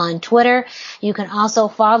Central.com on Twitter. You can also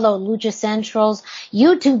follow Lucha Central's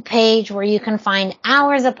YouTube page, where you can find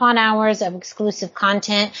hours upon hours of exclusive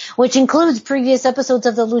content, which includes previous episodes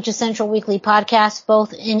of the Lucha Central Weekly Podcast,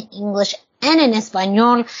 both in English and in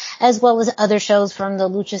Espanol, as well as other shows from the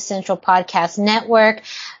Lucha Central Podcast Network,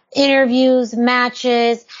 interviews,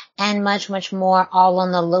 matches, and much, much more, all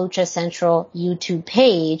on the Lucha Central YouTube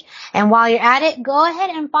page. And while you're at it, go ahead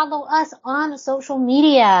and follow us on social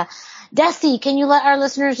media. Dusty, can you let our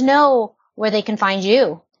listeners know where they can find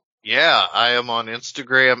you? Yeah, I am on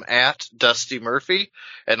Instagram at Dusty Murphy,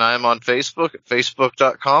 and I am on Facebook at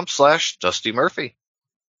facebook.com/Dusty Murphy.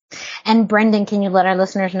 And Brendan, can you let our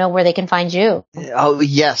listeners know where they can find you? Oh,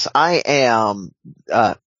 yes, I am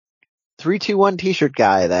 321 T-shirt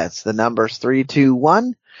guy. That's the numbers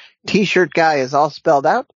 321. T-shirt guy is all spelled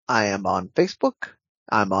out. I am on Facebook,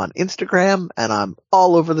 I'm on Instagram, and I'm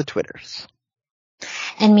all over the Twitters.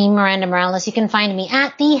 And me, Miranda Morales, you can find me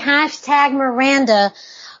at the hashtag Miranda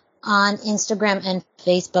on Instagram and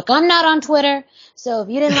Facebook. I'm not on Twitter, so if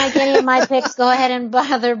you didn't like any of my picks, go ahead and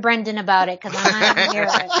bother Brendan about it, because I'm not here.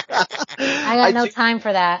 I got no time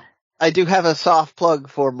for that. I do have a soft plug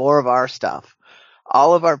for more of our stuff.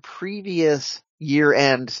 All of our previous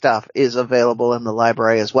year-end stuff is available in the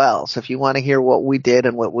library as well. So if you want to hear what we did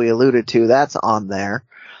and what we alluded to, that's on there.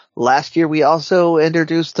 Last year we also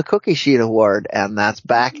introduced the Cookie Sheet Award, and that's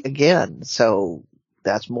back again. So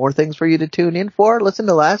that's more things for you to tune in for. Listen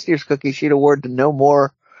to last year's Cookie Sheet Award to know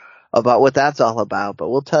more about what that's all about. But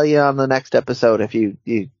we'll tell you on the next episode if you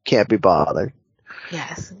can't be bothered.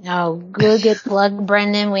 Yes. No, good plug,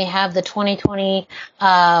 Brendan. We have the 2021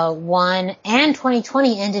 and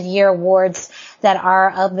 2020 end of year awards that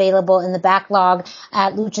are available in the backlog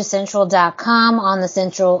at luchacentral.com on the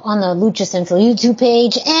Lucha Central YouTube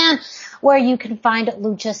page, and where you can find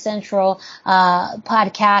Lucha Central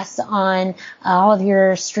podcasts on all of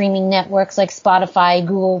your streaming networks like Spotify,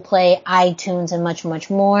 Google Play, iTunes, and much,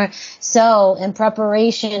 much more. So in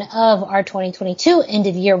preparation of our 2022 end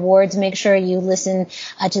of year awards, make sure you listen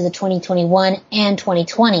to the 2021 and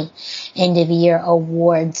 2020 end of year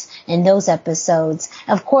awards and those episodes.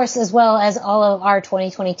 Of course, as well as all of our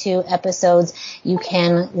 2022 episodes, you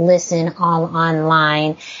can listen all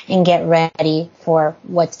online and get ready for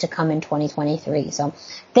what's to come in 2023. So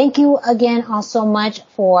thank you again all so much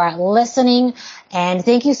for listening, and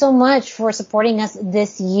thank you so much for supporting us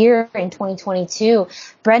this year in 2022.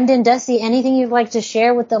 Brendan, Dusty, anything you'd like to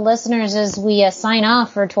share with the listeners as we sign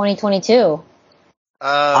off for 2022?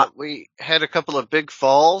 We had a couple of big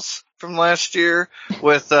falls from last year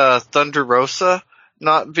with Thunder Rosa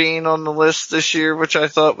not being on the list this year, which I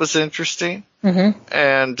thought was interesting. Mm-hmm.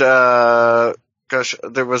 And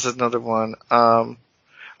there was another one.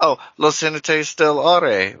 Los Jinetes del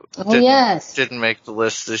Aire didn't make the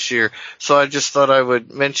list this year. So I just thought I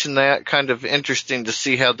would mention that. Kind of interesting to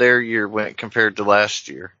see how their year went compared to last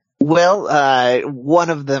year. Well, one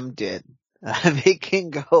of them did.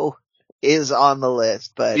 Vikingo is on the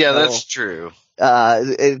list, but yeah, that's true.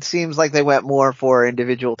 It seems like they went more for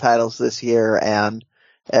individual titles this year, and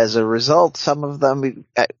as a result, some of them,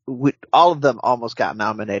 all of them almost got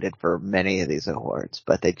nominated for many of these awards,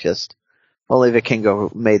 but only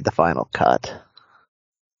Vikingo made the final cut.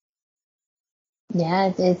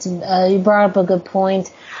 Yeah, it's you brought up a good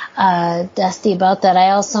point, Dusty, about that.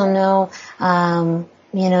 I also know,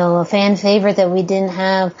 a fan favorite that we didn't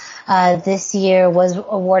have this year was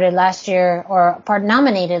awarded last year,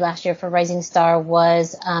 nominated last year for Rising Star,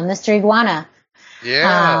 was Mr. Iguana.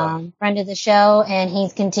 Yeah. Friend of the show, and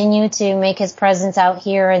he's continued to make his presence out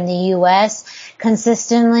here in the U.S.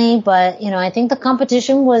 consistently, but, I think the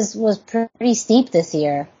competition was pretty steep this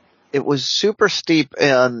year. It was super steep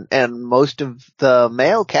in most of the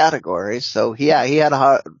male categories, so he had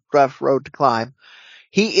a rough road to climb.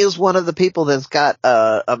 he is one of the people that's got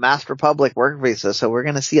a Masked Republic work visa, so we're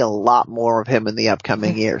going to see a lot more of him in the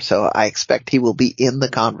upcoming year. So I expect he will be in the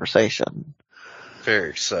conversation. Very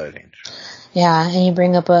exciting. Yeah, and you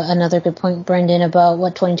bring up another good point, Brendan, about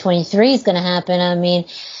what 2023 is going to happen. I mean,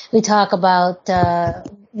 we talk about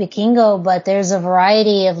Vikingo, but there's a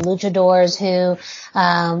variety of luchadors who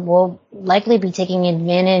will likely be taking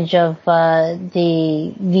advantage of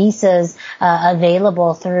the visas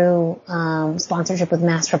available through sponsorship with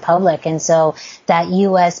Masked Republic, and so that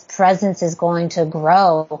U.S. presence is going to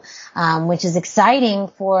grow, which is exciting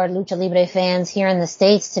for Lucha Libre fans here in the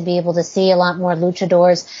States to be able to see a lot more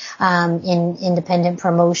luchadors in independent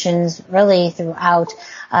promotions really throughout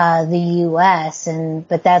the U.S.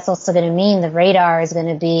 But that's also going to mean the radar is going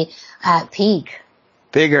to be at peak.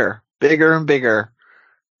 Bigger and bigger.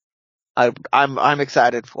 I'm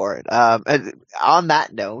excited for it. And on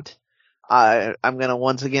that note, I'm going to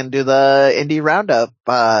once again do the Indie Roundup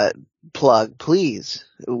plug, please.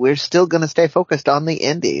 We're still going to stay focused on the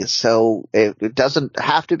indies, so it doesn't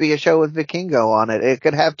have to be a show with Vikingo on it. It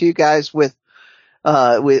could have two guys with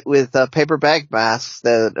paper bag masks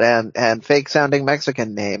and fake sounding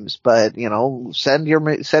Mexican names, but send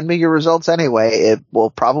me your results anyway. It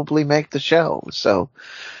will probably make the show. So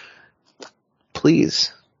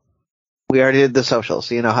please, we already did the socials,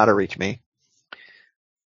 so you know how to reach me.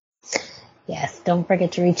 Yes, don't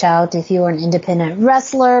forget to reach out if you are an independent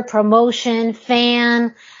wrestler, promotion,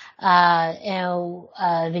 fan,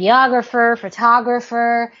 videographer,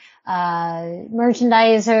 photographer,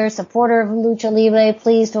 merchandiser, supporter of Lucha Libre.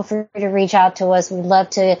 Please feel free to reach out to us. We'd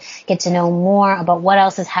love to get to know more about what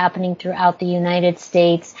else is happening throughout the United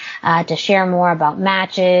States, to share more about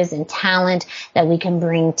matches and talent that we can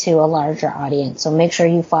bring to a larger audience. So make sure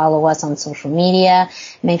you follow us on social media.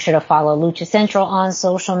 Make sure to follow Lucha Central on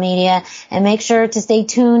social media, and make sure to stay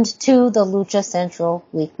tuned to the Lucha Central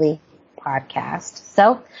Weekly podcast.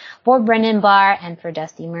 So for Brendan Barr and for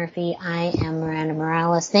Dusty Murphy, I am Miranda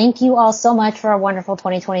Morales. Thank you all so much for a wonderful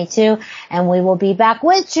 2022, and we will be back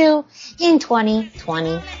with you in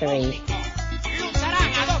 2023.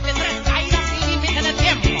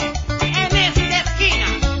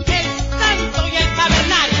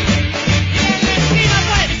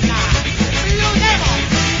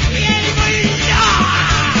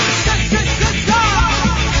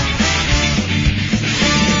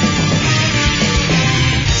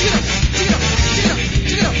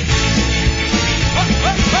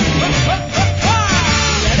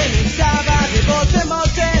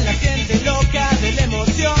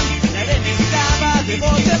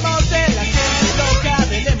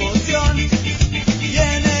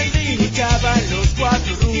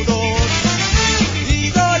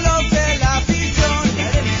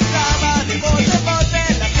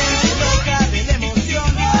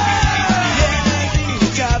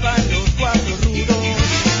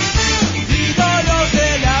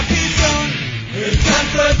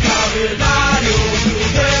 We're